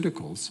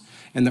pharmaceuticals,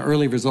 and the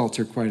early results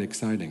are quite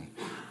exciting.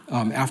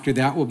 After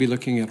that, we'll be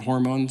looking at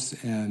hormones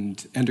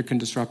and endocrine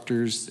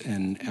disruptors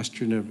and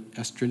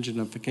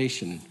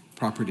estrogenification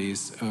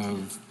properties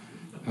of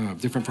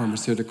different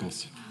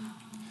pharmaceuticals.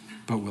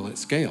 But will it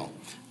scale?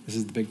 This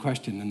is the big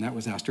question, and that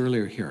was asked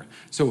earlier here.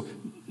 So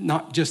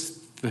not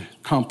just the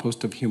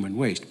compost of human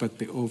waste, but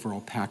the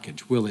overall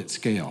package. Will it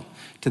scale?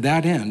 To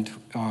that end,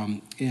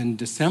 in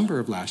December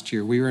of last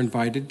year, we were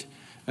invited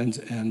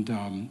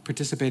and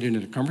participated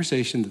in a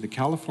conversation that the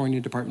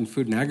California Department of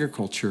Food and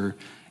Agriculture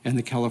and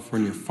the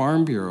California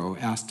Farm Bureau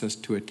asked us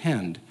to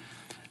attend.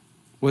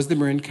 Was the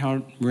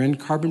Marin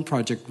Carbon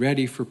Project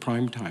ready for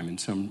prime time in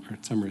some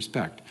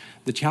respect?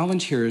 The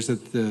challenge here is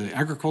that the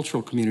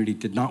agricultural community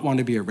did not want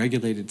to be a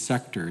regulated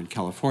sector in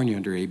California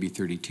under AB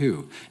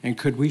 32. And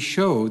could we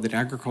show that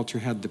agriculture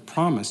had the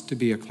promise to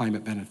be a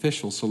climate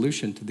beneficial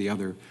solution to the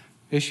other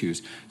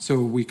issues? So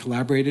we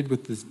collaborated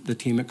with the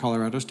team at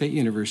Colorado State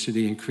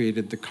University and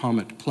created the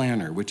COMET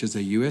Planner, which is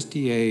a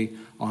USDA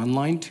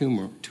online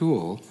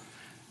tool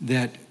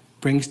that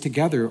brings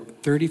together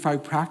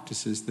 35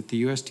 practices that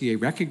the USDA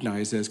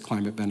recognizes as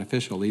climate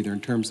beneficial, either in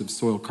terms of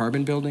soil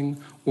carbon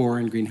building or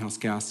in greenhouse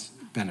gas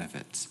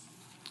benefits.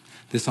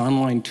 This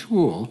online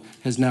tool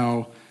has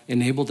now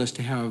enabled us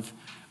to have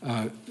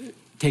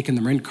taken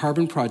the Marin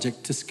Carbon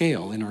Project to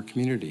scale in our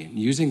community. And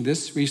using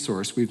this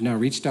resource, we've now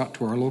reached out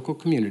to our local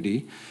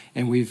community,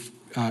 and we've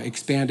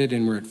expanded,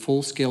 and we're at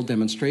full-scale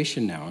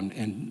demonstration now,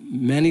 and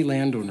many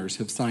landowners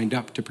have signed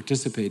up to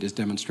participate as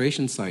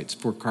demonstration sites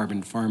for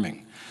carbon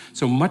farming.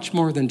 So much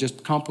more than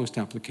just compost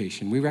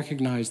application. We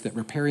recognize that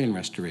riparian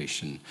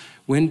restoration,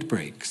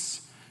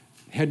 windbreaks,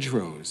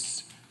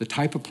 hedgerows, the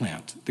type of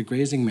plant, the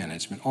grazing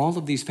management, all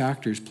of these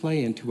factors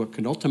play into what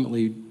could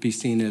ultimately be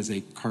seen as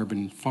a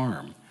carbon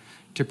farm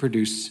to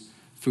produce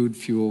food,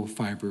 fuel,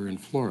 fiber, and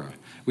flora.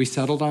 We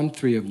settled on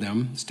 3 of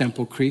them.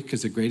 Stemple Creek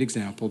is a great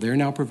example. They're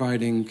now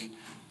providing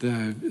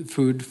the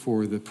food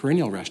for the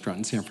Perennial restaurant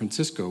in San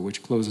Francisco,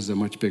 which closes a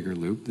much bigger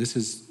loop. This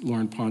is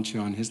Lauren Poncho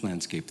on his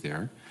landscape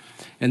there.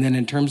 And then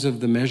in terms of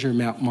the measure,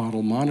 map,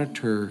 model,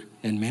 monitor,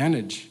 and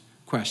manage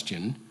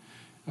question,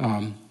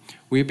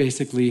 we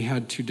basically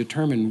had to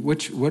determine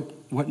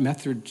what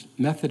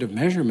method of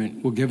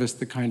measurement will give us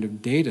the kind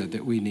of data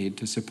that we need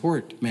to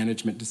support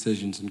management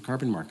decisions in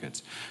carbon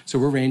markets. So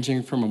we're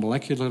ranging from a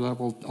molecular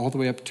level all the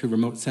way up to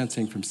remote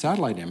sensing from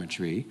satellite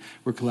imagery.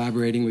 We're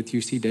collaborating with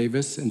UC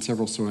Davis and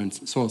several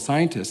soil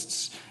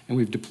scientists, and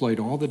we've deployed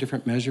all the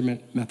different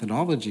measurement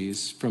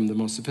methodologies from the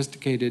most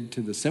sophisticated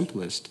to the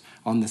simplest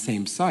on the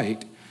same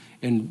site.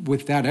 And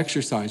with that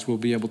exercise, we'll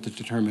be able to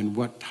determine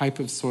what type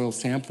of soil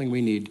sampling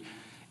we need.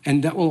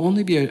 And that will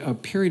only be a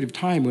period of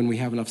time when we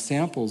have enough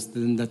samples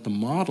then that the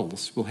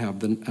models will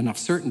have enough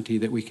certainty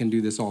that we can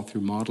do this all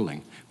through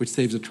modeling, which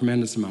saves a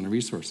tremendous amount of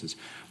resources.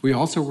 We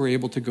also were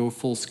able to go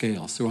full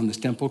scale. So on the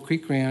Stemple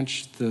Creek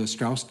Ranch, the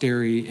Strauss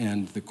Dairy,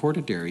 and the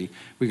Corda Dairy,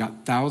 we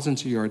got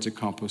thousands of yards of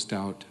compost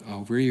out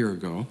over a year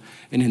ago.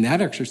 And in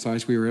that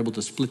exercise, we were able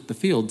to split the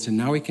fields, and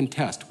now we can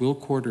test, will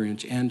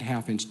quarter-inch and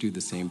half-inch do the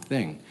same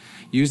thing?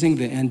 Using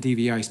the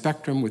NDVI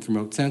spectrum with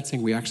remote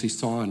sensing, we actually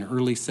saw an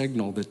early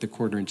signal that the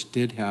quarter-inch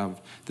did have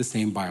the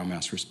same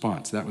biomass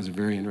response. That was a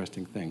very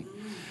interesting thing.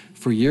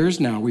 For years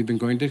now, we've been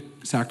going to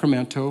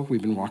Sacramento,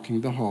 we've been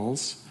walking the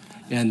halls,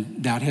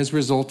 and that has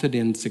resulted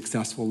in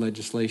successful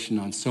legislation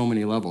on so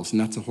many levels, and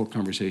that's a whole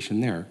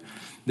conversation there.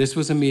 This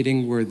was a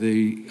meeting where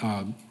the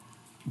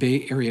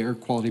Bay Area Air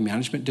Quality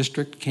Management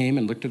District came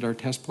and looked at our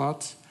test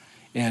plots.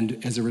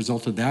 And as a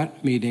result of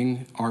that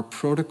meeting, our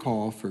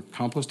protocol for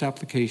compost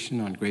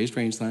application on grazed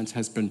rangelands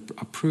has been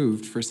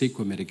approved for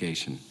CEQA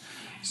mitigation.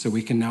 So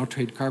we can now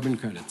trade carbon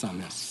credits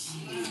on this.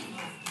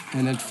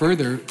 And then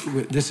further,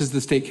 this is the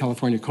State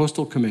California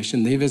Coastal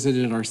Commission. They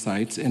visited our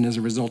sites, and as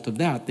a result of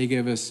that, they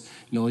gave us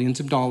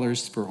millions of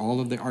dollars for all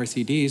of the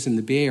RCDs in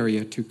the Bay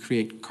Area to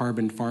create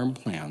carbon farm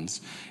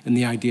plans. And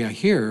the idea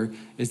here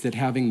is that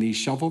having these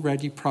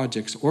shovel-ready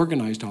projects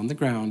organized on the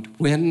ground,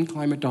 when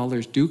climate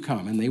dollars do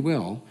come, and they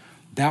will,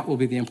 that will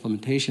be the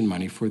implementation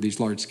money for these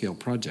large-scale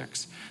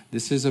projects.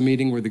 This is a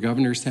meeting where the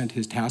governor sent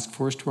his task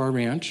force to our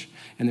ranch,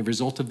 and the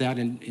result of that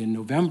in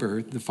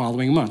November, the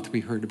following month,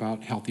 we heard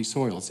about healthy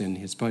soils in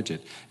his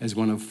budget as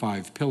one of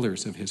 5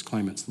 pillars of his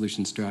climate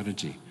solution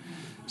strategy.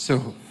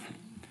 So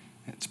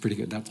it's pretty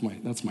good. That's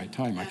my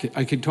time.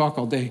 I could talk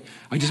all day.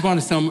 I just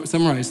want to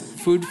summarize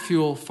food,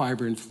 fuel,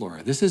 fiber, and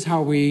flora. This is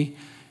how we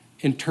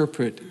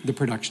interpret the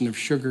production of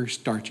sugar,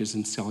 starches,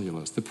 and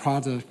cellulose, the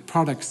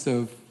products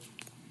of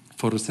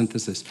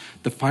photosynthesis.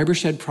 The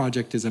FiberShed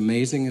project is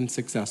amazing and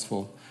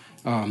successful.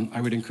 I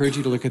would encourage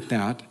you to look at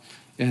that.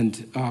 And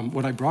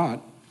what I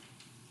brought,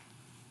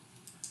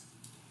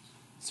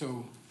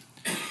 so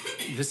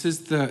this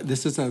is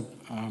a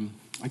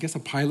I guess a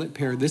pilot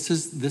pair. This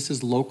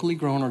is locally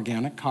grown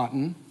organic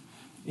cotton,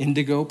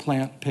 indigo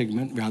plant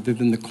pigment rather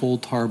than the coal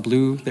tar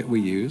blue that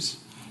we use.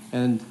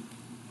 And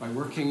by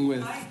working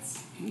with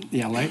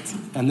lights.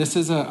 And this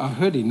is a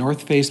hoodie.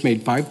 North Face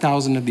made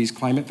 5,000 of these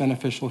climate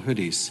beneficial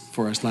hoodies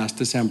for us last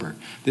December.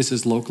 This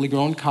is locally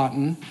grown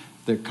cotton.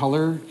 The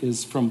color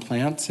is from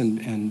plants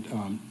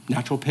and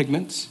natural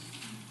pigments.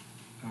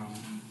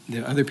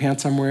 The other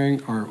pants I'm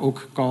wearing are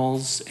oak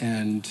galls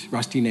and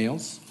rusty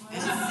nails.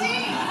 Just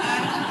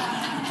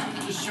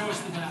show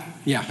us the back.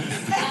 Yeah.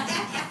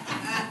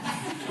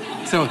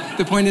 So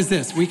the point is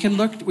this: we can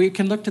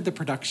look to the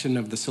production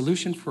of the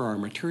solution for our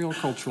material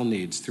cultural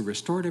needs through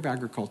restorative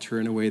agriculture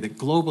in a way that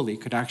globally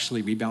could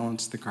actually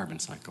rebalance the carbon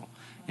cycle,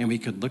 and we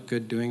could look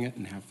good doing it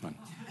and have fun.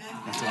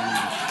 That's all I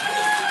know.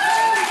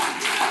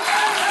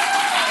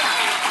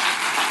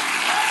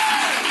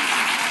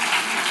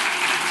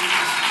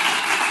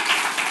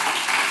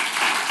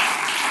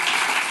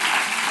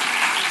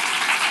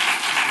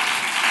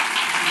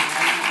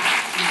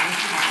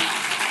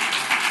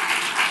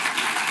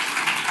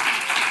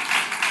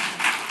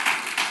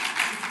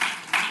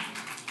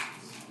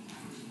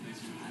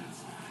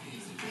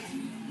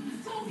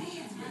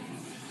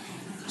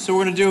 So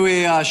we're going to do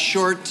a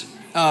short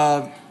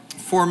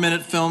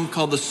 4-minute film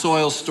called The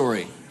Soil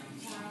Story.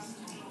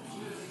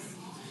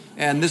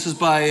 And this is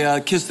by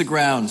Kiss the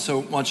Ground.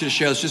 So I want you to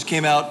share. This just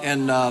came out,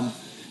 and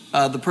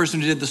the person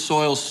who did The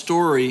Soil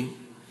Story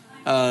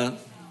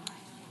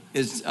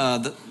is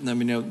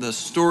the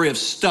Story of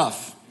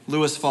Stuff,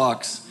 Lewis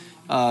Fox.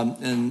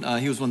 And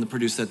he was one that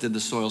produced that, did The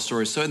Soil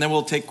Story. So, and then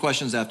we'll take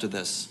questions after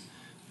this.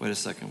 Wait a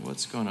second.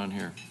 What's going on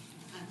here?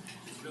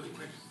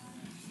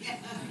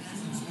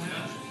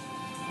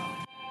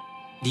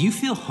 Do you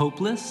feel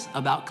hopeless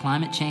about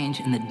climate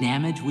change and the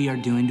damage we are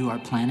doing to our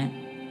planet?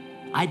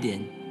 I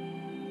did.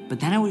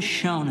 But then I was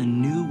shown a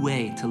new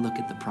way to look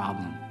at the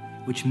problem,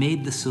 which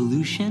made the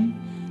solution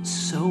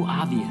so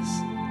obvious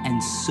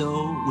and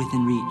so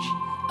within reach.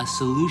 A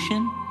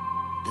solution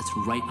that's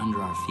right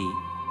under our feet.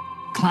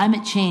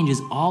 Climate change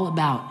is all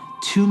about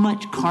too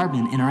much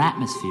carbon in our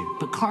atmosphere.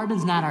 But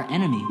carbon's not our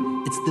enemy.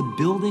 It's the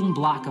building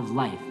block of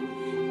life.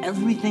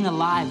 Everything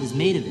alive is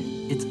made of it.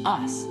 It's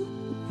us.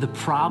 The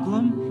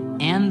problem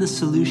and the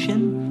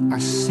solution are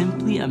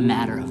simply a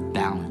matter of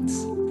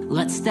balance.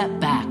 Let's step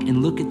back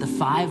and look at the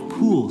 5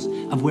 pools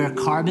of where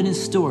carbon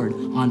is stored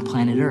on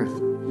planet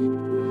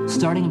Earth.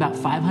 Starting about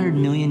 500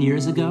 million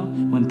years ago,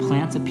 when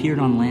plants appeared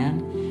on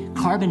land,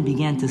 carbon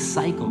began to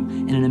cycle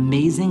in an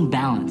amazing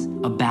balance,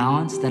 a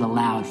balance that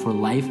allowed for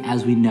life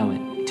as we know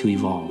it to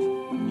evolve.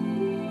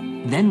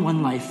 Then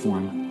one life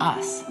form,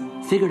 us,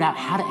 figured out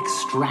how to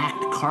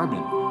extract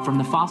carbon from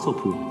the fossil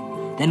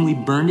pool. Then we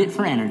burned it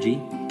for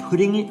energy,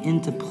 putting it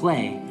into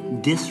play,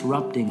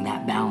 disrupting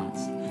that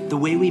balance. The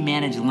way we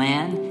manage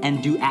land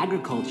and do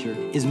agriculture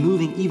is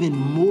moving even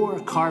more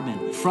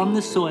carbon from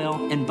the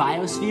soil and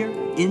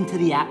biosphere into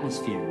the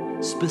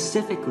atmosphere.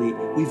 Specifically,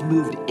 we've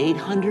moved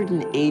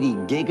 880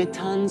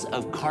 gigatons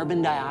of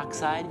carbon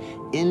dioxide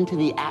into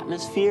the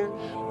atmosphere,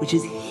 which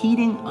is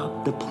heating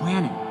up the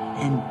planet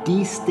and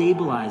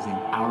destabilizing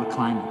our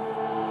climate.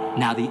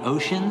 Now, the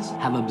oceans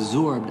have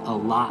absorbed a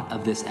lot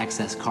of this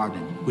excess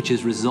carbon, which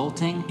is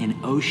resulting in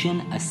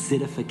ocean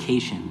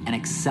acidification and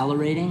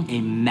accelerating a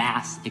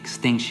mass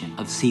extinction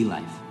of sea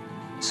life.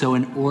 So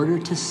in order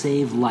to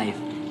save life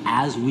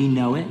as we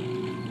know it,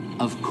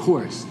 of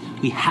course,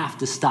 we have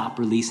to stop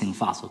releasing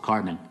fossil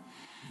carbon.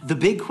 The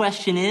big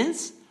question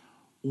is,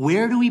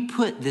 where do we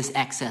put this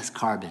excess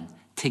carbon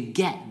to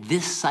get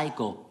this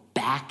cycle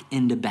back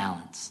into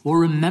balance? Well,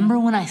 remember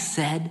when I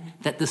said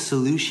that the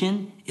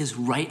solution is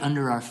right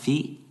under our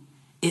feet?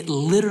 It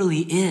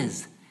literally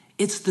is.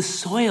 It's the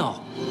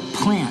soil.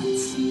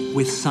 Plants,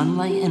 with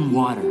sunlight and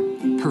water,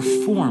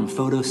 perform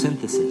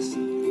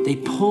photosynthesis. They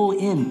pull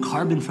in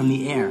carbon from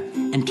the air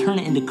and turn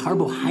it into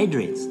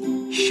carbohydrates,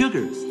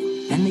 sugars.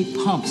 Then they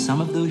pump some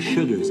of those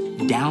sugars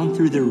down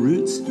through their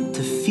roots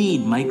to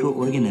feed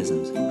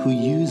microorganisms who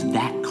use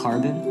that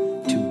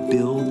carbon to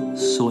build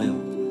soil.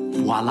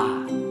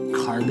 Voila,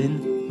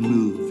 carbon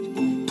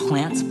moved.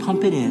 Plants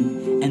pump it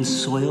in and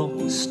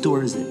soil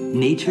stores it.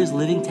 Nature's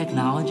living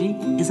technology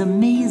is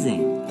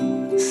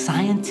amazing.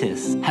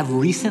 Scientists have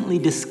recently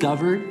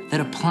discovered that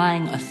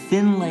applying a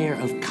thin layer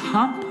of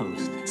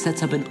compost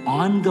sets up an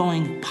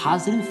ongoing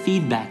positive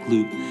feedback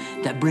loop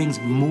that brings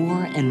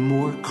more and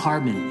more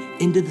carbon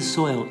into the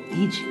soil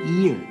each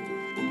year.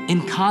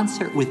 In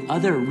concert with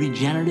other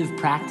regenerative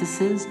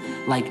practices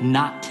like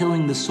not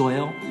tilling the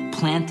soil,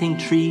 planting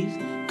trees,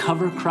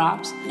 cover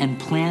crops, and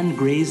planned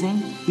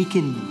grazing, we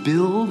can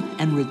build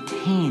and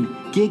retain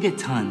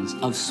gigatons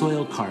of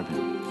soil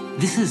carbon.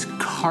 This is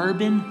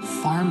carbon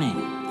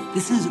farming.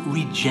 This is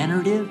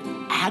regenerative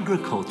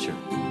agriculture.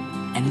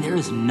 And there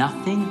is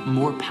nothing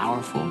more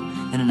powerful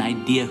than an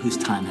idea whose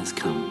time has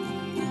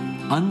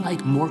come.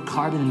 Unlike more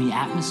carbon in the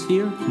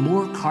atmosphere,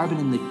 more carbon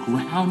in the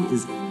ground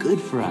is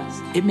good for us.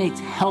 It makes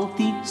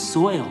healthy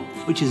soil,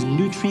 which is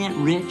nutrient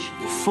rich,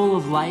 full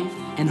of life,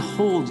 and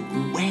holds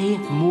way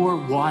more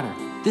water.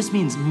 This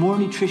means more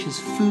nutritious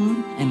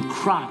food and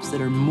crops that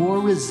are more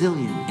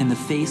resilient in the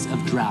face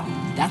of drought.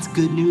 That's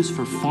good news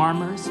for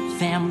farmers,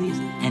 families,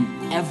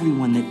 and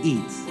everyone that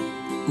eats.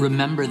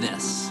 Remember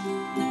this: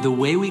 the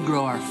way we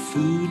grow our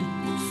food,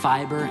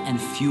 fiber,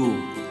 and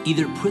fuel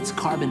either puts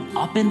carbon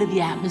up into the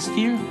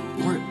atmosphere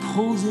or it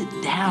pulls it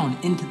down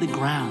into the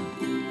ground.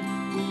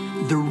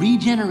 The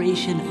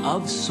regeneration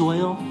of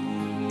soil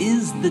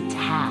is the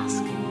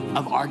task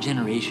of our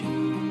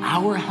generation.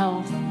 Our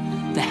health,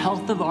 the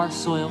health of our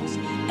soils,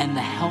 and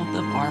the health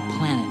of our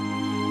planet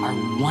are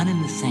one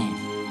and the same.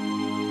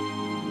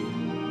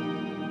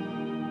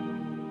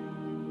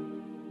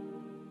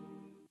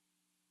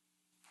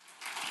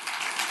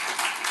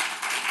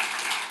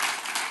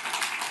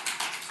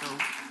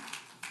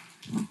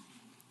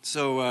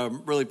 So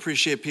really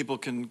appreciate people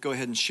can go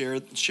ahead and share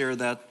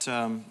that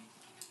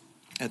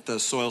at the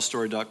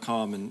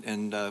soilstory.com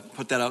and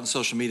put that out on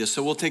social media.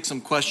 So we'll take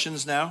some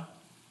questions now.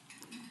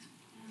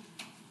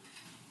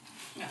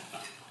 Let's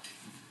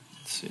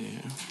see here.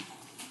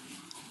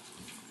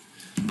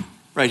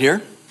 Right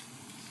here.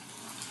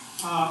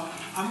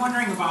 I'm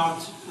wondering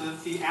about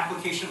the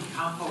application of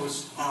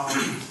compost.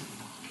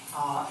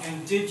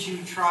 And did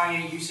you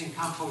try using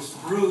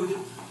compost brewed,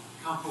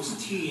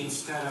 compost tea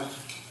instead of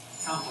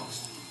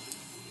compost?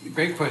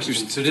 Great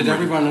question. So did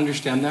everyone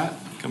understand that?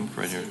 Come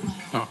right here.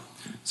 Oh.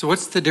 So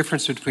what's the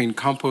difference between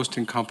compost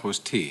and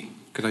compost tea?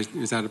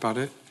 Is that about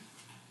it?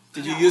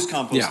 Did you use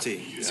compost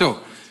tea? So,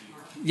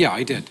 yeah,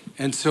 I did.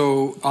 And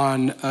so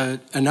on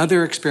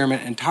another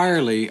experiment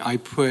entirely, I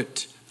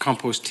put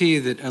compost tea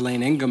that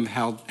Elaine Ingham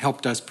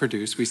helped us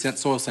produce. We sent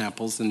soil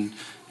samples and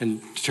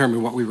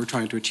determined what we were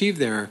trying to achieve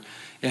there.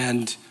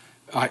 And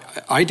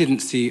I didn't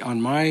see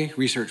on my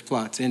research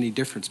plots any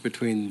difference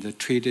between the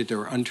treated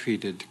or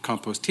untreated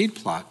compost tea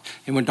plot.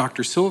 And when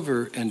Dr.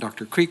 Silver and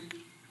Dr. Creek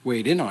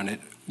weighed in on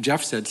it,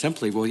 Jeff said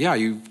simply, well, yeah,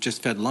 you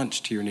just fed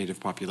lunch to your native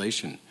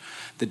population.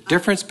 The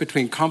difference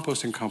between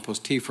compost and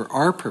compost tea for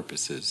our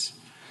purposes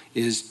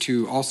is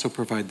to also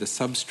provide the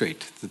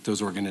substrate that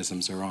those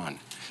organisms are on.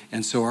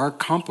 And so our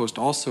compost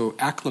also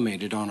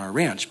acclimated on our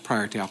ranch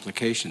prior to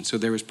application. So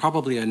there was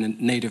probably a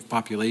native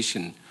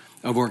population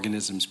of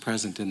organisms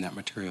present in that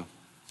material.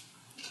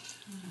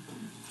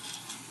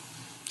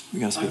 You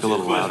gotta speak a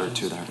little louder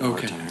too. There.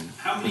 Okay.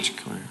 How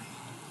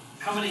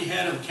many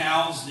head of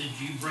cows did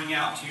you bring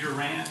out to your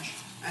ranch?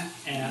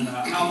 And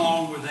how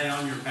long were they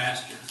on your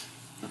pasture?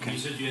 Okay. You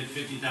said you had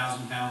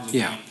 50,000 pounds of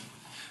Yeah. gain.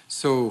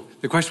 So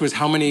the question was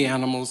how many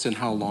animals and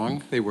how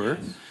long they were.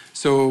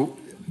 So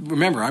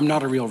remember, I'm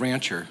not a real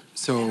rancher.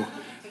 So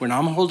when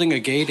I'm holding a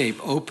gate ape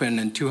open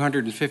and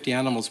 250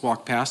 animals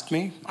walk past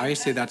me, I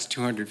say that's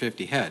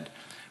 250 head.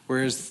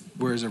 Whereas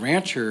a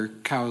rancher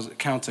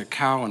counts a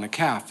cow and a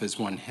calf as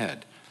one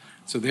head.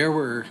 So there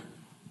were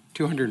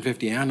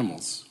 250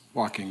 animals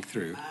walking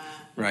through,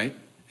 right?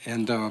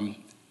 And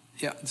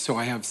so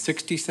I have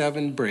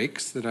 67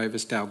 breaks that I've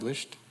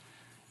established.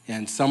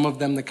 And some of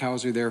them, the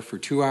cows are there for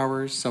 2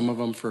 hours, some of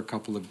them for a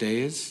couple of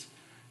days.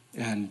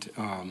 And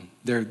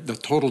the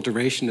total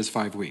duration is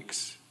 5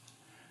 weeks.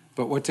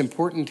 But what's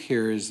important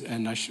here is,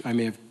 and I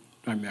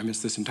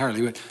missed this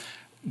entirely, but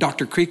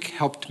Dr. Creek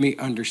helped me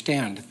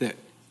understand that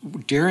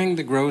during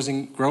the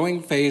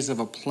growing phase of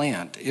a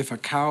plant, if a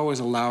cow is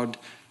allowed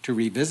to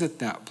revisit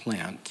that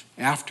plant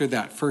after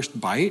that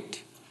first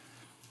bite,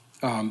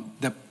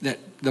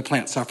 the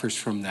plant suffers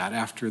from that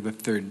after the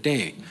third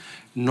day.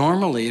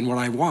 Normally, and what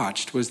I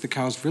watched was the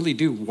cows really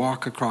do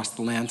walk across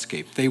the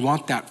landscape. They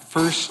want that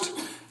first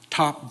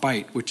top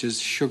bite, which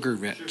is sugar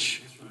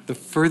rich. The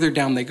further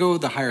down they go,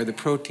 the higher the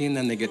protein,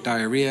 then they get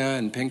diarrhea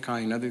and pink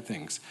eye and other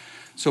things.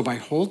 So by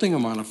holding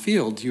them on a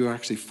field, you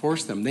actually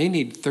force them. They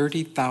need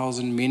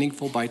 30,000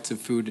 meaningful bites of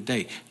food a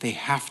day. They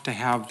have to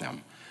have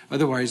them.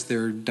 Otherwise,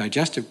 their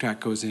digestive tract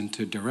goes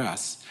into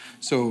duress.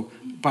 So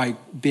by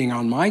being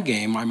on my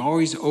game, I'm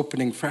always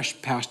opening fresh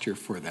pasture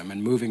for them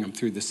and moving them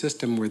through the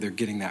system where they're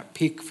getting that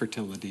peak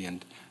fertility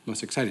and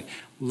most excited.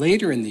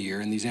 Later in the year,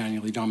 in these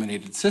annually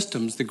dominated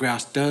systems, the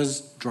grass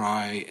does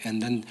dry,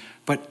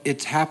 but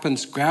it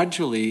happens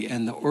gradually,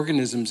 and the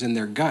organisms in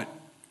their gut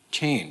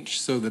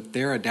change so that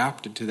they're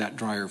adapted to that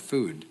drier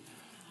food.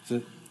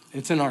 So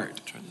it's an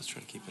art. Let's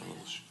try to keep it a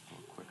little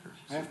quicker.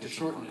 I have to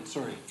shorten it,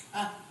 sorry.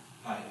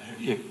 Hi,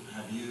 have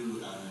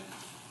you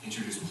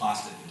introduced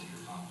plastic into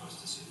your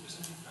compost to see if there's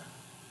any effect?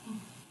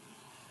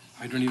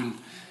 I don't even...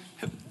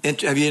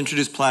 Have you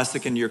introduced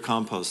plastic into your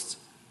compost?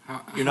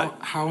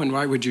 How and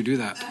why would you do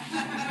that?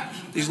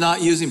 He's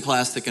not using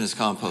plastic in his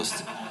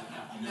compost.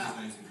 I'm not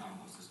using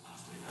compost as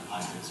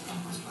plastic as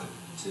compost, but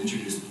to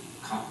introduce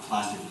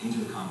plastic into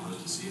the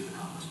compost to see if the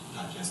compost will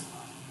digest the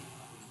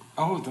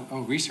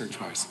plastic.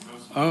 Research-wise.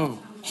 Oh,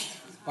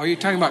 you're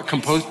talking about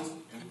compost?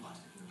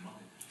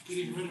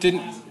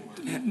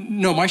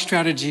 No, my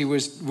strategy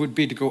would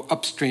be to go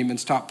upstream and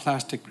stop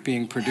plastic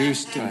being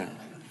produced. Fair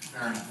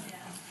enough.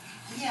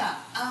 Yeah,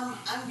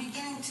 I'm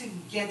beginning to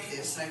get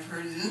this. I've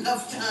heard it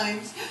enough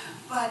times.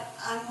 But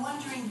I'm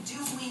wondering, do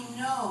we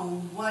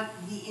know what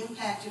the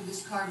impact of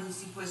this carbon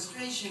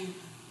sequestration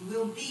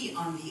will be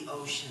on the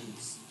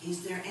oceans?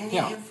 Is there any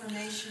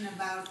information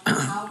about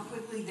how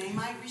quickly they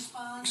might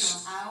respond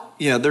or how?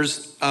 Yeah,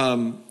 there's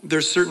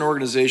certain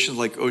organizations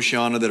like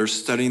Oceana that are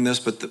studying this,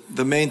 but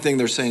the main thing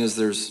they're saying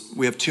is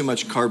we have too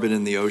much carbon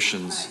in the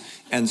oceans.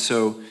 Right. And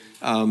so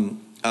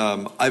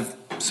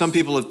some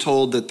people have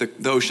told that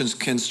the oceans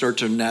can start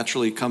to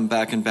naturally come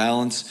back in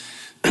balance,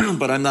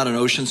 but I'm not an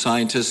ocean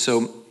scientist,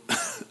 so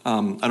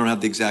I don't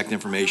have the exact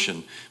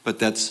information. But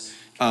that's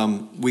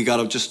we got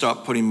to just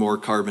stop putting more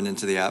carbon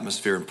into the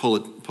atmosphere and pull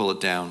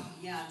it down.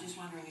 Yeah, I'm just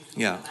wondering if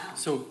it'll come out.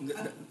 So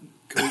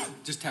can we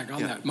just tag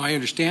on that? My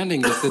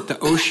understanding is that the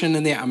ocean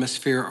and the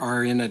atmosphere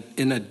are in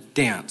a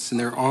dance, and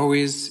they're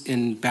always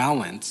in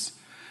balance.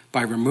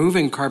 By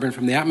removing carbon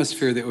from the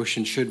atmosphere, the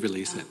ocean should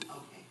release it.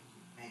 Okay,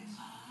 thanks.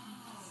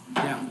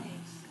 Yeah.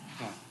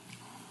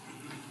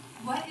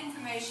 What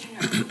information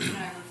can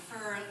I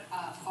refer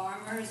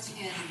farmers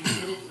in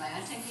the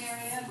Mid-Atlantic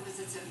area, because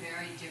it's a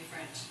very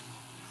different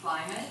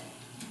climate?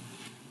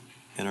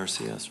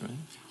 NRCS, right?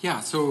 Yeah,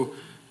 so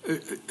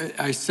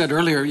I said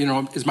earlier,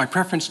 is my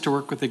preference to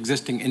work with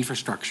existing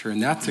infrastructure,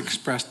 and that's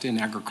expressed in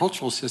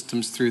agricultural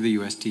systems through the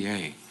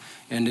USDA.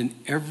 And in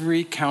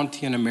every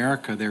county in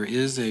America, there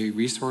is a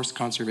resource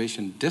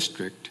conservation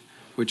district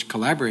which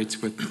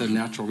collaborates with the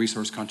Natural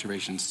Resource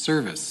Conservation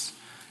Service.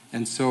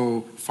 And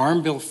so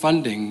Farm Bill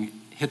funding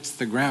hits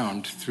the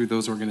ground through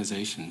those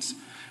organizations.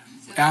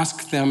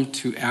 Ask them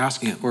to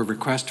ask or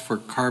request for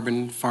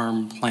carbon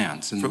farm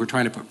plans, and we're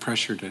trying to put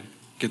pressure to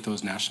get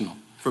those national.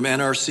 From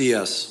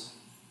NRCS.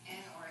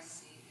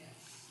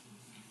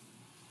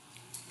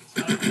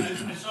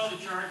 I saw the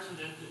charts, and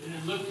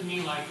it looked to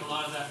me like a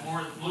lot of that,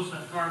 most of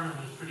that carbon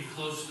was pretty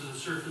close to the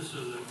surface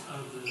of the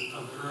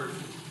Earth,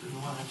 the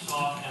one I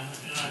saw, and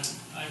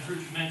I heard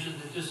you mention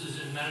that this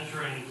is in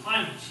Mediterranean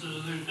climates. So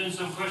there's been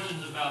some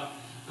questions about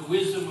the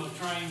wisdom of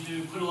trying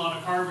to put a lot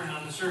of carbon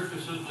on the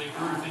surface of the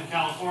Earth in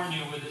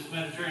California with this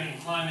Mediterranean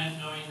climate,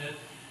 knowing that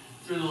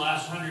through the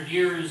last 100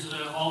 years,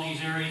 all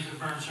these areas have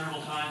burned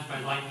several times by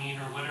lightning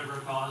or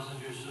whatever cause, and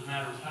just a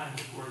matter of time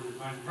before they're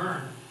going to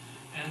burn.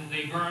 And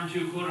they burn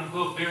to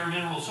quote-unquote bare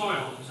mineral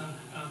soil in some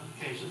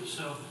cases.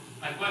 So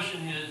my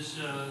question is,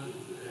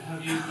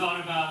 have you thought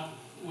about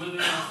whether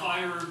a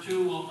fire or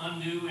two will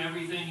undo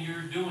everything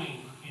you're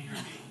doing in your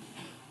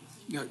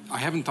field? I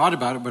haven't thought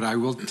about it, but I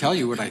will tell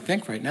you what I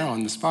think right now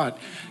on the spot.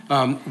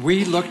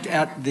 We looked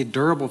at the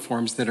durable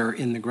forms that are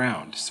in the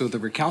ground. So the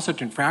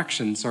recalcitrant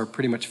fractions are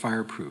pretty much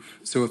fireproof.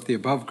 So if the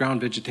above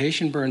ground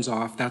vegetation burns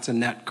off, that's a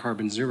net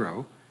carbon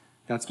zero.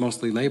 That's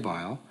mostly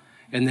labile.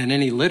 And then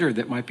any litter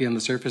that might be on the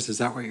surface, is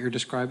that what you're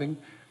describing?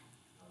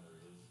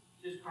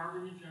 Just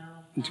carbon in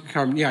general?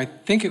 Carbon, yeah, I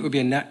think it would be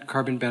a net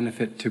carbon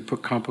benefit to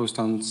put compost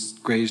on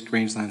grazed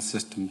rangeland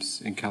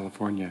systems in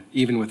California,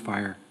 even with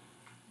fire.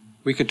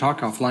 We could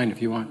talk offline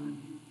if you want.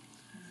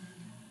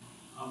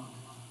 I'm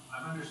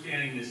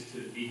understanding this to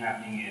be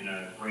happening in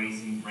a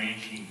grazing,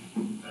 ranching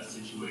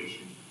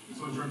situation.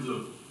 So in terms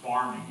of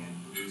farming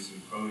and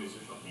producing produce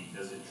or something,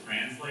 does it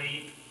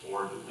translate,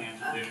 or the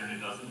plants are different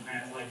and it doesn't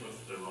translate? What's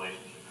the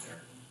relationship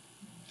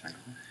there?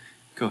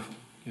 Go.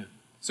 Yeah.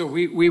 So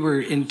we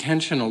were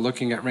intentional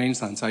looking at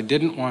rangelands. I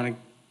didn't want to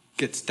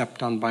get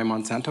stepped on by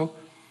Monsanto.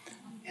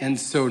 And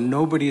so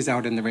nobody's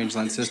out in the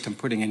rangeland system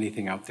putting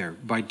anything out there.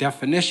 By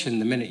definition,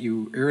 the minute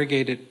you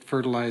irrigate it,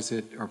 fertilize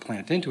it, or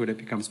plant into it, it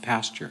becomes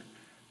pasture.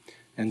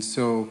 And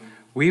so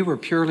we were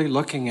purely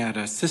looking at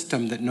a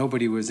system that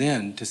nobody was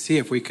in to see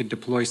if we could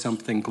deploy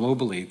something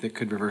globally that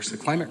could reverse the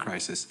climate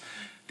crisis.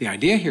 The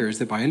idea here is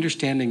that by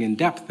understanding in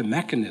depth the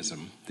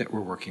mechanism that we're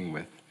working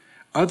with,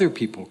 other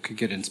people could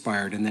get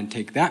inspired and then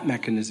take that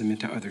mechanism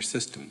into other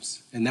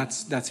systems. And that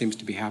seems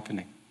to be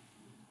happening.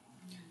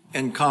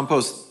 And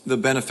compost, the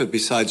benefit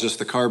besides just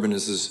the carbon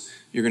is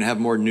you're going to have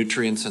more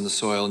nutrients in the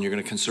soil, and you're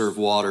going to conserve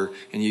water,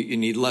 and you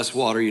need less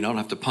water. You don't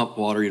have to pump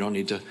water. You don't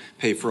need to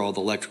pay for all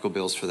the electrical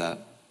bills for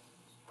that.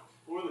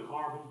 Or the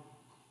carbon.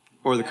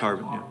 Or the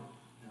carbon, yeah.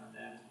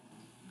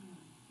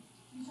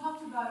 You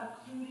talked about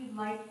occluded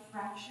light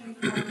fraction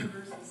carbon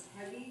versus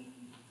heavy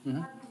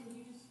carbon. Could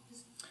you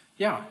just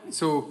Yeah,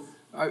 so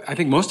I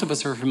think most of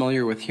us are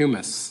familiar with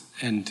humus,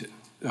 and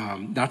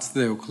that's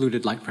the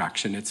occluded light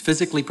fraction. It's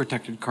physically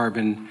protected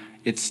carbon,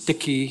 it's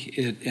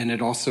sticky, and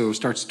it also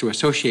starts to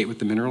associate with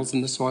the minerals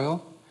in the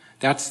soil.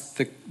 That's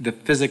the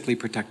physically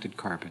protected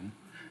carbon.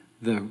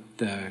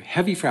 The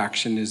heavy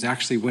fraction is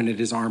actually when it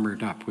is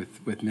armored up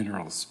with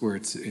minerals, where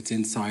it's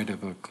inside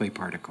of a clay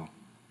particle.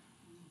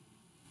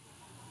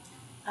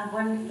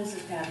 This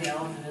is kind of the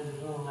elephant in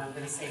the room, I'm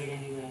going to say it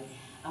anyway.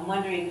 I'm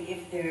wondering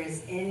if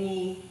there's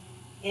any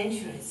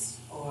interest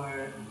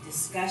or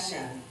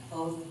discussion,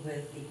 both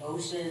with the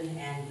ocean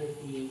and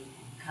with the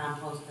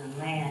compost and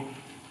land,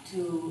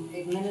 to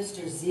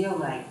administer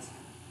zeolite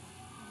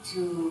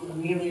to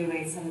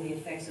ameliorate some of the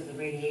effects of the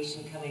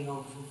radiation coming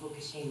over from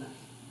Fukushima.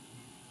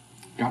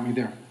 Got me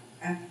there.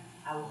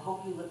 I will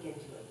hope you look into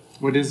it.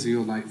 What is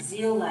zeolite?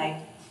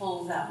 Zeolite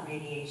pulls out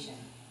radiation.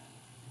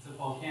 It's a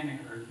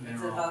volcanic earth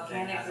mineral. It's a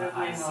volcanic that has earth a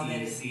high mineral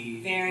that is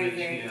CEC very,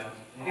 very, ratio.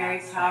 It very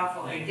acts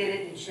powerful. like They did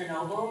it in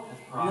Chernobyl.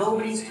 That's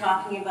Nobody's processing.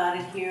 talking about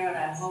it here, and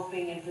I'm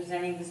hoping in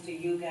presenting this to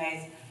you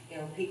guys,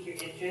 it'll pique your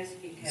interest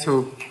because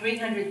So-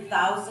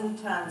 300,000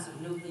 tons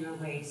of nuclear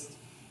waste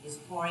is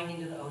pouring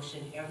into the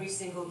ocean every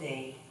single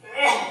day,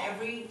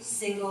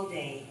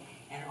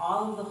 and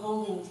all of the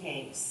holding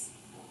tanks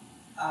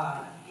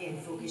in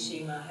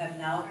Fukushima have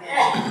now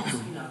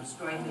been,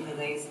 destroyed through the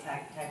latest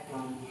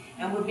typhoon,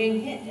 and we're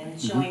being hit, and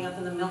it's showing up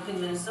in the milk in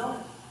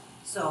Minnesota.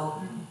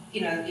 So,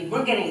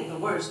 we're getting it the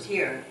worst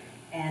here,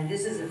 and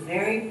this is a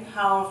very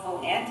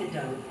powerful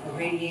antidote for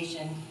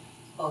radiation,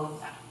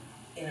 both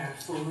in our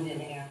food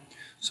and air.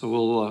 So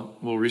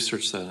we'll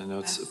research that. I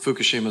know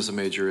Fukushima is a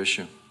major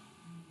issue.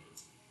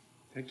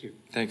 Thank you.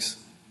 Thanks.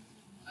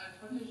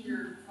 What does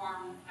your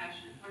farm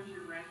actually, what does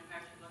your ranch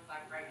actually look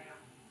like right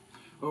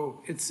now? Oh,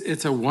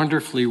 it's a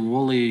wonderfully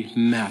woolly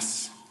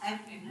mess. Is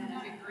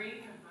it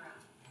green or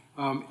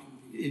brown?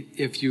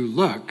 If you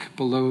look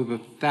below the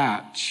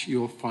thatch,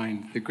 you'll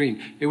find the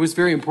green. It was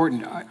very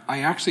important. I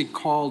actually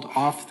called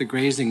off the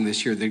grazing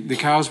this year. The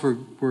cows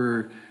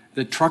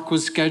the truck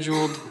was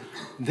scheduled.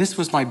 This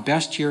was my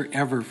best year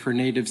ever for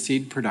native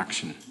seed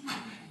production.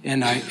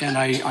 And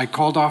I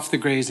called off the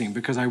grazing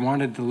because I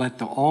wanted to let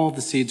all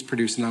the seeds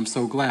produce, and I'm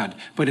so glad.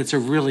 But it's a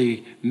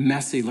really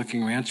messy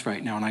looking ranch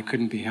right now, and I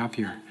couldn't be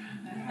happier.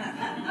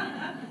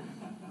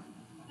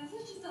 This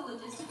is just a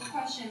logistical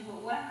question,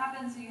 but what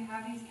happens when you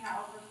have these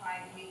cattle for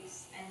 5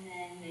 weeks and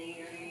then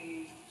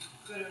they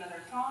go to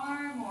another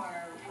farm,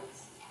 or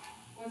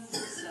what's the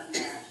system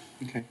there?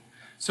 Okay.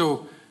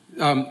 So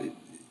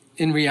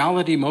in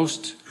reality,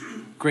 most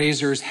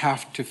grazers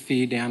have to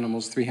feed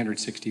animals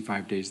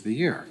 365 days of the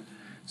year.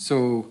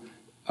 So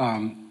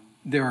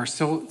there are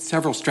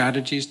several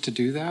strategies to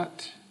do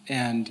that.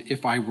 And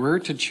if I were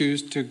to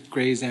choose to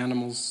graze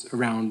animals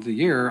around the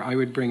year, I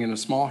would bring in a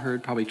small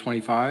herd, probably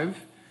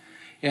 25.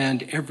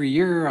 And every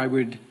year I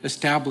would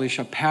establish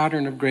a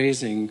pattern of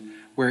grazing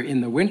where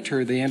in the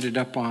winter they ended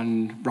up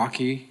on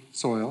rocky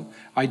soil.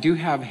 I do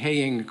have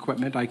haying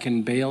equipment. I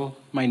can bale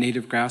my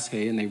native grass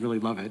hay, and they really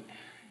love it.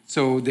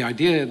 So the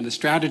idea and the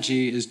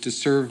strategy is to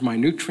serve my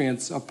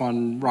nutrients up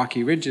on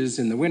rocky ridges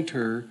in the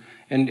winter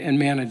and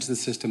manage the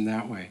system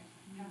that way.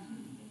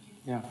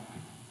 Yeah.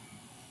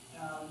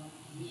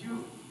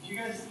 Do you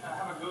guys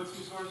have a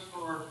go-to source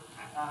for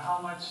how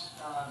much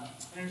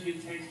energy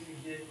it takes to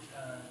get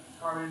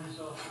carbon into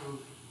soil through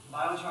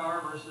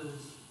biochar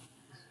versus?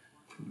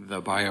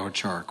 The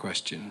biochar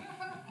question.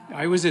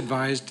 I was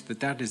advised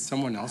that is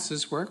someone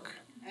else's work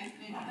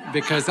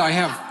because I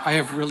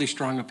have really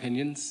strong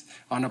opinions.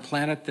 On a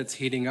planet that's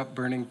heating up,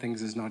 burning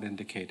things is not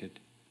indicated.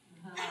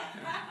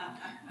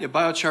 Yeah,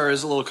 biochar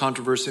is a little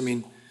controversy. I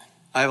mean,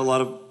 I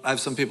have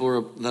some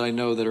people that I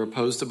know that are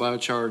opposed to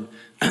biochar.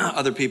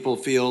 Other people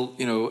feel,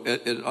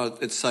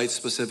 it's site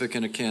specific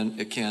and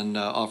it can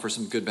offer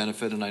some good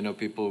benefit. And I know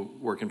people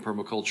work in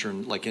permaculture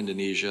in like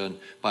Indonesia, and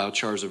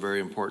biochar is a very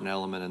important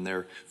element in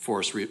their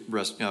forest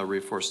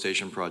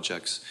reforestation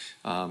projects,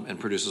 and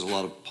produces a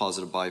lot of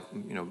positive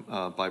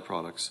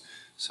byproducts.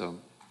 So.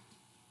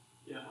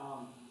 Yeah.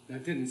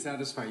 That didn't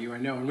satisfy you, I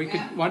know. And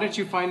why don't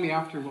you find me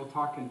after and we'll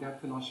talk in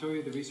depth, and I'll show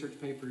you the research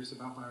papers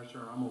about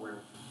biochar I'm aware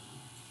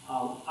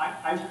of.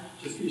 I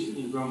just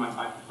recently rode my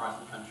bike across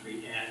the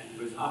country and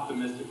was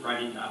optimistic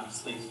riding down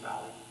Slings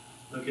Valley,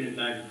 looking at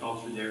the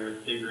agriculture there,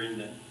 figuring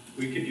that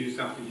we could do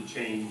something to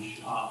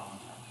change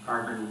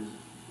carbon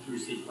through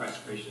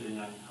sequestration in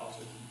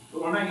agriculture.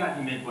 But when I got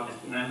in the Midwest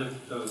and I looked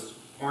at those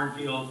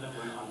cornfields that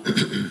went on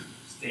the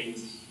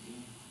states,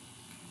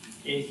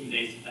 days and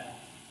days of that,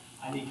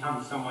 I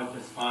become somewhat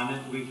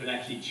despondent. We could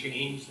actually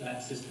change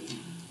that system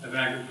of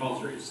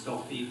agriculture and still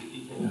feed the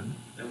people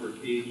that we're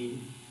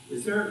feeding.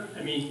 Is there,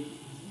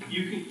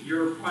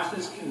 your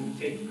process can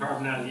take the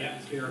carbon out of the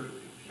atmosphere.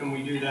 Can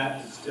we do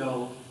that to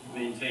still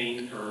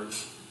maintain or,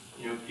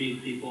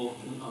 feed people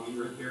on the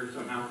earth here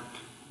somehow?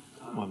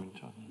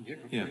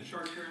 Yeah.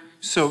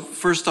 So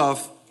first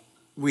off,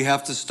 we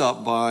have to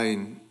stop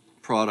buying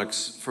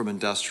products from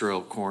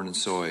industrial corn and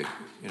soy.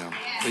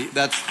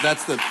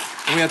 That's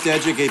and we have to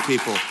educate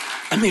people.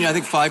 I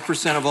think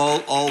 5% of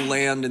all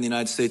land in the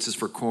United States is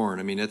for corn.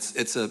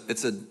 It's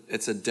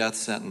a death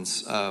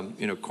sentence.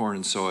 Corn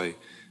and soy,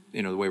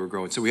 the way we're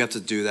growing. So we have to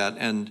do that,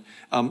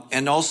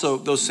 and also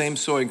those same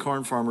soy and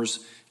corn farmers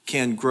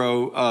can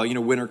grow,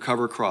 winter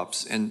cover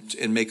crops and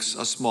make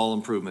a small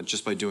improvement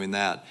just by doing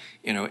that.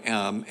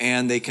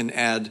 And they can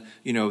add,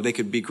 they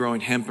could be growing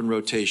hemp in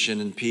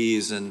rotation and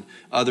peas and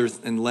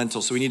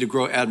lentils. So we need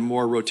to add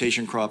more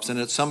rotation crops.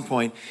 And at some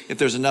point, if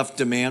there's enough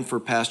demand for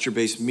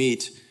pasture-based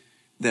meat,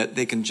 that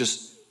they can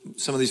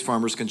some of these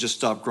farmers can just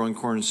stop growing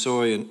corn and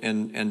soy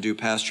and do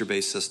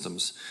pasture-based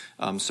systems.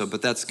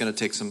 But that's going to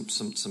take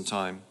some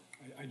time.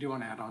 I do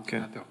want to add on to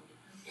that, though.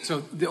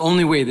 So the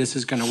only way this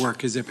is going to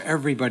work is if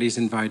everybody's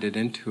invited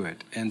into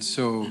it. And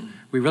so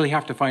we really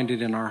have to find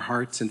it in our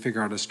hearts and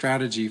figure out a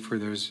strategy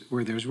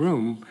where there's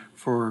room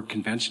for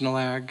conventional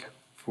ag,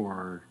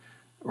 for,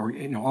 or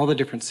all the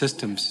different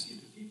systems.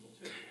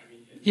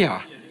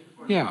 Yeah.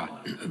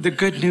 The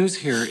good news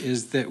here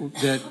is that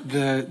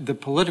the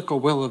political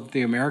will of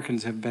the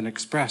Americans have been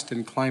expressed,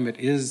 and climate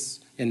is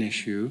an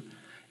issue.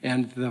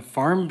 And the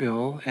Farm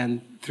Bill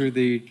and through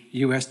the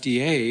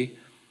USDA,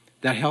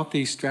 that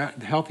healthy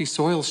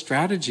soil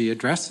strategy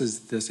addresses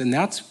this, and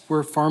that's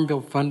where Farm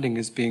Bill funding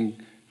is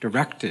being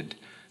directed.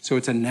 So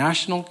it's a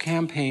national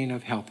campaign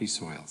of healthy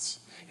soils.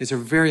 It's a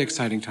very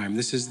exciting time.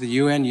 This is the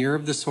UN Year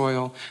of the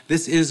Soil.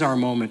 This is our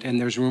moment, and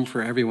there's room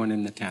for everyone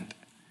in the tent.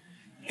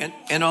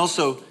 And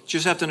also,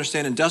 just have to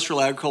understand,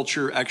 industrial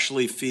agriculture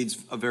actually feeds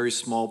a very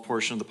small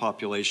portion of the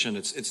population.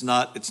 It's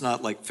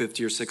not like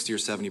 50 or 60 or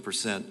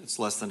 70%. It's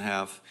less than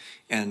half.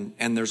 And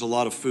there's a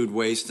lot of food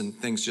waste and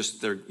things just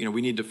there.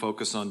 We need to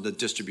focus on the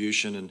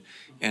distribution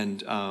and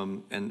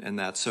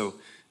that. So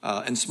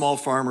and small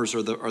farmers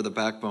are the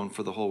backbone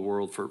for the whole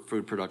world for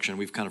food production.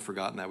 We've kind of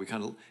forgotten that. We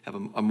kind of have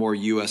a more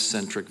U.S.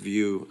 centric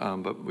view,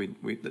 but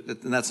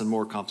and that's a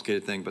more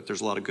complicated thing. But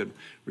there's a lot of good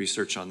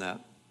research on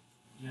that.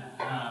 Yeah,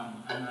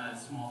 I'm a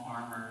small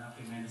farmer up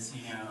in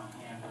Mendocino,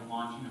 and we're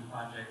launching a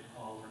project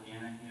called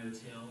Organic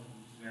No-Till.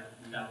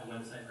 We've got the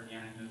website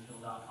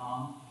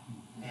organicnotill.com,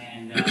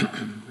 and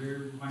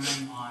we're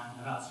wondering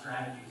about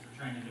strategies.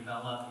 We're trying to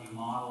develop a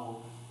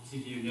model to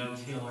do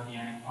no-till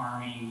organic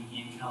farming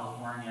in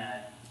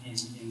California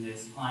in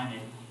this climate,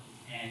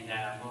 and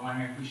we're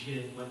wondering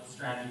what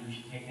strategy we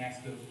should take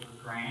next. Go for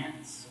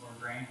grants or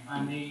grant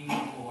funding,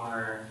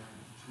 or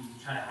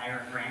try to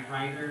hire a grant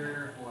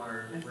writer,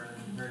 or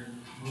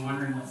we're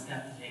wondering what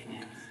step to take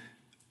next.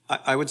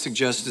 I would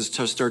suggest is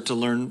to start to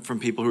learn from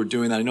people who are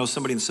doing that. I know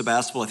somebody in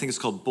Sebastopol, I think it's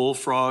called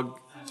Bullfrog.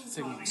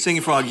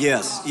 Singing Frog,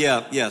 yes.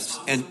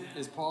 And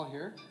is Paul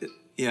here?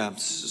 Yeah,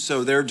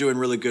 so they're doing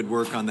really good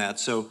work on that.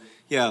 So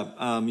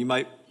yeah, you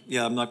might, I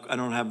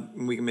don't have,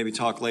 we can maybe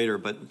talk later,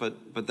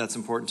 but that's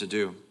important to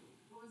do.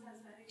 What was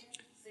that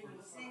again?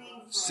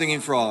 Singing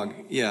Frog,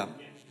 yeah.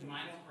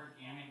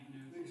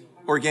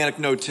 Organic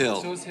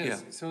no-till. So is his. Yeah.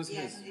 So is his.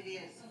 Yes, it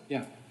is.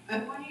 Yeah.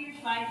 One of your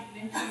slides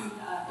mentioned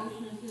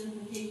ocean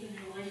acidification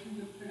in relation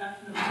to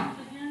production of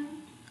oxygen.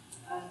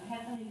 It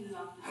had something to do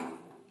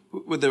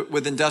with oxygen.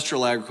 With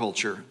industrial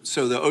agriculture.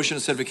 So the ocean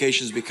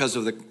acidification is because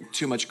of the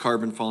too much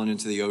carbon falling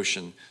into the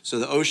ocean. So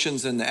the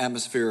oceans and the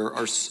atmosphere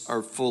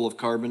are full of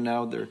carbon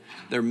now. They're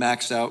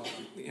maxed out.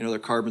 Their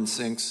carbon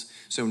sinks.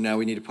 So now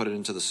we need to put it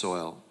into the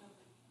soil.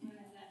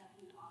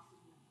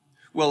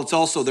 Well, it's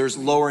also there's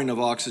lowering of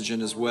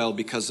oxygen as well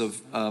because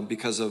of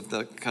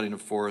the cutting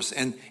of forests,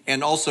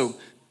 and also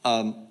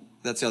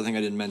that's the other thing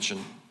I didn't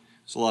mention.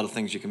 There's a lot of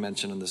things you can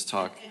mention in this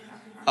talk.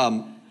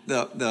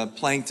 The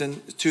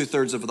plankton,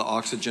 2/3 of the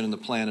oxygen in the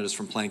planet is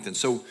from plankton.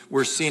 So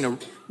we're seeing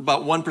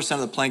about 1% of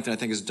the plankton I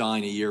think is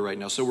dying a year right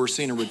now. So we're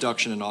seeing a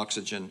reduction in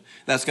oxygen.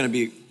 That's going to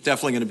be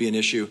definitely going to be an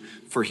issue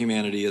for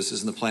humanity as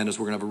in the planet is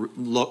we're going to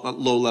have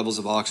low levels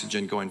of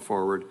oxygen going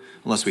forward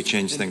unless we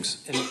change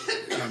things.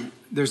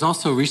 There's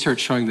also research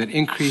showing that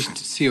increased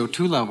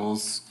CO2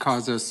 levels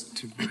cause us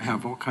to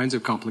have all kinds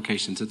of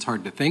complications. It's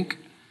hard to think.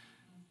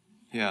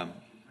 Yeah.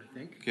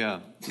 Yeah.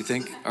 You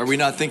think? Are we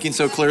not thinking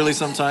so clearly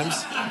sometimes?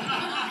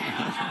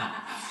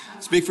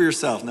 Speak for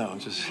yourself. No,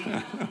 just.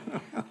 Can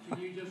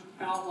you just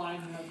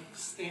outline the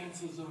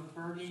stances of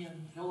Bernie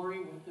and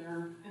Hillary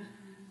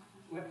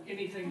with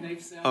anything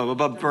they've said? Oh,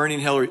 about Bernie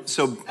and Hillary.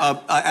 So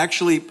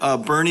actually,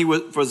 Bernie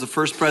was the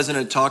first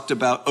president that talked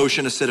about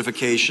ocean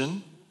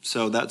acidification.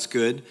 So that's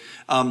good.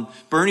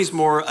 Bernie's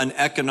more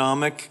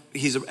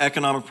he's an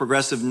economic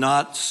progressive,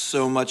 not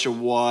so much a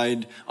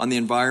wide on the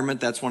environment.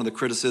 That's one of the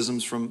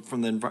criticisms from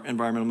the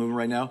environmental movement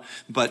right now,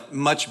 but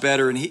much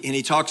better. And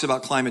he talks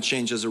about climate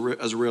change as a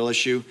real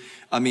issue.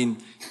 I mean,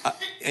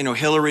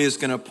 Hillary is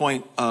going to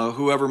appoint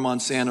whoever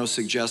Monsanto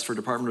suggests for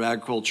Department of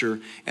Agriculture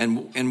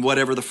and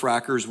whatever the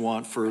frackers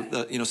want for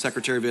the,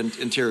 Secretary of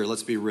Interior.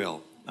 Let's be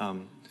real. Yeah.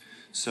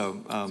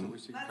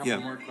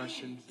 More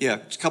questions. Yeah,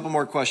 just a couple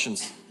more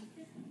questions.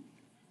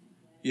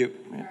 In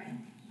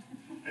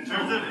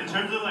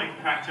terms of like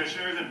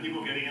practitioners and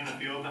people getting in the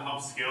field to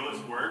help scale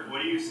this work,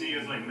 what do you see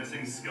as like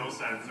missing skill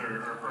sets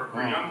or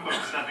for young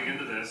folks stepping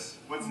into this?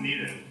 What's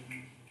needed?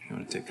 You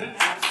want to take that?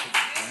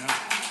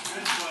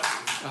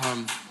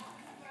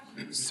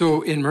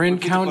 So in Marin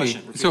County,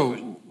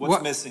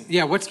 what's missing?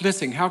 Yeah, what's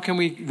missing? How can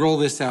we roll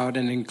this out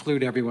and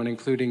include everyone,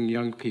 including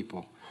young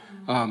people?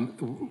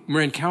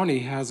 Marin County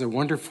has a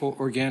wonderful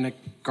organic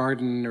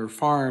garden or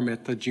farm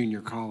at the junior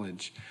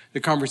college. The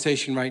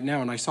conversation right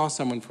now, and I saw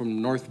someone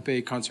from North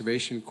Bay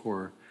Conservation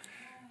Corps.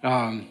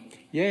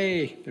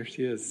 Yay, there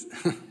she is.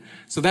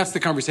 So that's the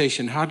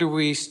conversation. How do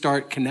we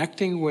start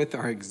connecting with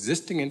our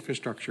existing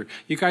infrastructure?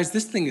 You guys,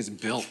 this thing is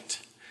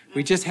built.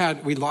 We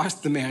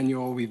lost the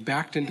manual. We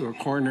backed into a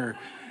corner.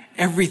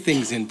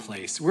 Everything's in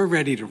place. We're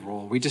ready to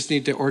roll. We just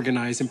need to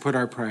organize and put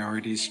our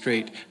priorities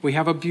straight. We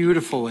have a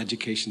beautiful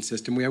education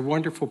system. We have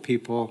wonderful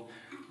people.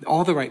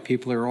 All the right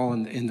people are all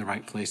in the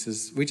right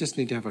places. We just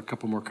need to have a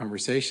couple more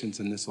conversations,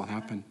 and this will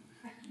happen.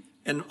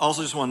 And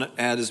also just want to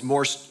add is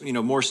more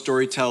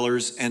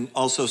storytellers, and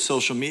also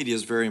social media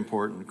is very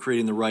important.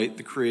 Creating the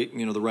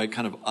right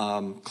kind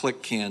of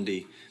click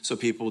candy so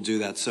people do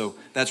that. So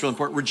that's really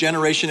important.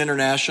 Regeneration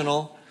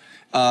International,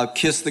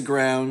 Kiss the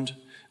Ground.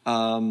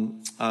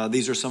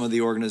 These are some of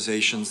the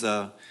organizations.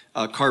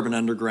 Carbon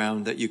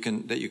Underground that you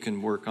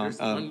can work on.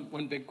 There's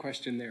one big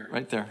question there.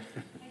 Right there.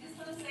 I just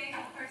want to say to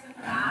the person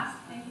who asked,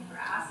 thank you for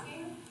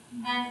asking.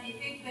 And I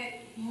think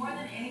that more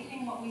than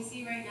anything, what we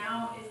see right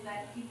now is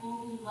that people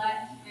who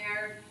let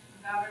their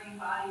governing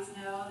bodies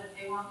know that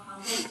they want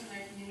compost in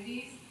their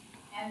communities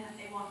and that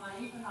they want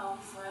money for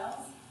healthy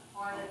soils,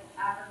 or that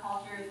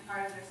agriculture is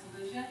part of their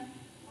solution,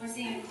 we're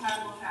seeing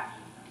incredible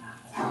traction from that.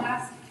 So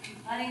just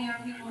letting your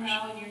people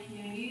know in your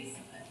communities,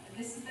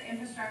 this is the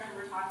infrastructure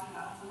we're talking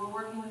about. So we're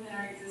working within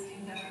our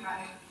existing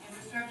democratic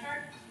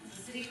infrastructure.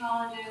 The city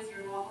colleges,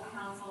 your local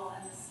council,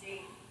 and the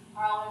state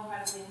are all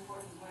incredibly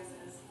important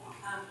voices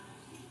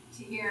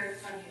to hear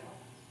from you.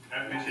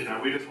 I appreciate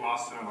that. We just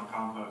lost Sonoma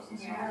Compost in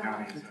Sonoma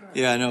County. So.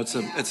 Yeah, I know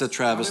it's a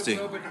travesty.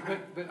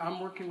 But I'm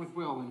working with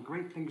Will, and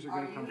great things are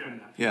going to come from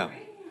that. Yeah.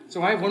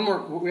 So I have one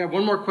more. We have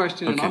one more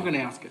question, and I'm going to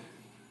ask it.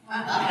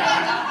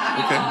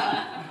 Okay.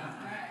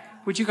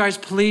 Would you guys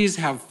please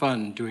have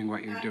fun doing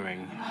what you're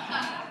doing?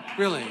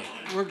 Really,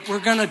 we're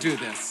going to do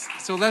this.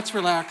 So let's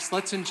relax.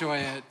 Let's enjoy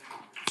it.